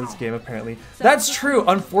 Play this game, apparently. That's true.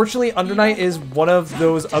 Unfortunately, Under Night is one of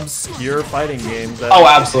those obscure fighting games. That Oh,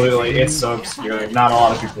 absolutely. It's so obscure. Not a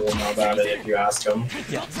lot of people will know about it if you ask them.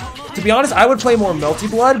 Yeah. To be honest, I would play more Melty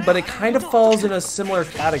Blood, but it kind of falls in a similar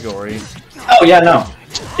category. Oh, yeah, no.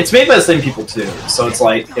 It's made by the same people, too. So it's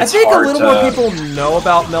like, it's I think a hard little to... more people know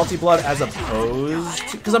about Melty Blood as opposed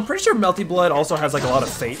to... Because I'm pretty sure Melty Blood also has, like, a lot of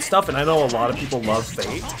Fate stuff, and I know a lot of people love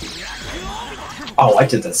Fate. Oh, I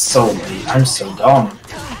did this so late. I'm so dumb.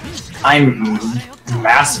 I'm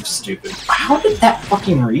massive stupid. How did that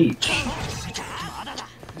fucking reach?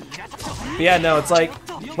 But yeah, no, it's like...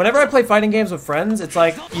 Whenever I play fighting games with friends, it's,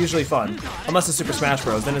 like, usually fun. Unless it's Super Smash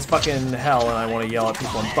Bros. Then it's fucking hell, and I want to yell at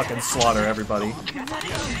people and fucking slaughter everybody.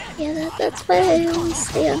 Yeah, that's why I always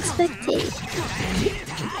stay on spectate.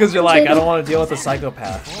 Because you're like, I don't want to deal with a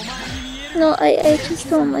psychopath. No, I just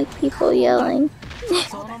don't like people yelling.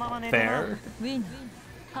 Fair. And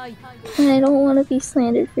I don't want to be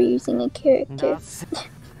slandered for using a character.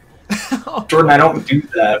 Jordan, I don't do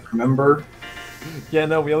that, remember? Yeah,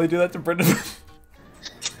 no, we only do that to Brendan.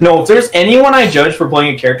 No, if there's anyone I judge for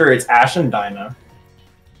playing a character, it's Ash and Dinah.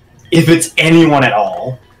 If it's anyone at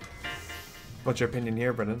all. What's your opinion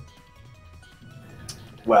here, Brendan?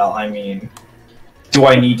 Well, I mean... Do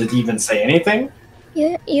I need to even say anything?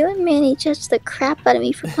 You and Manny judged the crap out of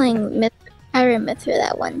me for playing Iron Mithra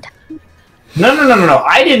that one time. No.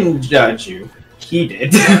 I didn't judge you. He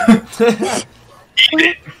did. He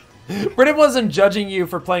did. Brendan wasn't judging you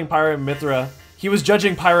for playing Pyra and Mithra. He was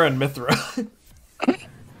judging Pyra and Mithra.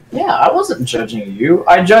 Yeah, I wasn't judging you.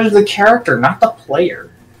 I judged the character, not the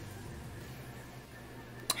player.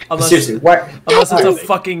 Seriously, what? Unless it's a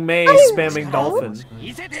fucking maze spamming dolphin.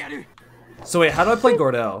 So wait, how do I play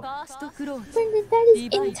Gordell? Brendan, that is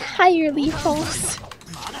entirely false.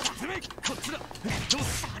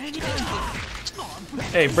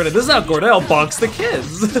 Hey, Brendan, this is how Gordell bonks the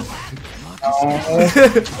kids.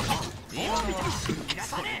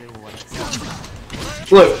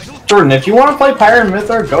 Look, Jordan, if you want to play Pyra and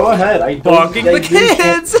Mithra, go ahead. Bonking the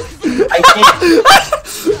kids! I can't.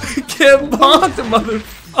 Get bonked,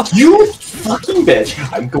 motherfucker! You fucking bitch!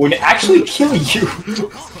 I'm going to actually kill you!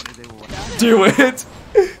 Do it!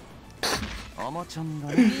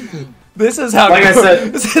 This is how like I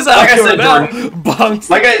said, this is how like I said, Gordell Jordan, bonks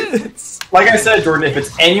like the kids. like I said, Jordan, if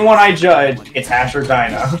it's anyone I judge, it's Ash or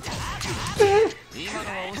Dinah.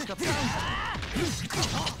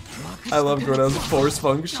 I love Gordell's force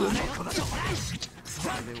function.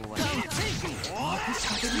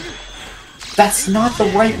 That's not the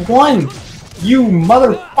right one! You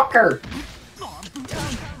motherfucker!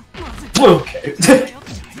 Okay.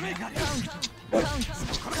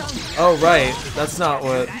 Oh right, that's not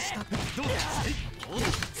what.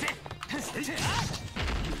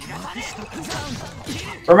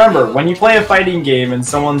 Remember, when you play a fighting game and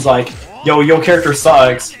someone's like, yo, your character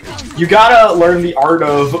sucks, you gotta learn the art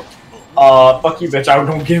of, fuck you bitch, I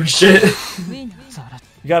don't give a shit.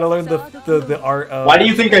 You gotta learn the art of... Why do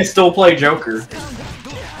you think I still play Joker?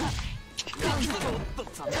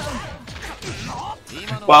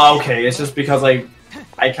 Well, okay, it's just because I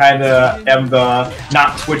kinda am the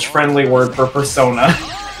not Twitch-friendly word for persona.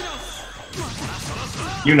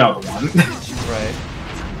 You know the one. Right.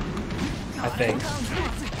 I think.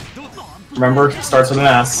 Remember, it starts with an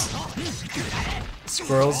S.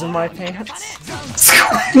 Squirrels in my pants? No!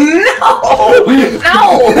 No!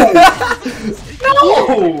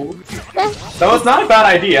 No! That was not a bad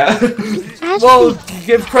idea. Well,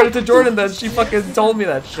 give credit to Jordan then, she fucking told me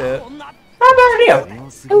that shit. Not a bad idea.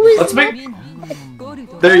 Let's make...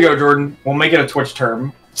 There you go, Jordan. We'll make it a Twitch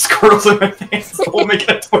term. Squirrels in my pants. We'll make it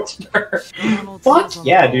a Twitch term. Fuck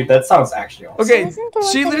yeah, dude. That sounds actually awesome. Okay,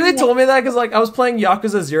 she literally told me that because like I was playing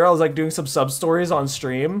Yakuza 0. I was like doing some sub-stories on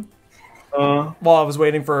stream while I was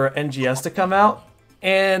waiting for NGS to come out.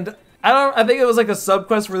 And I think it was like a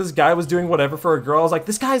sub-quest where this guy was doing whatever for a girl. I was like,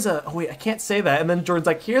 this guy's a... Oh wait, I can't say that. And then Jordan's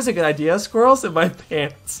like, here's a good idea. Squirrels in my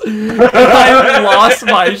pants. And I lost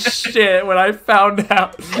my shit when I found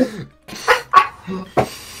out.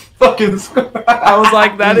 Fucking I was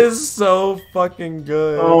like, that is so fucking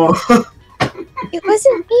good. Oh. It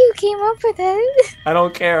wasn't me who came up with it. I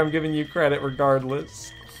don't care, I'm giving you credit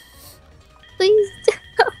regardless. Please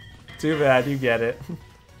don't. Too bad, you get it.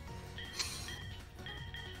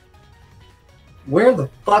 Where the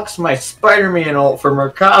fuck's my Spider-Man ult for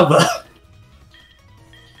Merkaba?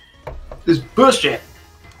 This bullshit.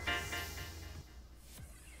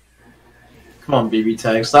 Come on, BB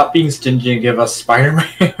Tag, stop being stingy and give us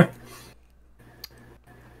Spider-Man.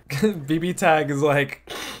 BB Tag is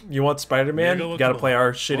like, you want Spider-Man? You gotta play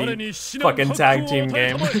our shitty fucking tag team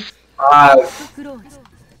game. I'm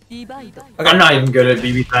not even good at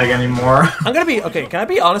BB Tag anymore. I'm gonna be, okay, can I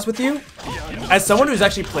be honest with you? As someone who's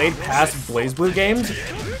actually played past BlazBlue games,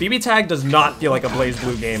 BB Tag does not feel like a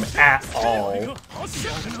BlazBlue game at all.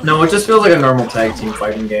 No, it just feels like a normal tag team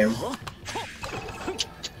fighting game.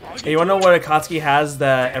 Hey, you wanna know what Akatsuki has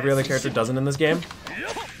that every other character doesn't in this game?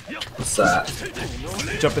 What's that?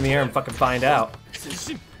 Jump in the air and fucking find out.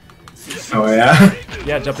 Oh yeah?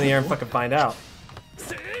 Yeah, jump in the air and fucking find out.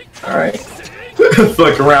 Alright.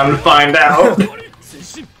 Flick around and find out.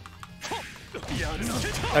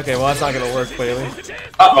 Okay, well that's not gonna work clearly.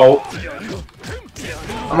 Uh-oh.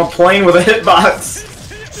 I'm a plane with a hitbox.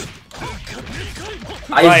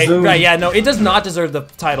 Right, yeah, no, it does not deserve the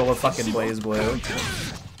title of fucking BlazBlue.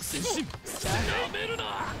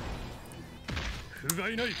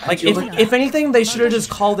 Like, if anything, they should have just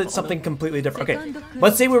called it something completely different. Okay,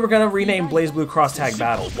 let's say we were gonna rename BlazBlue Cross Tag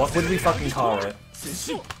Battle. What would we fucking call it?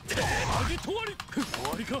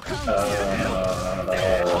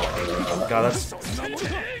 God, that's...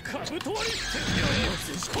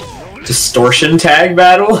 Distortion Tag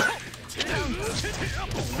Battle?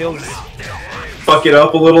 Feels... Fuck it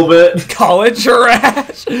up a little bit. College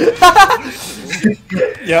trash!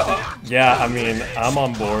 Yeah, I mean, I'm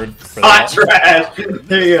on board for that. Hot trash!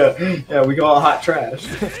 There you go. Yeah, we call it hot trash.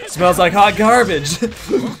 Smells like hot garbage.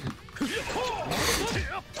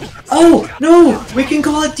 Oh, no! We can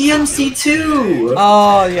call it DMC too!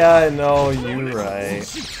 Oh, yeah, I know, you're right.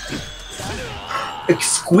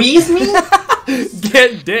 Squeeze me?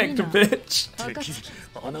 Get dicked, bitch.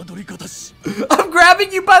 I'm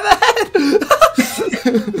grabbing you by the head!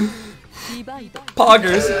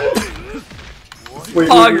 Poggers. Wait,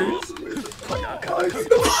 Poggers.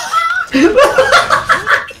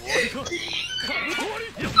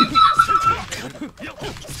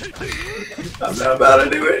 I'm not about to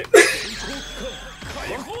do it.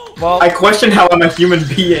 Well, I question how I'm a human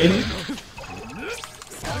being.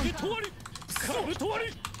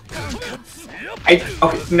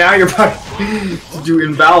 Okay, now you're about to do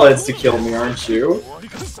invalids to kill me, aren't you?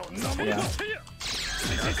 yeah.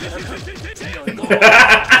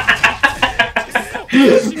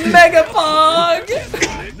 Mega Pog!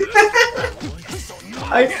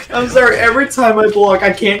 I'm sorry, every time I block,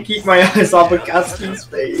 I can't keep my eyes off of Katsuki's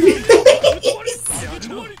face.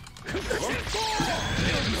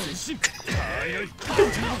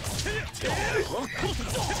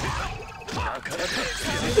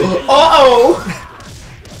 Uh-oh!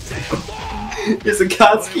 Is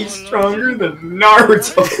Akatsuki stronger than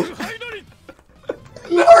Naruto?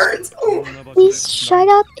 Naruto! Please shut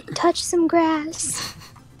up and touch some grass.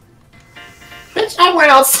 Bitch, I went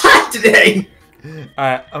outside today!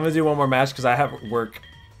 Alright, I'm gonna do one more match because I have work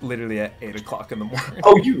literally at 8 o'clock in the morning.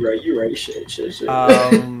 Oh, you're right, Shit.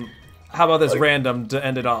 How about this random to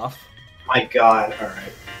end it off? My god,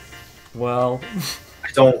 alright. Well, I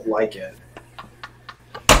don't like it.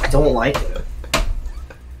 I don't like it.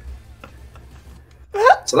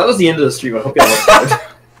 So that was the end of the stream. I hope y'all liked it.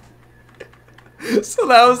 so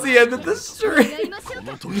that was the end of the stream.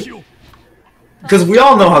 Because we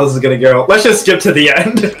all know how this is gonna go. Let's just skip to the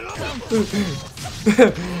end.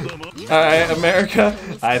 Alright, America,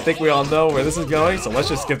 I think we all know where this is going, so let's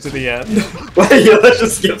just skip to the end. Yeah, let's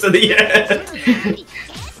just skip to the end.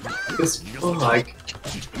 Because, oh my...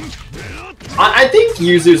 I think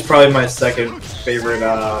Yuzu is probably my second favorite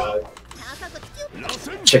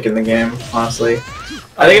chick in the game, honestly.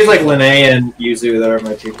 I think it's like Linnea and Yuzu that are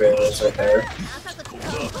my two favorites right there.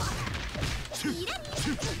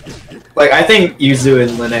 Like, I think Yuzu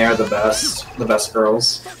and Linnea are the best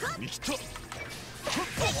girls.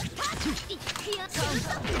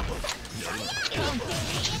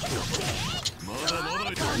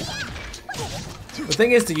 The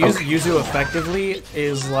thing is, to use Yuzu effectively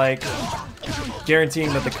is like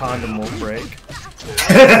guaranteeing that the condom won't break.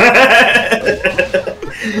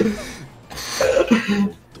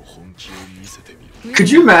 Could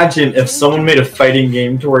you imagine if someone made a fighting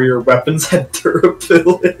game to where your weapons had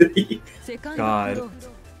durability? God.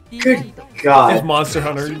 Good God. If Monster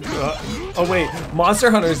Hunter... oh wait, Monster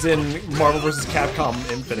Hunter's in Marvel vs. Capcom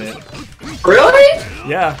Infinite. Really?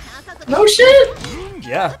 Yeah. No shit?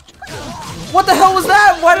 Yeah. What the hell was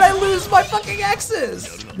that? Why did I lose my fucking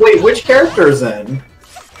X's? Wait, which character's in?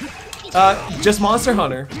 Just Monster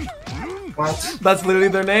Hunter. What? That's literally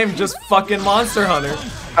their name, just fucking Monster Hunter.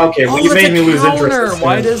 Okay, well you made me lose interest.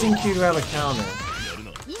 Why doesn't Q have a counter?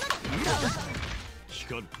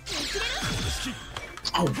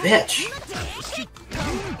 Oh, bitch.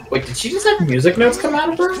 Wait, did she just have music notes come out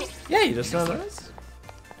of her? Yeah, you just know this.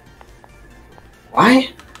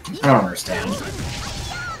 Why? I don't understand.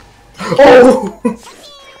 Oh!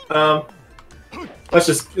 Let's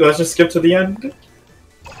just skip to the end.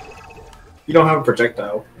 You don't have a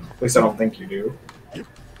projectile. At least I don't think you do.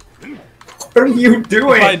 What are you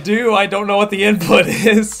doing? If I do, I don't know what the input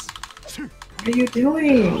is. What are you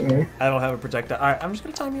doing? I don't have a projectile. Alright, I'm just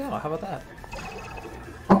gonna time you out. How about that?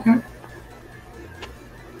 Okay.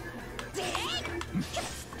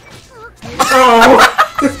 Oh!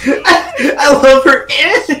 I love her.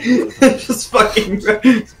 Just fucking.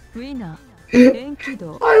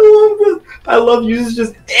 I love you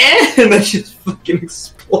just and then she just fucking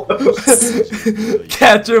explodes.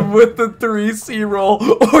 Catch him with the 3C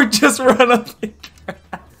roll or just run up the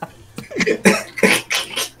grass.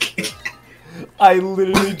 I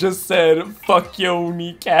literally just said fuck yo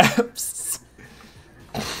kneecaps.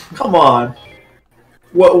 Come on.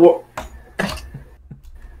 What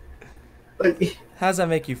like, how does that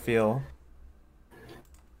make you feel?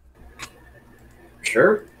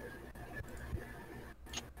 Sure.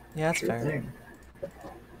 Yeah, that's Sure fair. thing.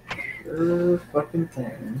 Sure fucking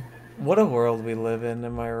thing. What a world we live in,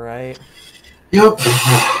 am I right? Yep.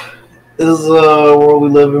 This is a world we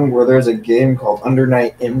live in where there's a game called Under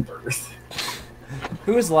Night in Birth.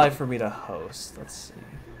 Who is live for me to host? Let's see.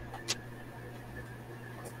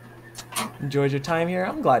 Enjoyed your time here?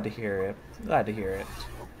 I'm glad to hear it. Glad to hear it.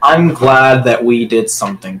 I'm glad that we did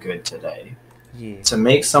something good today. Yeah. To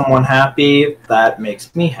make someone happy, that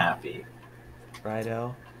makes me happy.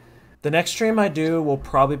 Righto. The next stream I do will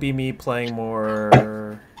probably be me playing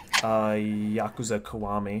more Yakuza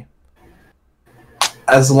Kiwami.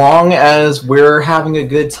 As long as we're having a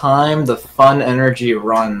good time, the fun energy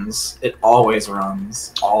runs. It always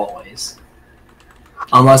runs. Always.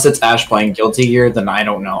 Unless it's Ash playing Guilty Gear, then I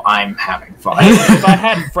don't know. I'm having fun. If I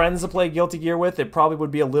had friends to play Guilty Gear with, it probably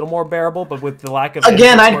would be a little more bearable, but with the lack of...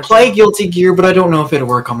 Again, I'd play Guilty Gear, but I don't know if it'd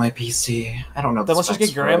work on my PC. I don't know. Then let's just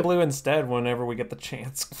get Grand Blue instead whenever we get the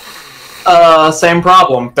chance. Same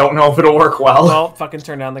problem. Don't know if it'll work well. Well, fucking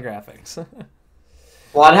turn down the graphics.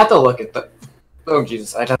 Well, I'd have to look at the... Oh,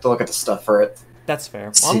 Jesus. I'd have to look at the stuff for it. That's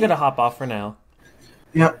fair. Well, I'm gonna hop off for now.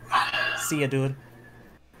 Yep. See ya, dude.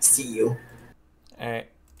 See you. Alright,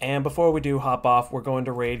 and before we do hop off, we're going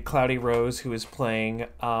to raid Cloudy Rose, who is playing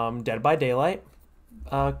Dead by Daylight.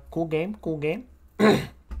 Cool game, cool game. And,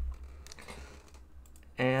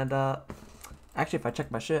 actually, if I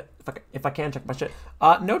check my shit, if I can check my shit,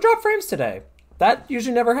 no drop frames today. That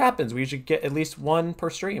usually never happens. We usually get at least one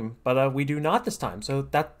per stream, but we do not this time, so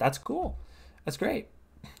that's cool. That's great.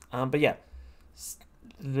 But yeah,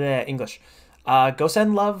 the English. Go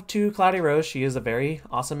send love to Cloudy Rose. She is a very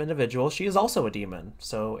awesome individual. She is also a demon.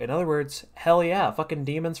 So, in other words, hell yeah, fucking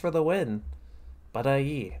demons for the win. But,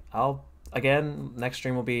 yeah. Again, next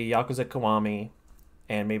stream will be Yakuza Kiwami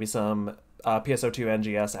and maybe some PSO2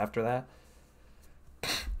 NGS after that.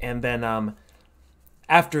 And then,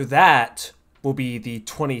 after that will be the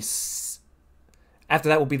 26th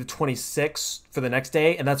for the next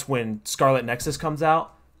day, and that's when Scarlet Nexus comes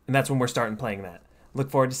out, and that's when we're starting playing that. Look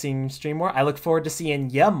forward to seeing you stream more. I look forward to seeing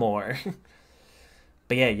ya more.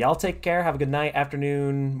 But yeah, y'all take care. Have a good night,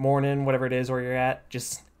 afternoon, morning, whatever it is where you're at.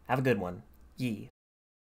 Just have a good one. Yee.